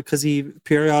he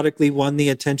periodically won the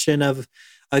attention of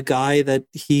a guy that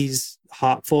he's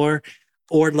hot for,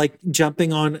 or like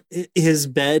jumping on his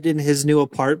bed in his new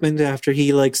apartment after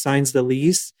he like signs the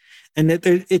lease. And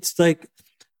it's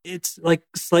like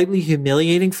slightly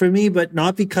humiliating for me, but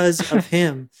not because of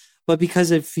him, but because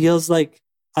it feels like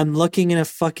I'm looking in a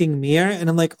fucking mirror and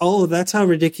I'm like, oh, that's how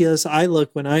ridiculous I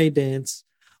look when I dance.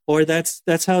 Or that's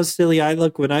how silly I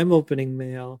look when I'm opening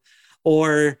mail.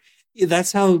 Or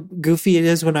that's how goofy it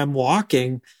is when I'm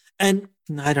walking. And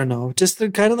I don't know, just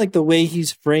kind of like the way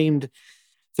he's framed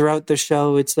throughout the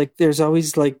show. It's like there's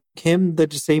always like him, the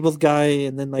disabled guy,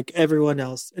 and then like everyone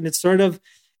else. And it's sort of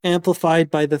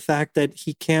amplified by the fact that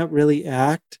he can't really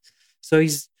act.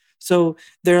 So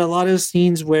there are a lot of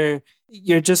scenes where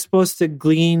you're just supposed to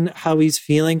glean how he's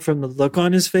feeling from the look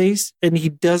on his face. And he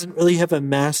doesn't really have a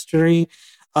mastery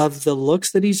of the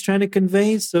looks that he's trying to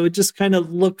convey. So it just kind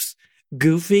of looks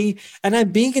goofy. And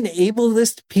I'm being an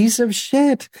ableist piece of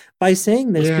shit by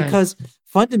saying this because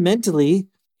fundamentally,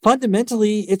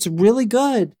 it's really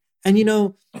good. And, you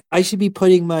know, I should be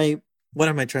putting what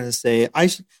am I trying to say? I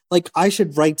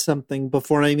should write something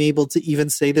before I'm able to even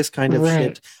say this kind of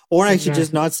shit. Or I should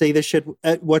just not say this shit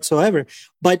whatsoever.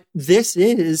 But this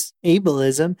is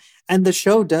ableism. And the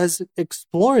show does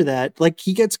explore that. Like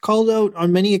he gets called out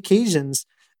on many occasions.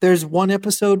 There's one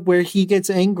episode where he gets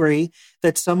angry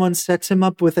that someone sets him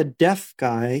up with a deaf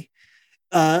guy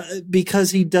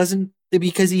because he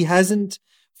hasn't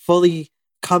fully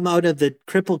come out of the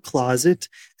cripple closet.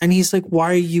 And he's like,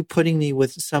 why are you putting me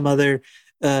with some other,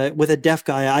 with a deaf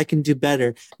guy? I can do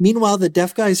better. Meanwhile, the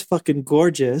deaf guy is fucking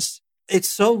gorgeous. It's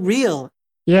so real.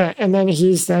 Yeah. And then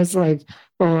he says like,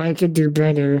 oh, I could do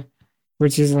better,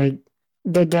 which is like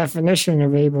the definition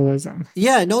of ableism.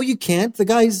 Yeah, no, you can't. The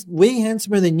guy's way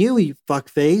handsomer than you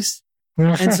fuckface.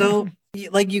 And so,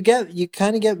 like, you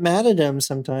kind of get mad at him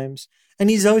sometimes. And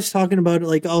he's always talking about it,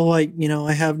 like, oh,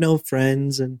 I have no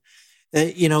friends, and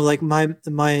like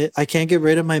I can't get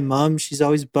rid of my mom. She's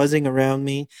always buzzing around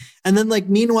me. And then, like,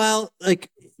 meanwhile, like,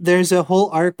 there's a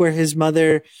whole arc where his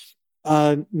mother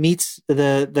meets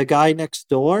the guy next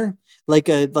door. Like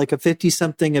a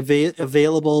 50-something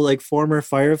available, like, former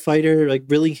firefighter, like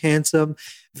really handsome,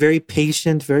 very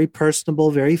patient, very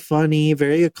personable, very funny,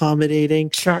 very accommodating.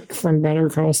 Chuck from Better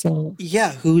Call Saul.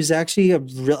 Yeah, who's actually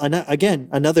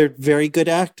another very good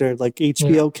actor, like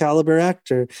HBO caliber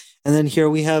actor. And then here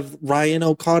we have Ryan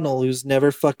O'Connell, who's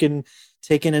never fucking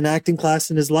taken an acting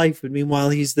class in his life, but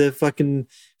meanwhile he's the fucking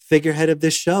figurehead of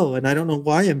this show, and I don't know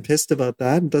why I'm pissed about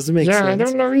that. It doesn't make sense. Yeah, I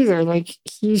don't know either. Like,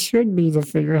 he should be the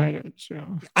figurehead of the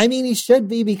show. I mean, he should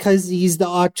be because he's the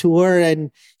auteur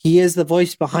and he is the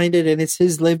voice behind it, and it's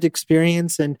his lived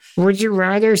experience. And would you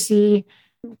rather see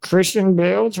Christian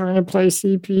Bale trying to play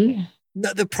CP?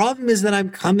 No, the problem is that I'm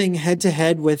coming head to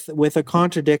head with a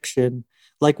contradiction,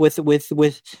 like with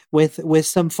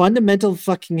some fundamental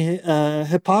fucking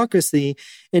hypocrisy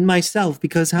in myself.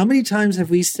 Because how many times have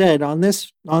we said on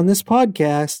this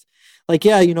podcast, like,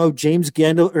 yeah, James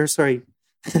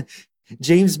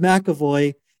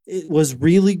McAvoy was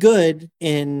really good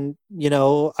in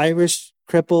Irish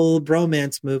cripple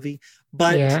bromance movie,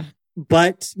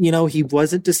 but he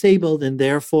wasn't disabled, and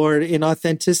therefore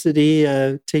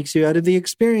inauthenticity takes you out of the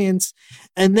experience.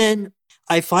 And then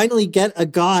I finally get a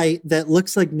guy that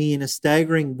looks like me in a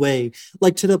staggering way,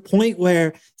 like to the point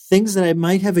where things that I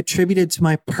might have attributed to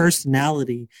my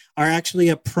personality are actually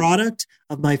a product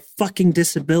of my fucking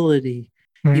disability.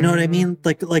 You know what I mean?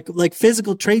 Like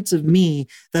physical traits of me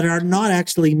that are not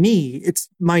actually me. It's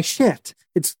my shit.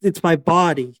 It's my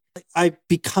body. I'm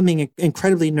becoming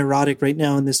incredibly neurotic right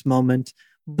now in this moment,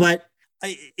 but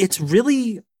it's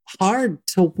really hard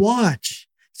to watch.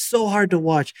 So hard to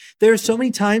watch. There are so many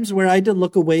times where I had to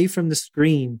look away from the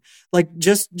screen, like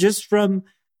just from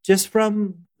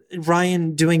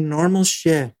Ryan doing normal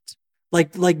shit,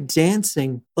 like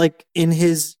dancing, like in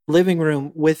his living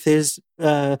room with his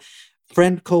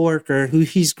friend coworker who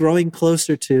he's growing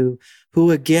closer to,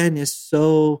 who again is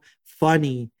so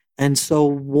funny and so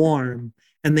warm,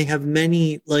 and they have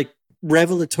many like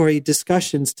revelatory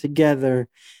discussions together.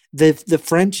 The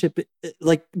friendship,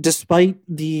 like despite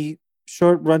the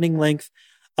short running length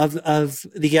of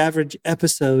the average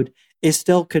episode, is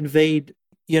still conveyed,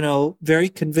 very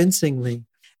convincingly.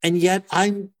 And yet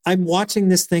I'm watching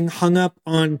this thing hung up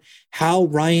on how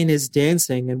Ryan is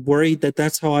dancing and worried that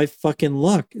that's how I fucking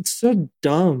look. It's so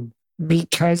dumb.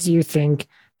 Because you think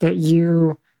that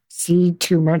you see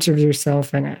too much of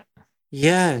yourself in it.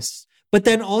 Yes. But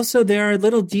then also there are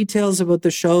little details about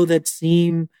the show that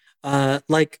seem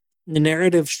like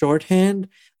narrative shorthand,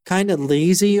 kind of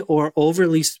lazy or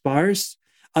overly sparse,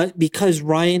 because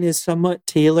Ryan is somewhat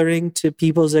tailoring to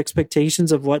people's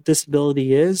expectations of what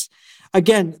disability is.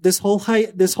 Again, this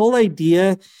whole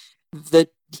idea that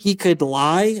he could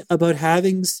lie about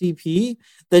having CP,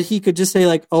 that he could just say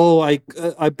like, "Oh,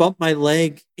 I bumped my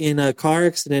leg in a car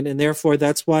accident, and therefore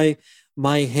that's why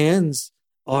my hands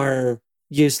are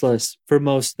useless for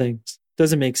most things."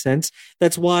 Doesn't make sense.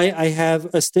 That's why I have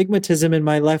astigmatism in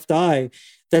my left eye.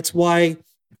 That's why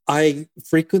I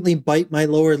frequently bite my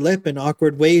lower lip in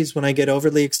awkward ways when I get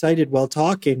overly excited while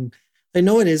talking. I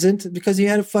know it isn't, because you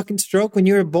had a fucking stroke when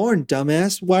you were born,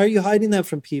 dumbass. Why are you hiding that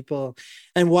from people?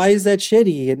 And why is that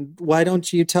shitty? And why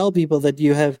don't you tell people that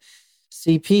you have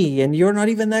CP and you're not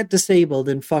even that disabled,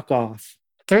 and fuck off?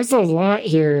 There's a lot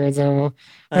here, though.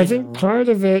 I think part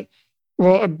of it,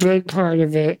 a big part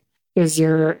of it is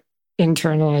your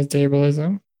internalized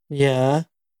ableism. Yeah.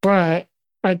 But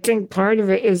I think part of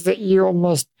it is that you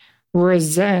almost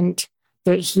resent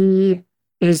that he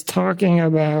is talking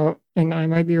about, and I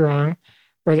might be wrong,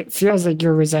 but it feels like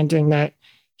you're resenting that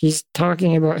he's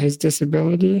talking about his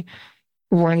disability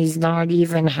when he's not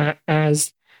even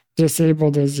as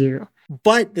disabled as you.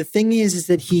 But the thing is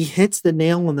that he hits the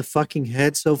nail on the fucking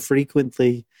head so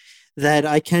frequently that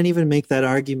I can't even make that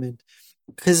argument.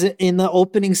 Because in the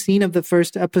opening scene of the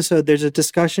first episode, there's a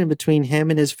discussion between him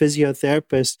and his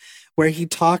physiotherapist where he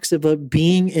talks about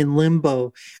being in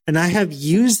limbo. And I have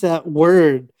used that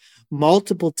word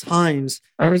multiple times.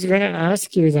 I was going to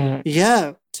ask you that.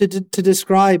 Yeah, to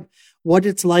describe what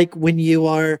it's like when you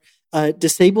are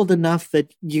disabled enough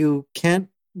that you can't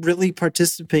really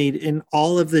participate in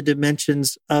all of the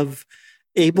dimensions of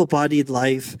able-bodied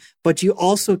life, but you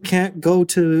also can't go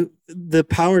to the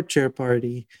power chair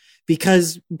party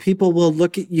because people will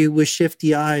look at you with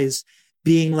shifty eyes,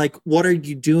 being like, what are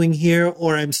you doing here?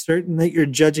 Or I'm certain that you're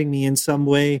judging me in some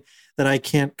way that I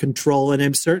can't control. And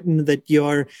I'm certain that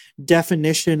your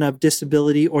definition of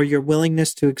disability or your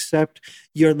willingness to accept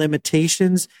your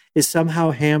limitations is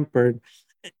somehow hampered.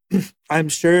 I'm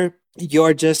sure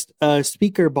you're just a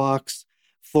speaker box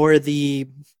for the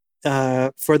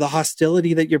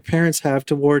hostility that your parents have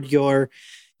toward your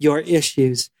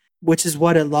issues, which is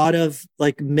what a lot of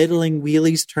like middling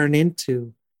wheelies turn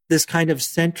into. This kind of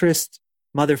centrist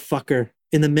motherfucker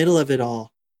in the middle of it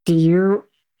all. Do you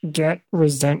get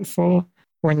resentful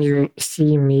when you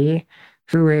see me,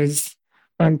 who is,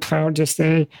 I'm proud to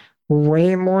say,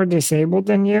 way more disabled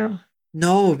than you?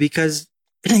 No, because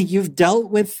you've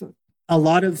dealt with a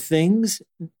lot of things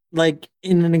like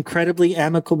in an incredibly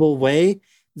amicable way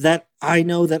that I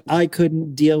know that I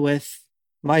couldn't deal with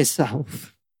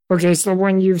myself. Okay, so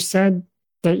when you've said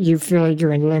that you feel like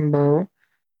you're in limbo,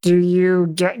 do you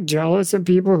get jealous of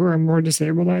people who are more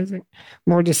disabled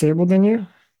than you?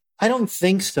 I don't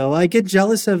think so. I get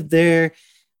jealous of their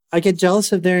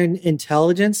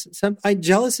intelligence.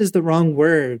 Jealous is the wrong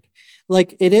word.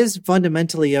 Like, it is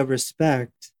fundamentally a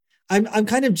respect. I'm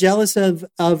kind of jealous of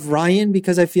Ryan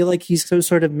because I feel like he's so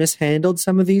sort of mishandled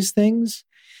some of these things.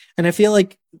 And I feel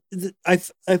like I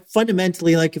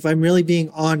fundamentally, like, if I'm really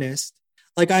being honest,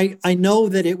 like I know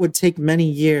that it would take many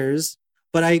years,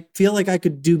 but I feel like I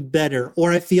could do better.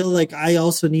 Or I feel like I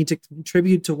also need to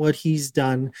contribute to what he's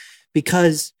done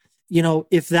because, you know,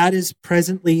 if that is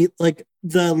presently like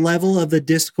the level of the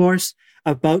discourse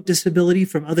about disability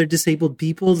from other disabled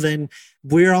people, then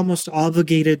we're almost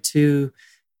obligated to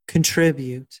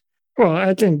contribute. Well,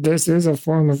 I think this is a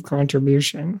form of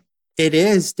contribution. It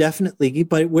is definitely,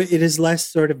 but it is less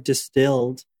sort of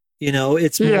distilled. You know,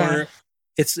 it's more,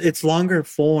 it's longer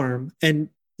form and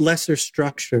lesser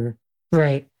structure.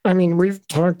 Right. I mean, we've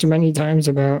talked many times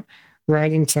about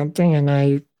writing something, and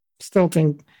I still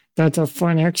think that's a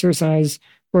fun exercise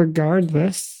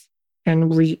regardless, and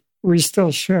we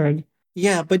still should.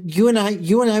 Yeah, but you and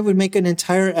I would make an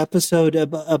entire episode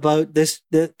about this.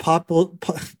 You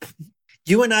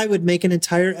and I would make an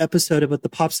entire episode about the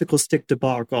popsicle stick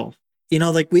debacle You know,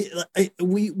 like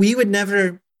we would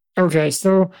never. Okay,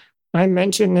 so I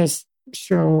mentioned this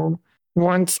show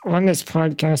once on this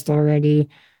podcast already.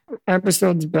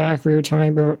 Episodes back, we were talking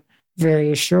about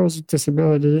various shows with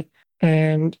disability,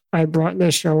 and I brought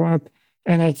this show up.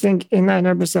 And I think in that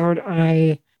episode,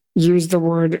 I used the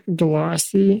word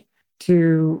glossy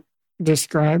to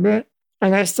describe it.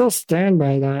 And I still stand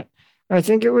by that. I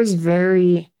think it was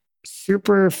very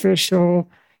superficial,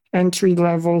 entry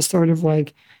level, sort of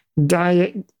like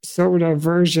diet soda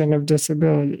version of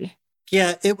disability.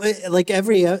 Yeah, like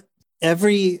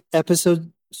every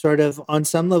episode sort of on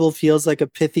some level feels like a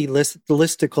pithy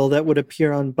listicle that would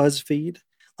appear on BuzzFeed.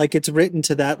 Like it's written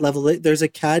to that level. There's a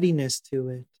cattiness to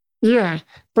it. Yeah,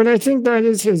 but I think that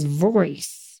is his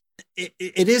voice.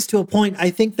 It is to a point. I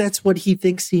think that's what he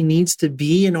thinks he needs to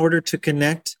be in order to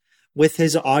connect with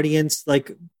his audience,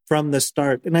 like from the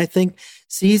start. And I think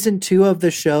season two of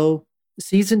the show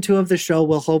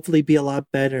will hopefully be a lot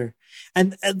better.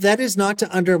 And that is not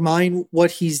to undermine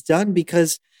what he's done,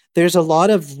 because there's a lot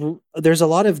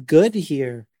of good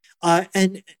here.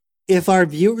 And if our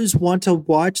viewers want to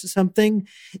watch something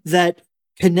that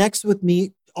connects with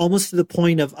me almost to the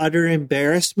point of utter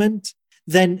embarrassment,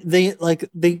 then they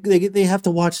have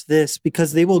to watch this,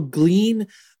 because they will glean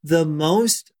the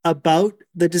most about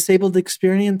the disabled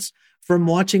experience from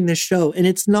watching this show. And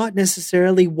it's not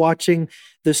necessarily watching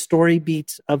the story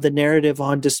beats of the narrative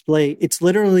on display. It's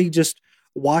literally just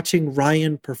watching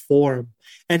Ryan perform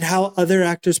and how other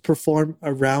actors perform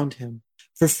around him.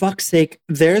 For fuck's sake,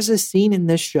 there's a scene in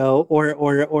this show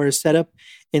or a setup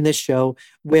in this show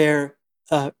where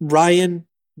Ryan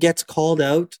gets called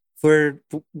out for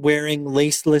wearing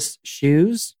laceless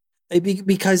shoes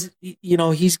because, you know,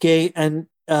 he's gay, and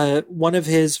one of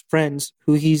his friends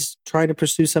who he's trying to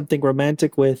pursue something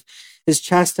romantic with is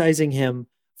chastising him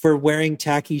for wearing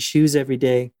tacky shoes every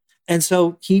day. And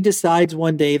so he decides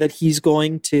one day that he's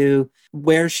going to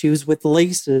wear shoes with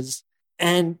laces.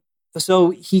 And so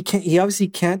he obviously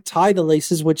can't tie the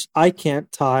laces, which I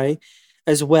can't tie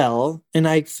as well. And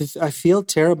I feel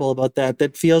terrible about that.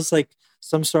 That feels like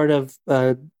some sort of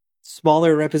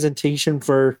smaller representation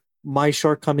for my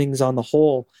shortcomings on the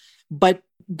whole. But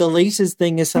the laces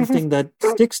thing is something that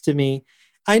sticks to me.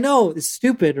 I know it's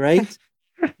stupid, right?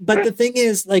 But the thing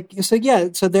is, like,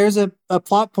 so there's a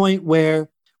plot point where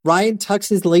Ryan tucks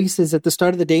his laces at the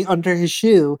start of the day under his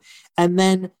shoe, and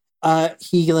then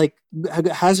he like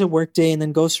has a work day and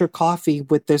then goes for coffee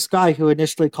with this guy who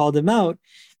initially called him out,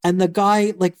 and the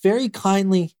guy like very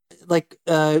kindly like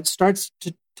starts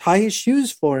to tie his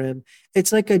shoes for him.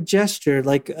 It's like a gesture,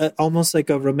 like almost like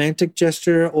a romantic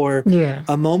gesture or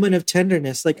a moment of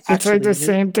tenderness. Like it's like the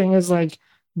same thing as like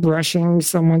brushing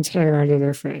someone's hair out of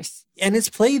their face, and it's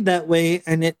played that way,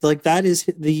 and it like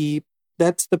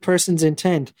that's the person's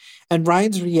intent. And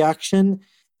Ryan's reaction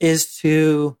is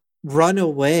to run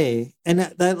away, and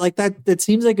that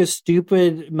seems like a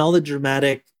stupid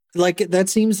melodramatic. Like that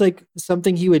seems like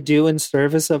something he would do in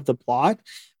service of the plot,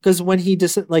 because when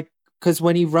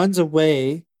he runs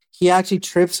away, he actually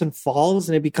trips and falls,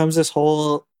 and it becomes this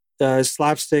whole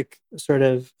slapstick sort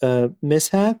of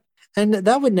mishap. And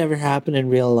that would never happen in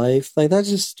real life. Like, that's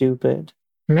just stupid.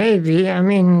 Maybe. I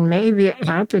mean, maybe it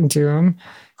happened to him.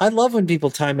 I love when people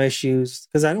tie my shoes,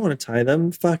 because I don't want to tie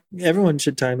them. Fuck, everyone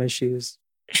should tie my shoes.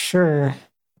 Sure.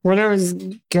 What I was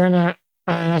gonna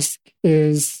ask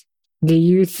is, do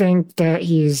you think that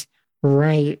he's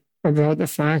right about the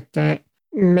fact that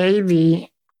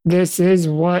maybe this is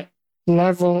what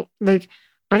level, like,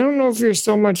 I don't know if you're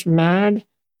so much mad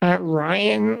at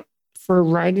Ryan for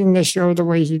writing the show the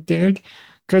way he did,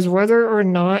 because whether or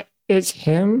not it's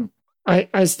him,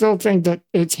 I still think that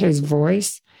it's his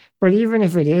voice. But even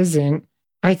if it isn't,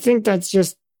 I think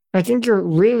you're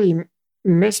really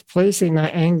misplacing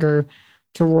that anger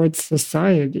towards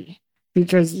society,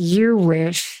 because you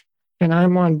wish, and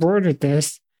I'm on board with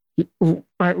this,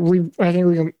 I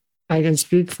can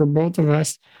speak for both of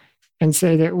us and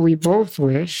say that we both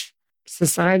wish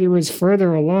society was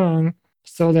further along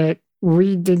so that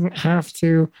we didn't have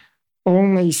to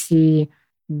only see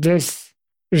this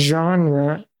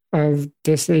genre of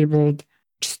disabled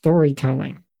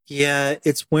storytelling. Yeah,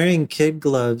 it's wearing kid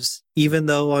gloves, even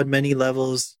though on many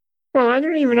levels. Well, I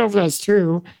don't even know if that's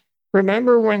true.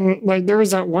 Remember when, like, there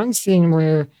was that one scene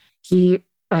where he,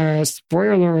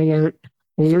 spoiler alert,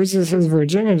 loses his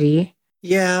virginity.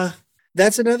 Yeah,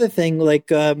 that's another thing. Like,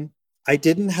 I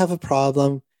didn't have a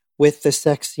problem with the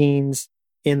sex scenes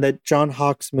in the John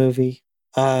Hawkes movie,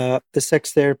 the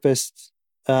sex therapist,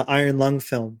 Iron Lung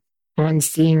film. On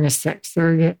seeing a sex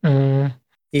surrogate. What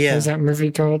is that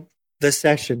movie called? The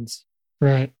Sessions.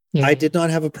 Right. Yeah. I did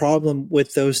not have a problem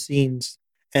with those scenes.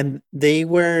 and they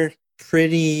were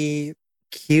pretty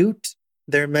cute.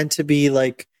 They're meant to be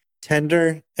like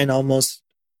tender and almost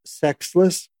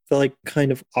sexless. They're like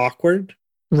kind of awkward.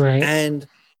 Right. And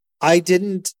I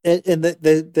didn't, and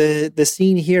the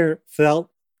scene here felt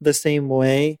the same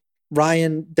way.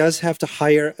 Ryan does have to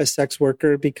hire a sex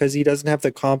worker because he doesn't have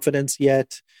the confidence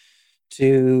yet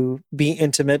to be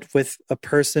intimate with a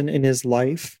person in his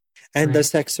life. And the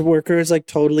sex worker is like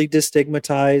totally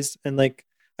destigmatized and like,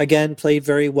 again, played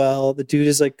very well. The dude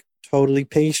is like totally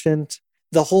patient.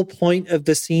 The whole point of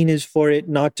the scene is for it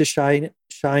not to shy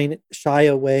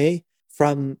away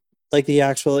from like the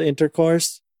actual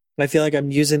intercourse. I feel like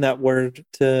I'm using that word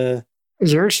to...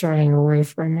 You're shying away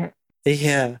from it.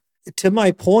 Yeah. To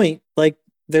my point, like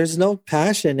there's no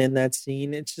passion in that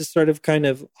scene. It's just sort of kind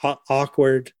of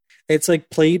awkward. It's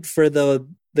like played for the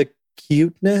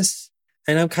cuteness,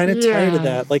 and I'm kind of tired of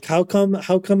that. Like how come a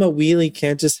wheelie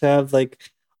can't just have like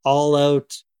all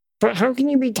out... But how can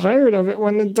you be tired of it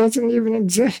when it doesn't even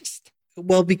exist?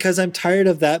 Well, because I'm tired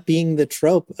of that being the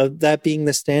trope, of that being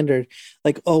the standard.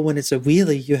 Like, oh, when it's a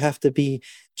wheelie, you have to be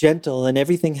gentle and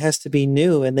everything has to be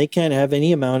new and they can't have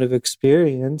any amount of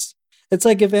experience. It's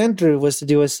like if Andrew was to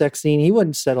do a sex scene, he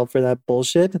wouldn't settle for that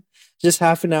bullshit. Just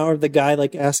half an hour of the guy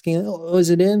like asking, oh, is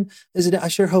it in? Is it? I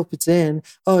sure hope it's in.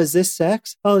 Oh, is this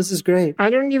sex? Oh, this is great. I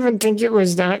don't even think it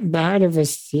was that bad of a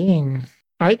scene.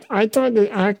 I thought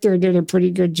the actor did a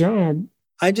pretty good job.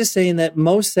 I'm just saying that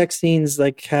most sex scenes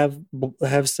like have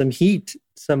some heat,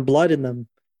 some blood in them,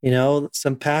 you know,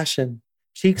 some passion.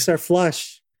 Cheeks are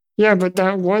flush. Yeah, but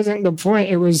that wasn't the point.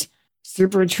 It was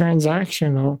super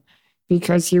transactional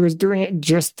because he was doing it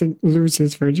just to lose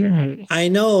his virginity. I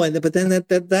know, but then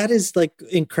that is like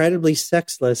incredibly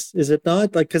sexless, is it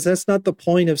not? Like, because that's not the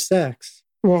point of sex.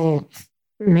 Well,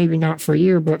 maybe not for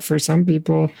you, but for some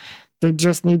people, they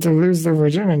just need to lose their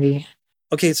virginity.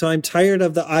 Okay, so I'm tired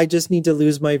of the I just need to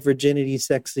lose my virginity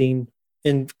sex scene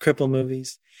in cripple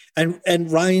movies.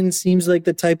 And Ryan seems like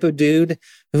the type of dude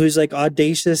who's like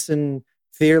audacious and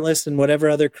fearless and whatever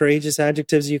other courageous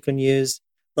adjectives you can use,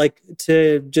 like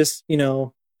to just, you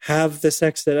know, have the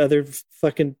sex that other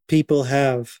fucking people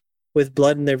have with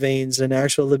blood in their veins and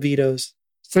actual libidos.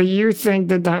 So you think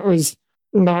that was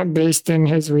not based in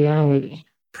his reality?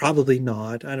 Probably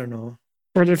not. I don't know.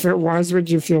 But if it was, would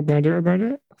you feel better about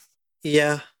it?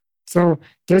 Yeah. So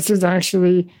this is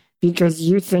actually because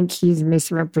you think he's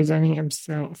misrepresenting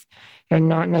himself and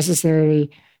not necessarily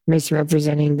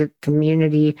misrepresenting the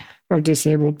community of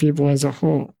disabled people as a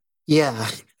whole. Yeah.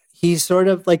 He's sort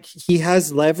of like, he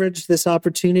has leveraged this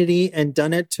opportunity and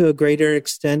done it to a greater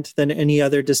extent than any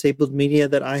other disabled media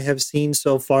that I have seen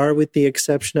so far, with the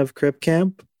exception of Crip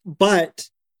Camp. But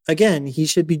again, he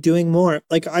should be doing more.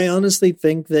 Like, I honestly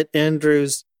think that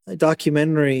Andrew's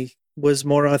documentary was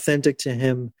more authentic to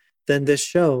him than this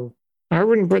show. I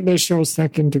wouldn't put this show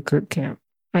second to Crip Camp.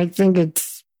 I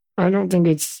don't think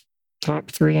it's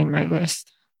top 3 on my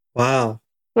list. Wow.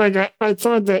 Like, I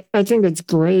think it's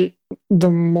great. The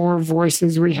more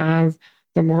voices we have,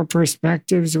 the more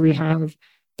perspectives we have,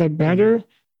 the better.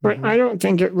 But I don't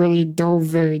think it really dove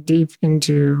very deep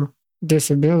into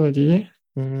disability.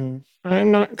 Mm-hmm.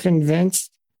 I'm not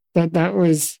convinced that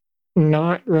was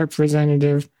not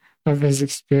representative of his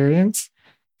experience,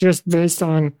 just based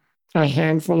on a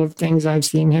handful of things I've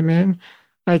seen him in.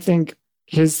 I think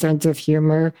his sense of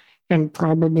humor, and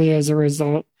probably as a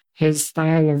result, his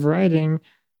style of writing,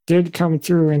 did come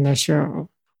through in the show.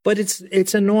 But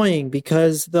it's annoying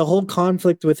because the whole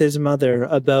conflict with his mother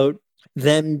about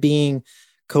them being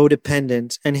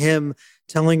codependent and him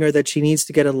telling her that she needs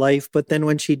to get a life, but then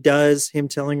when she does, him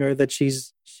telling her that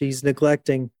she's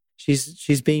neglecting,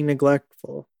 she's being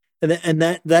neglectful. And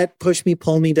that push me,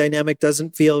 pull me dynamic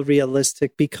doesn't feel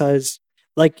realistic because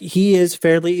like he is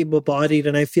fairly able-bodied,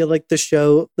 and I feel like the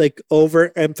show like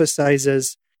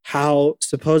overemphasizes how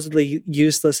supposedly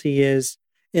useless he is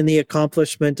in the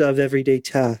accomplishment of everyday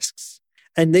tasks.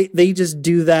 And they just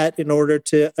do that in order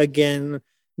to, again,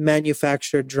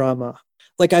 manufacture drama.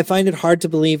 Like, I find it hard to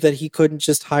believe that he couldn't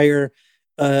just hire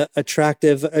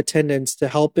attractive attendants to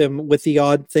help him with the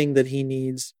odd thing that he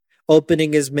needs,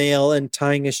 opening his mail and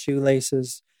tying his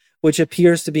shoelaces, which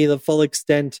appears to be the full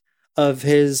extent of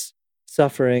his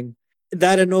suffering.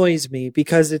 That annoys me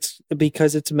because it's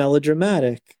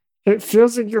melodramatic. It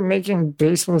feels like you're making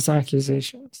baseless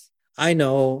accusations. I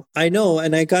know,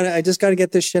 and I just gotta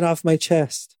get this shit off my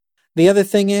chest. The other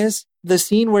thing is, the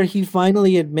scene where he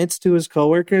finally admits to his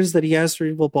coworkers that he has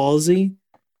cerebral palsy,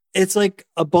 it's like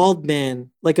a bald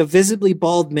man, like a visibly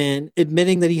bald man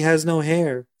admitting that he has no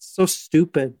hair. It's so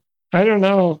stupid. I don't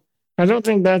know. I don't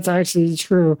think that's actually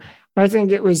true. I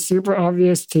think it was super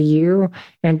obvious to you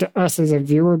and to us as a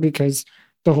viewer because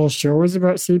the whole show was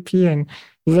about CP, and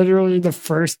literally the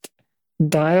first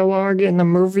dialogue in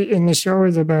the show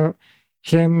is about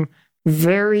him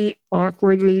very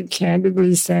awkwardly,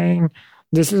 candidly saying,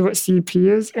 "This is what CP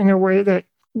is," in a way that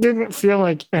didn't feel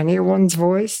like anyone's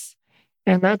voice.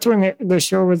 And that's when the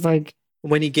show was like,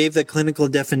 When he gave the clinical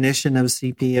definition of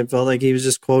CP, it felt like he was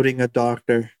just quoting a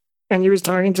doctor. and he was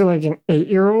talking to like an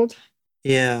 8-year-old.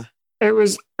 Yeah. It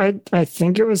was, I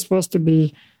think it was supposed to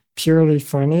be purely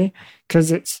funny because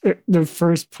the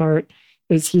first part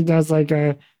is he does like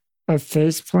a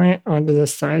face plant onto the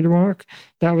sidewalk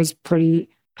that was pretty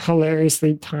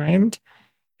hilariously timed.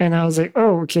 And I was like,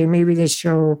 oh, okay, maybe this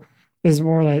show is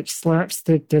more like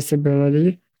slapstick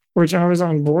disability, which I was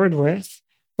on board with.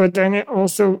 But then it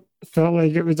also felt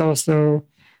like it was also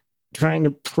trying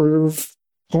to prove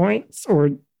points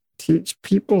or teach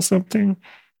people something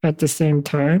at the same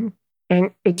time.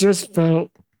 And it just felt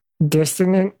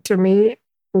dissonant to me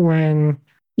when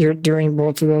you're doing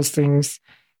both of those things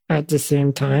at the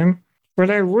same time. But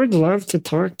I would love to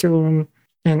talk to him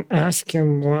and ask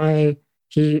him why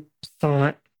he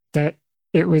thought that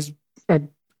it was a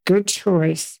good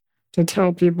choice to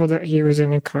tell people that he was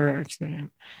in a car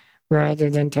accident rather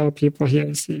than tell people he had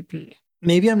CP.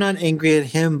 Maybe I'm not angry at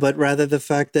him, but rather the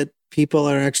fact that people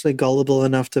are actually gullible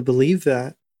enough to believe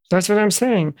that. That's what I'm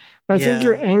saying. I think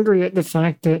you're angry at the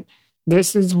fact that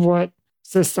this is what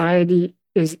society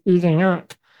is eating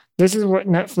up. This is what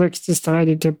Netflix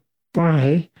decided to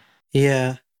buy.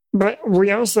 Yeah. But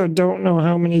we also don't know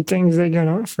how many things they get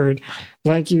offered.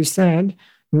 Like you said,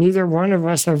 neither one of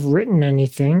us have written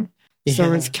anything.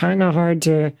 So it's kind of hard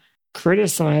to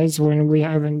criticize when we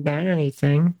haven't done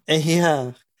anything.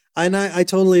 Yeah. And I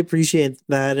totally appreciate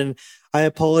that. And I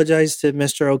apologize to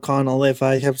Mr. O'Connell if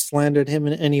I have slandered him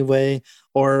in any way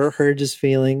or hurt his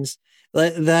feelings.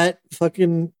 That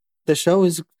fucking, the show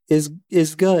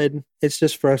is good. It's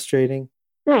just frustrating.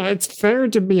 Well, it's fair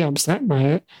to be upset by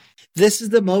it. This is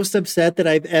the most upset that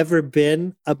I've ever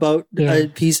been about a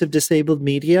piece of disabled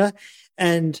media.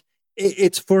 And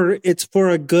it's for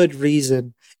a good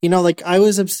reason. You know, like I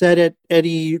was upset at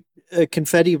Eddie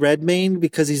Confetti Redmayne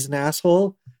because he's an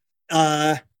asshole.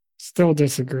 Still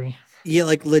disagree. Yeah,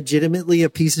 like legitimately a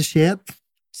piece of shit.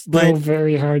 Still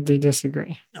very hardly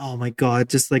disagree. Oh my God,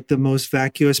 just like the most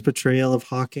vacuous portrayal of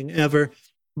Hawking ever.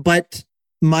 But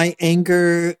my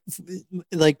anger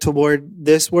like toward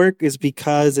this work is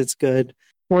because it's good.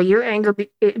 Well, your anger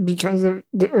because of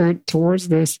towards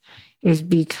this is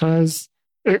because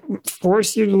it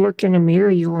forced you to look in a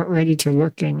mirror you weren't ready to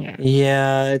look in yet.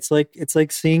 Yeah, it's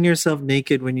like seeing yourself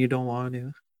naked when you don't want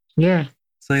to. Yeah.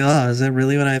 It's like, oh, is that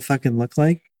really what I fucking look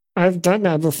like? I've done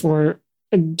that before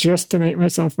just to make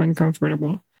myself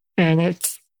uncomfortable. And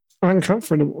it's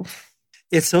uncomfortable.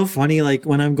 It's so funny, like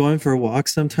when I'm going for a walk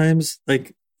sometimes,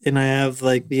 like, and I have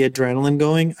like the adrenaline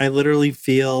going, I literally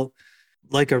feel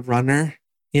like a runner.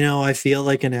 You know, I feel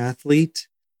like an athlete.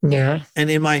 Yeah.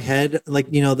 And in my head, like,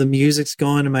 you know, the music's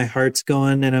going and my heart's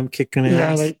going and I'm kicking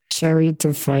ass. Yeah, like Chariots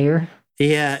of Fire.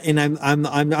 Yeah, and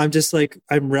I'm just like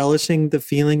I'm relishing the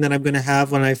feeling that I'm gonna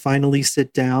have when I finally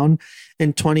sit down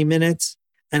in 20 minutes,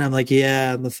 and I'm like,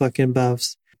 yeah, I'm the fucking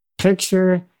buffs.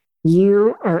 Picture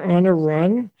you are on a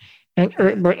run,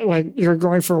 but like you're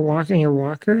going for a walk in your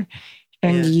walker,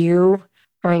 and you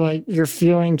are like you're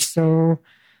feeling so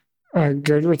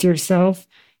good with yourself,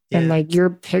 and like you're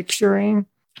picturing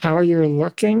how you're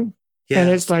looking, and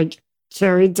it's like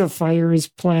Chariots of Fire is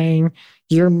playing.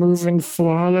 You're moving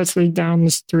flawlessly down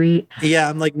the street. Yeah,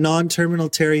 I'm like non-terminal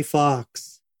Terry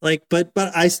Fox. Like, but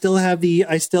I still have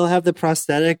the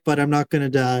prosthetic, but I'm not gonna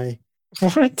die.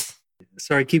 What?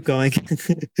 Sorry, keep going.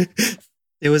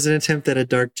 It was an attempt at a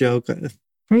dark joke. It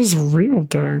was real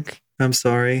dark. I'm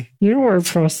sorry. You don't wear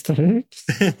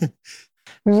prosthetics.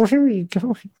 Where are you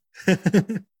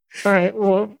going? All right,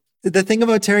 well. The thing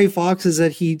about Terry Fox is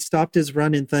that he stopped his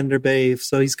run in Thunder Bay,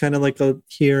 so he's kind of like a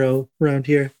hero around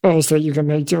here. Oh, so you can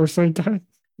make jokes like that?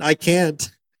 I can't.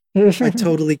 I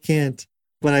totally can't,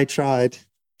 but I tried.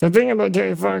 The thing about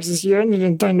Terry Fox is he ended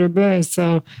in Thunder Bay,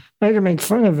 so I can make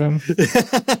fun of him.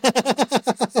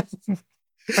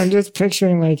 I'm just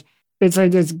picturing like it's like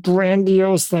this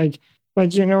grandiose, like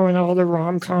you know, in all the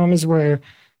rom-coms where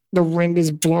the wind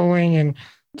is blowing and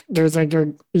there's like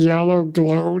a yellow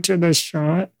glow to the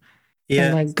shot. Yeah.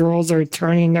 And like girls are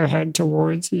turning their head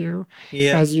towards you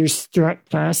as you strut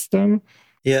past them.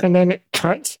 Yeah. And then it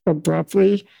cuts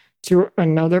abruptly to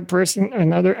another person,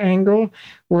 another angle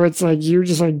where it's like you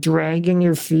just like dragging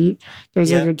your feet.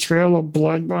 There's like a trail of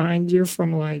blood behind you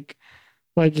from like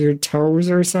like your toes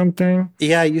or something.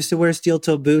 Yeah, I used to wear steel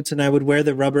toe boots, and I would wear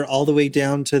the rubber all the way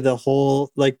down to the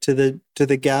hole, like to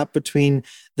the gap between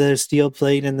the steel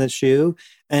plate and the shoe.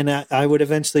 And I would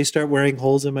eventually start wearing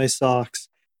holes in my socks.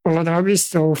 Oh, that would be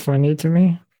so funny to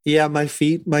me. Yeah, my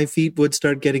feet would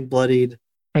start getting bloodied.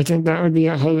 I think that would be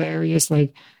a hilarious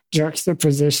like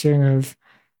juxtaposition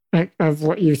of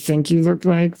what you think you look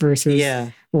like versus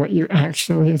Yeah. what you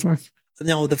actually look.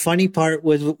 No, the funny part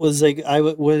was like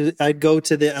I'd go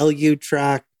to the LU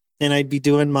track and I'd be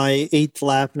doing my eighth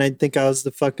lap and I'd think I was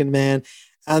the fucking man.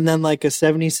 And then like a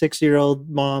 76-year-old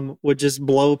mom would just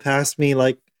blow past me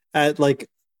like at like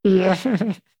Yeah.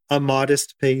 a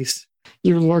modest pace.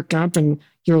 You look up and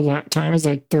your lap time is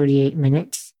like 38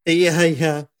 minutes. Yeah,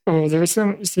 yeah. Oh, there's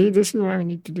some. See, this is why we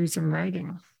need to do some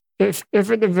writing. If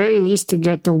at the very least to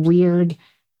get the weird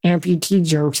amputee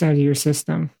jokes out of your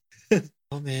system.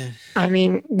 Oh man. I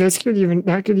mean, that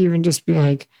could even just be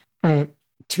like a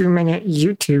 2-minute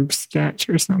YouTube sketch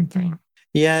or something.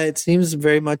 Yeah, it seems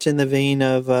very much in the vein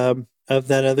of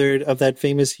that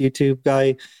famous YouTube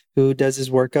guy who does his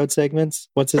workout segments.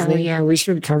 What's his Oh name? yeah, we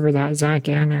should cover that, Zach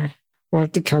Anner. We'll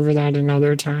have to cover that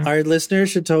another time. Our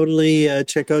listeners should totally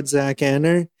check out Zach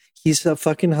Anner. He's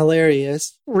fucking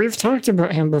hilarious. We've talked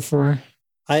about him before.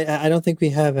 I don't think we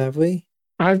have we?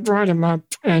 I've brought him up,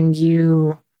 and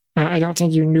I don't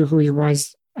think you knew who he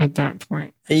was at that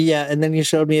point. Yeah, and then you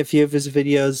showed me a few of his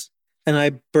videos, and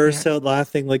I burst out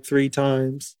laughing like 3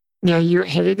 times. Yeah, you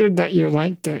hated that you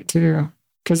liked it too.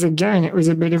 Because again, it was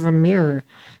a bit of a mirror.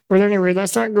 But anyway,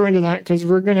 let's not go into that because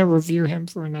we're going to review him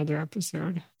for another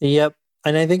episode. Yep,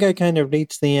 and I think I kind of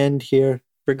reached the end here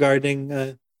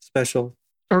regarding special.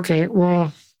 Okay,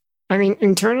 well, I mean,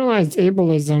 internalized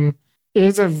ableism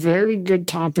is a very good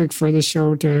topic for the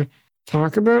show to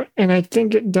talk about. And I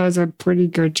think it does a pretty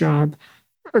good job,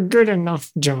 a good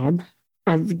enough job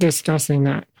of discussing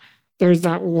that. There's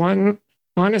that one,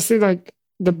 honestly, like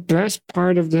the best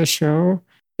part of this show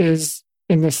is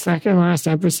in the second last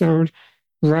episode,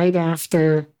 right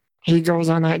after he goes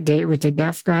on that date with the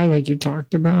deaf guy, like you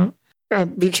talked about,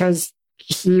 because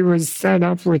he was set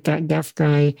up with that deaf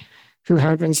guy who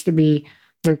happens to be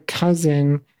the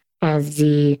cousin of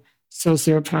the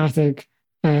sociopathic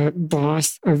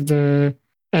boss of the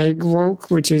Egg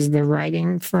Woke, which is the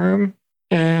writing firm.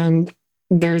 And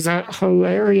there's a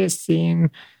hilarious scene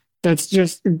that's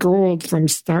just gold from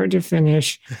start to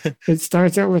finish. It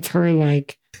starts out with her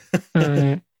like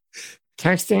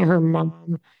texting her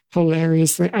mom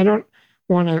hilariously. I don't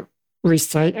want to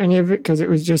recite any of it because it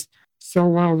was just so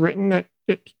well written that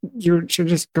you should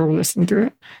just go listen to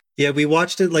it. Yeah, we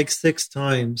watched it like 6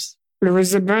 times. It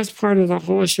was the best part of the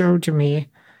whole show to me.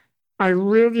 I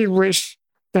really wish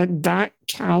that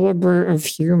caliber of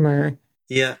humor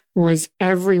was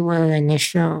everywhere in the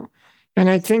show. And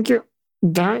I think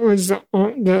that was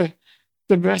the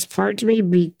best part to me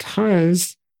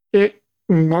because it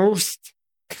most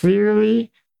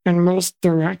clearly and most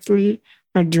directly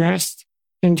addressed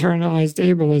internalized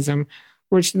ableism,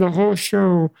 which the whole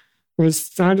show was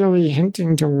subtly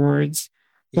hinting towards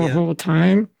the whole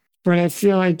time. But I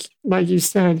feel like you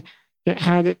said, it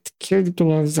had its kid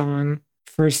gloves on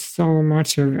for so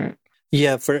much of it.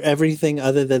 Yeah, for everything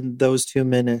other than those 2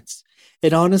 minutes.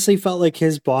 It honestly felt like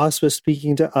his boss was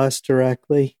speaking to us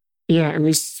directly. Yeah, it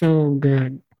was so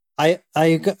good. I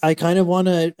kind of want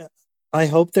to. I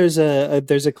hope there's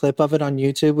a clip of it on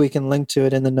YouTube. We can link to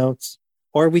it in the notes,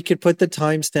 or we could put the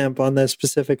timestamp on the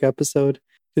specific episode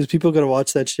because people gotta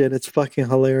watch that shit. It's fucking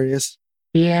hilarious.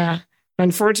 Yeah,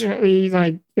 unfortunately,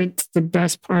 like it's the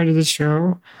best part of the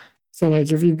show. So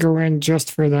like, if you go in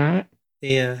just for that,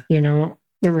 yeah,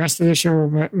 the rest of the show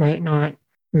might not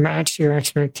match your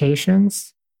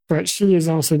expectations. But she is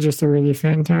also just a really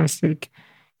fantastic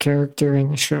character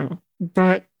in the show.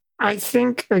 But I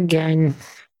think, again,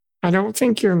 I don't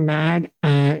think you're mad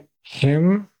at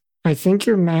him. I think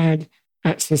you're mad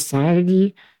at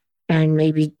society and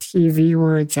maybe TV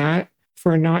where it's at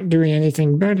for not doing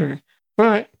anything better.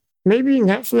 But maybe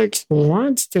Netflix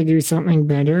wants to do something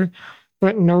better,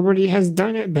 but nobody has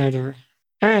done it better.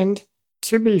 And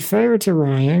to be fair to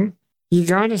Ryan, you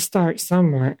got to start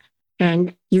somewhere.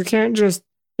 And you can't just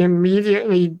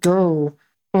immediately go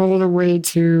all the way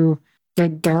to the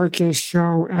darkest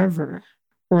show ever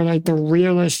or like the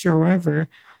realest show ever.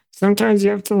 Sometimes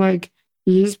you have to like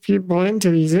ease people into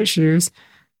these issues.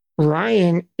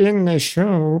 Ryan in the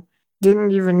show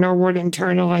didn't even know what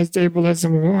internalized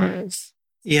ableism was.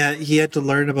 Yeah, he had to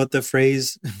learn about the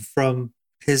phrase from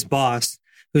his boss,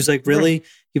 who's like, really?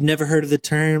 You've never heard of the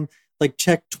term? Like,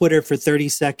 check Twitter for 30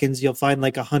 seconds. You'll find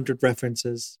like 100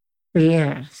 references.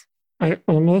 Yeah. I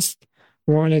almost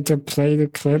wanted to play the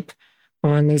clip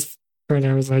on this, but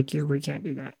I was like, yeah, we can't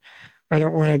do that. I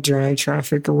don't want to drive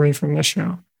traffic away from the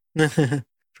show.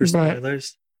 For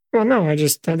spoilers. Well, no, I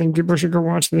think people should go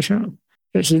watch the show.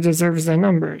 He deserves the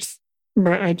numbers.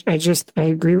 But I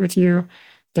agree with you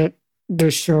that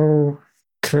the show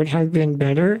could have been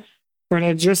better. But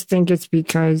I just think it's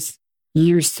because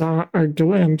you saw a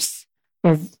glimpse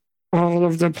of all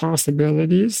of the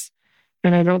possibilities.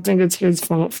 And I don't think it's his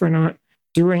fault for not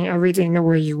doing everything the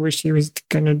way you wish he was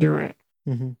going to do it.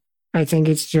 Mm-hmm. I think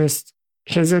it's just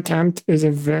his attempt is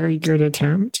a very good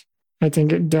attempt. I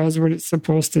think it does what it's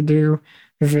supposed to do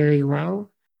very well.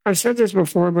 I've said this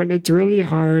before, but it's really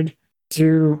hard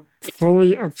to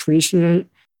fully appreciate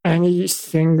any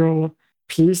single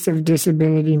piece of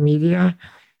disability media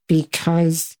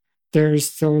because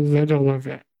there's so little of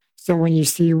it. So when you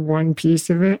see one piece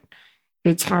of it,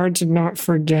 it's hard to not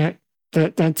forget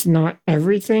that that's not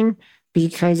everything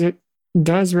because it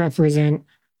does represent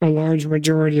a large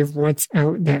majority of what's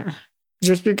out there.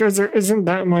 Just because there isn't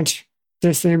that much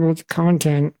disabled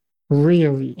content,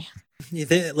 really. You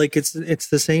think, like it's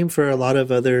the same for a lot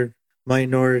of other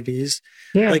minorities.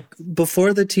 Yeah. Like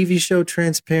before the TV show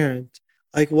Transparent,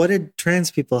 like what did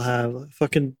trans people have?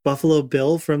 Fucking Buffalo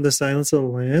Bill from The Silence of the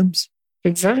Lambs?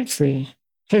 Exactly.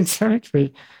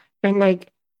 And like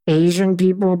Asian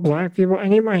people, Black people,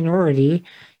 any minority,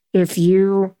 if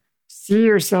you see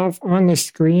yourself on the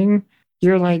screen,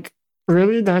 you're like,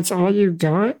 really? That's all you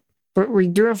got? But we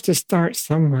do have to start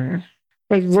somewhere.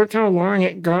 Like, look how long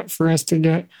it got for us to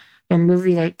get a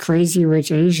movie like Crazy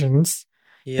Rich Asians.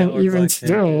 Yeah, and even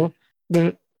still,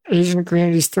 the Asian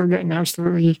community is still getting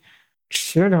absolutely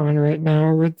shit on right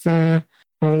now with all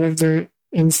of the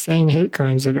insane hate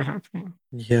crimes that are happening.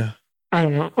 Yeah. I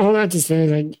don't know. All that to say,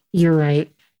 like, you're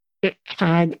right. It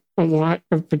had a lot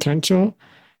of potential,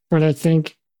 but I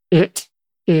think it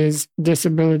is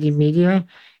disability media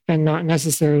and not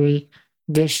necessarily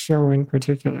this show in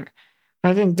particular.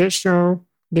 I think this show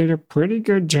did a pretty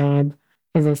good job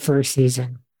of a first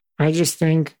season. I just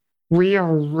think we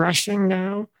are rushing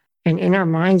now, and in our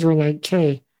minds, we're like,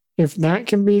 hey, if that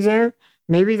can be there,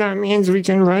 maybe that means we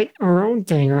can write our own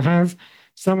thing or have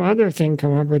some other thing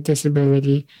come up with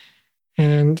disability.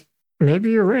 And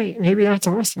maybe you're right. Maybe that's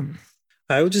awesome.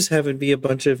 I would just have it be a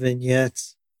bunch of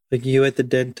vignettes, like you at the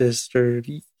dentist or...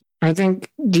 I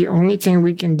think the only thing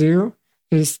we can do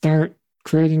is start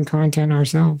creating content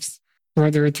ourselves,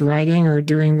 whether it's writing or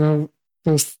doing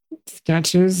those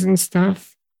sketches and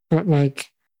stuff. But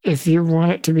like, if you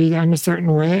want it to be done a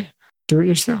certain way, do it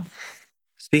yourself.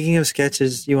 Speaking of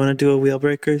sketches, you want to do a Wheel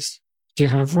Breakers? Do you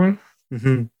have one?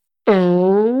 Mm-hmm.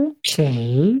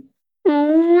 Okay.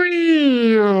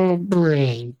 Wheel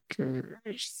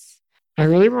Breakers. I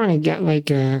really want to get like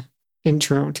a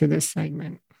intro to this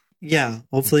segment. Yeah,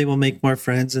 hopefully we'll make more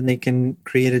friends and they can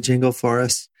create a jingle for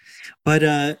us.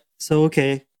 But so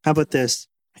okay, how about this?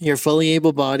 You're fully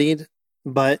able-bodied,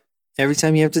 but every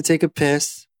time you have to take a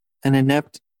piss, an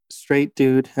inept straight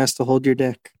dude has to hold your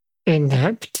dick.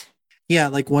 Inept? Yeah,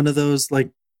 like one of those like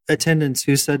attendants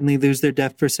who suddenly lose their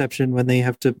depth perception when they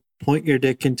have to point your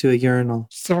dick into a urinal.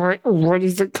 So what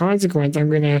is the consequence?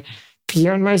 I'm going to pee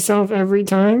on myself every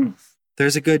time?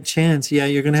 There's a good chance. Yeah,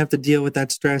 you're going to have to deal with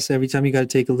that stress every time you got to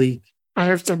take a leak. I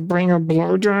have to bring a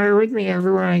blow dryer with me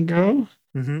everywhere I go?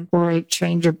 Mm-hmm. Or a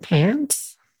change of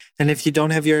pants? And if you don't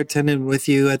have your attendant with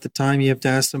you at the time, you have to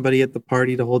ask somebody at the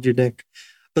party to hold your dick.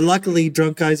 But luckily,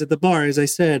 drunk guys at the bar, as I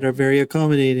said, are very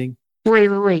accommodating.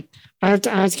 Wait. I have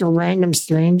to ask a random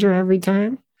stranger every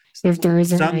time? If there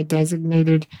isn't my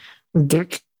designated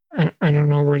dick, I don't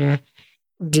know what a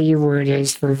D word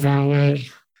is for valet.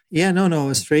 Yeah, no.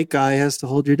 A straight guy has to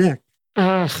hold your dick.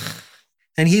 Ugh.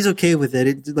 And he's okay with it.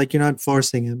 It's like you're not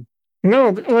forcing him.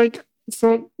 No, but like,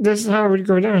 so this is how it would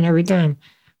go down every time.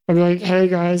 I'd be like, hey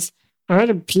guys, I had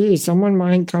to pee. Someone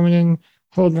mind coming in,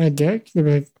 hold my dick? They'd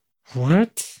be like,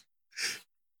 what?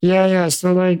 Yeah.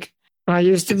 So like, I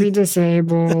used to be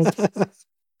disabled.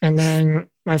 And then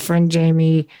my friend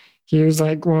Jamie, he was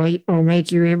like, well, I'll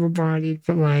make you able-bodied,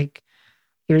 but like,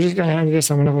 you're just going to have to get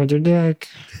someone to hold your dick.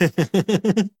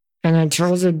 And I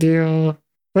chose a deal.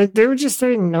 Like, they would just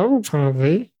say no,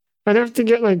 probably. I'd have to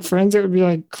get like friends that would be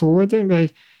like cool with it and be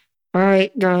like, all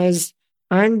right, guys,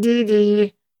 I'm Dee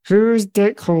Dee. Who's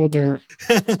dick holder?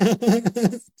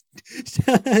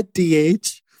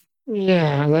 DH.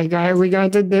 Yeah, like we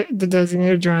got the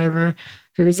designated driver.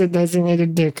 Who's the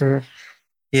designated dicker?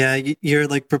 Yeah, you're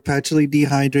like perpetually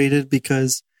dehydrated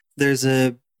because there's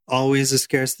always a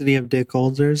scarcity of dick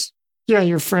holders. Yeah,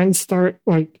 your friends start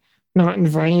like not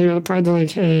inviting you to the party. They're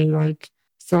like, hey, like,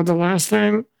 so the last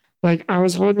time, like, I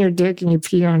was holding your dick and you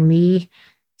peed on me.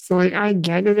 So like, I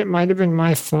get it. It might have been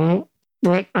my fault,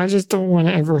 But I just don't want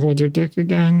to ever hold your dick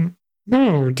again.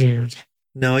 No, dude.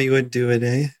 No, you wouldn't do it,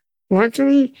 eh?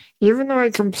 Luckily, even though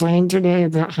I complained today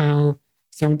about how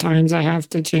sometimes I have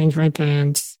to change my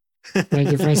pants, like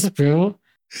if I spill,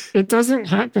 it doesn't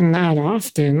happen that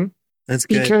often That's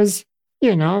good. because,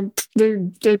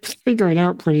 they figure it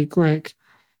out pretty quick.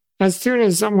 As soon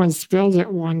as someone spills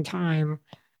it one time,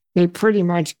 they pretty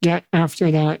much get after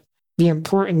that the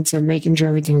importance of making sure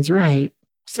everything's right.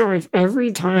 So if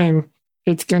every time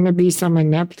it's going to be some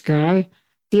inept guy,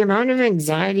 the amount of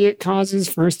anxiety it causes,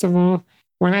 first of all,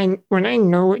 when I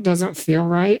know it doesn't feel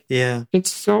right, Yeah.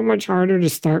 it's so much harder to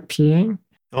start peeing.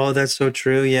 Oh, that's so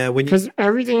true. Yeah. Because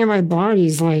everything in my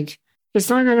body's like, it's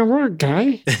not going to work,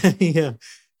 guy. Yeah.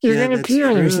 You're going to pee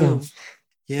on yourself.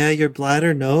 Yeah, your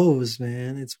bladder knows,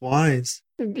 man. It's wise.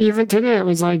 Even today, it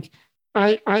was like,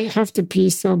 I have to pee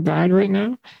so bad right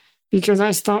now because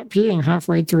I stopped peeing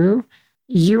halfway through.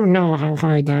 You know how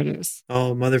hard that is.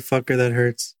 Oh, motherfucker, that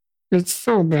hurts. It's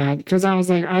so bad because I was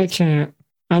like, I can't.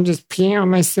 I'm just peeing on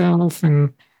myself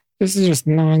and this is just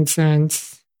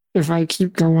nonsense. If I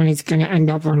keep going, it's going to end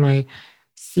up on my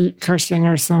seat cushion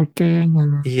or something.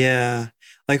 And yeah.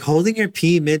 Like holding your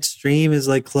pee midstream is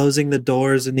like closing the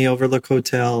doors in the Overlook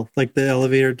Hotel, like the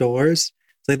elevator doors.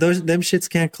 It's like them shits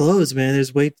can't close, man.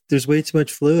 There's way too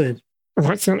much fluid.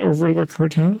 What's an Overlook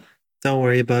Hotel? Don't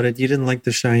worry about it. You didn't like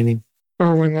The Shining.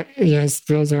 Oh, when it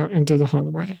spills out into the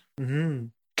hallway. Mm-hmm.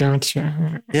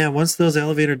 Gotcha. Yeah, once those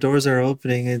elevator doors are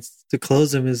opening, it's to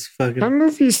close them is fucking. That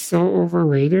movie's so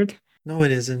overrated. No,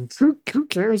 it isn't. Who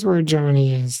cares where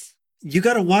Johnny is? You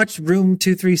got to watch Room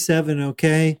 237,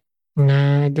 okay?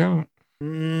 Nah, I don't.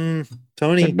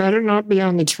 Tony. It better not be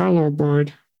on the Trello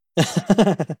board.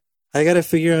 I got to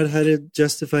figure out how to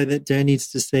justify that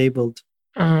Danny's disabled.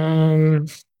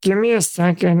 Give me a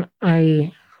second.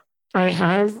 I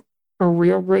have a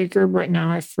wheel breaker, but now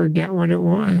I forget what it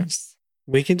was.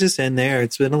 We can just end there.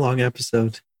 It's been a long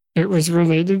episode. It was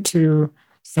related to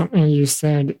something you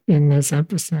said in this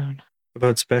episode.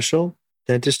 About special?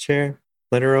 Dentist chair?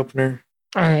 Letter opener?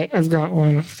 All right, I've got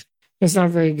one. It's not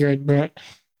very good, but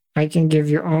I can give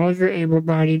you all of your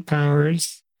able-bodied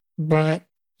powers, but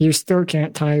you still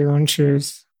can't tie your own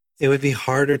shoes. It would be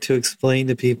harder to explain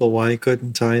to people why I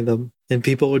couldn't tie them, and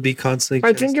people would be constantly.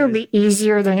 I think it would be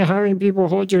easier than having people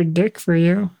hold your dick for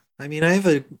you. I mean, I have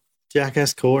a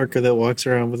jackass coworker that walks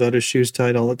around without his shoes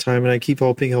tied all the time, and I keep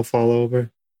hoping he'll fall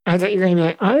over. I thought you were going to be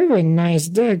like, I have a nice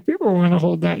dick. People want to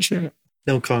hold that shit.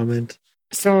 No comment.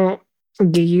 So,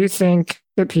 do you think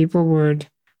that people would,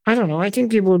 I don't know, I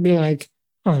think people would be like,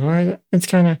 oh, it's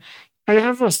kind of, I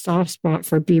have a soft spot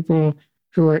for people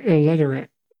who are illiterate.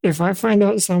 If I find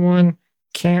out someone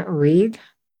can't read,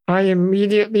 I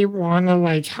immediately want to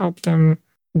like help them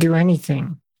do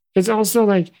anything. It's also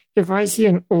like, if I see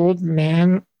an old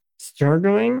man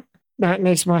struggling, that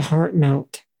makes my heart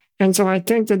melt. And so I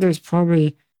think that there's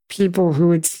probably people who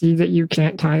would see that you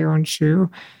can't tie your own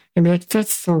shoe and be like,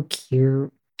 that's so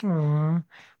cute. Aw,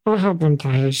 I'll help him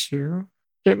tie his shoe.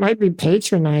 It might be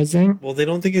patronizing. Well, they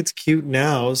don't think it's cute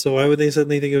now, so why would they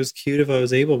suddenly think it was cute if I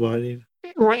was able-bodied?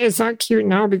 Well, it's not cute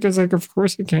now because, like, of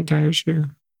course you can't tie your shoe.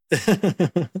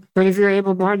 But if you're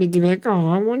able-bodied, you'd be like, oh,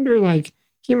 I wonder, like,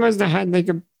 he must have had, like,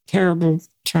 a terrible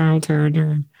childhood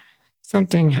or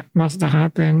something must have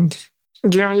happened. You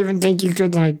don't even think you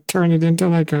could, like, turn it into,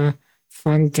 like, a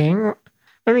fun thing?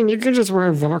 I mean, you could just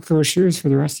wear Velcro shoes for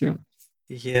the rest of your life.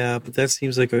 Yeah, but that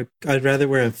seems like I'd rather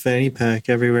wear a fanny pack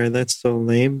everywhere. That's so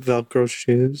lame. Velcro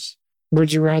shoes.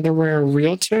 Would you rather wear a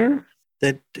wheelchair?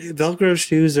 That Velcro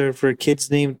shoes are for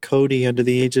kids named Cody under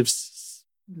the age of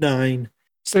 9.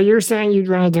 So you're saying you'd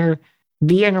rather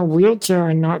be in a wheelchair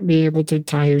and not be able to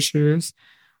tie your shoes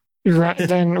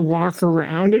than walk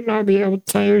around and not be able to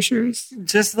tie your shoes?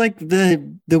 Just like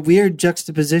the weird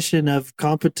juxtaposition of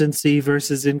competency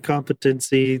versus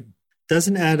incompetency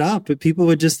doesn't add up. But people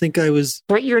would just think I was.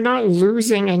 But you're not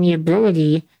losing any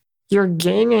ability. You're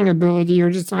gaining ability.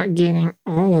 You're just not gaining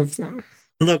all of them.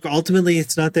 Look, ultimately,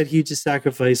 it's not that huge a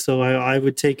sacrifice, so I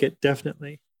would take it,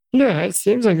 definitely. Yeah, it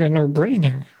seems like a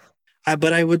no-brainer.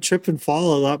 But I would trip and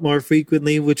fall a lot more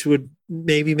frequently, which would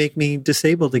maybe make me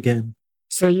disabled again.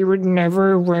 So you would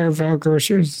never wear Velcro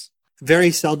shoes? Very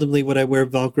seldomly would I wear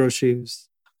Velcro shoes.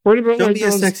 What about Show like me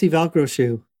a sexy Velcro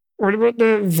shoe. What about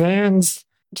the Vans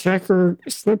checker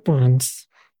slip-ons?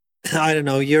 I don't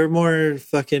know. You're more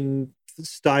fucking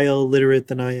style literate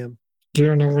than I am. Do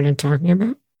you know what I'm talking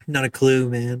about? Not a clue,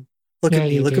 man. Look at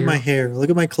me. Look at my hair. Look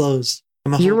at my clothes.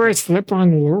 You wear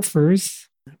slip-on loafers.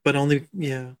 But only,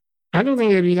 yeah. I don't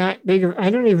think it'd be that big of,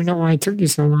 I don't even know why it took you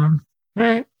so long. All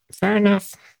right, fair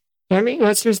enough.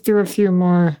 Let's just do a few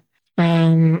more.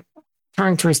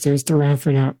 tongue twisters to wrap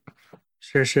it up.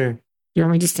 Sure. You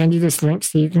want me to send you this link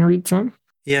so you can read some?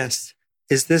 Yes.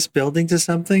 Is this building to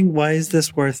something? Why is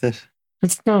this worth it?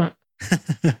 It's not.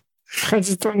 I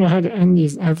just don't know how to end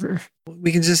these ever.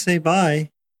 We can just say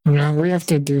bye. No, we have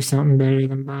to do something better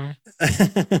than bye.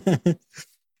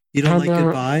 You don't How like about-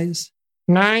 goodbyes?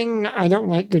 9, I don't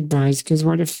like goodbyes because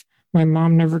what if my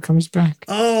mom never comes back?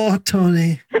 Oh,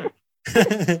 Tony.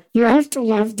 You have to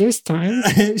laugh this time.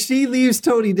 She leaves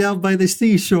Tony down by the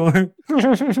seashore.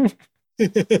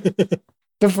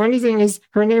 The funny thing is,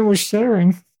 her name was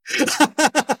Sharon.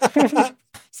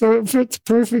 So it fits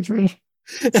perfectly.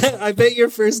 I bet your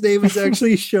first name is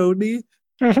actually Shoni.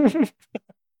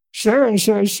 Sharon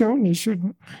should have shown you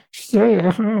shouldn't stay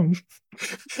at home.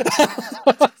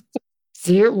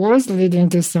 See, it was leading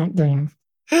to something.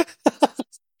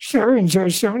 Sharon should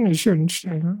have shown you shouldn't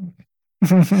stay home.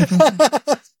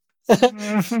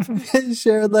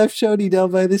 Sharon left Shoni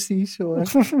down by the seashore.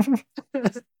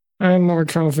 I'm more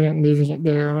confident leaving it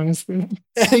there, honestly.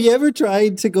 Have you ever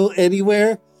tried to go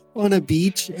anywhere on a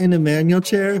beach in a manual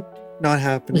chair? Not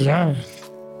happening. Yeah.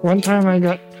 One time I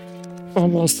got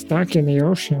almost stuck in the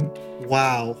ocean.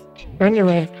 Wow.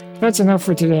 Anyway, that's enough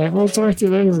for today. We'll talk to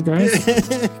you later, guys.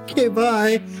 Okay,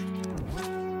 bye.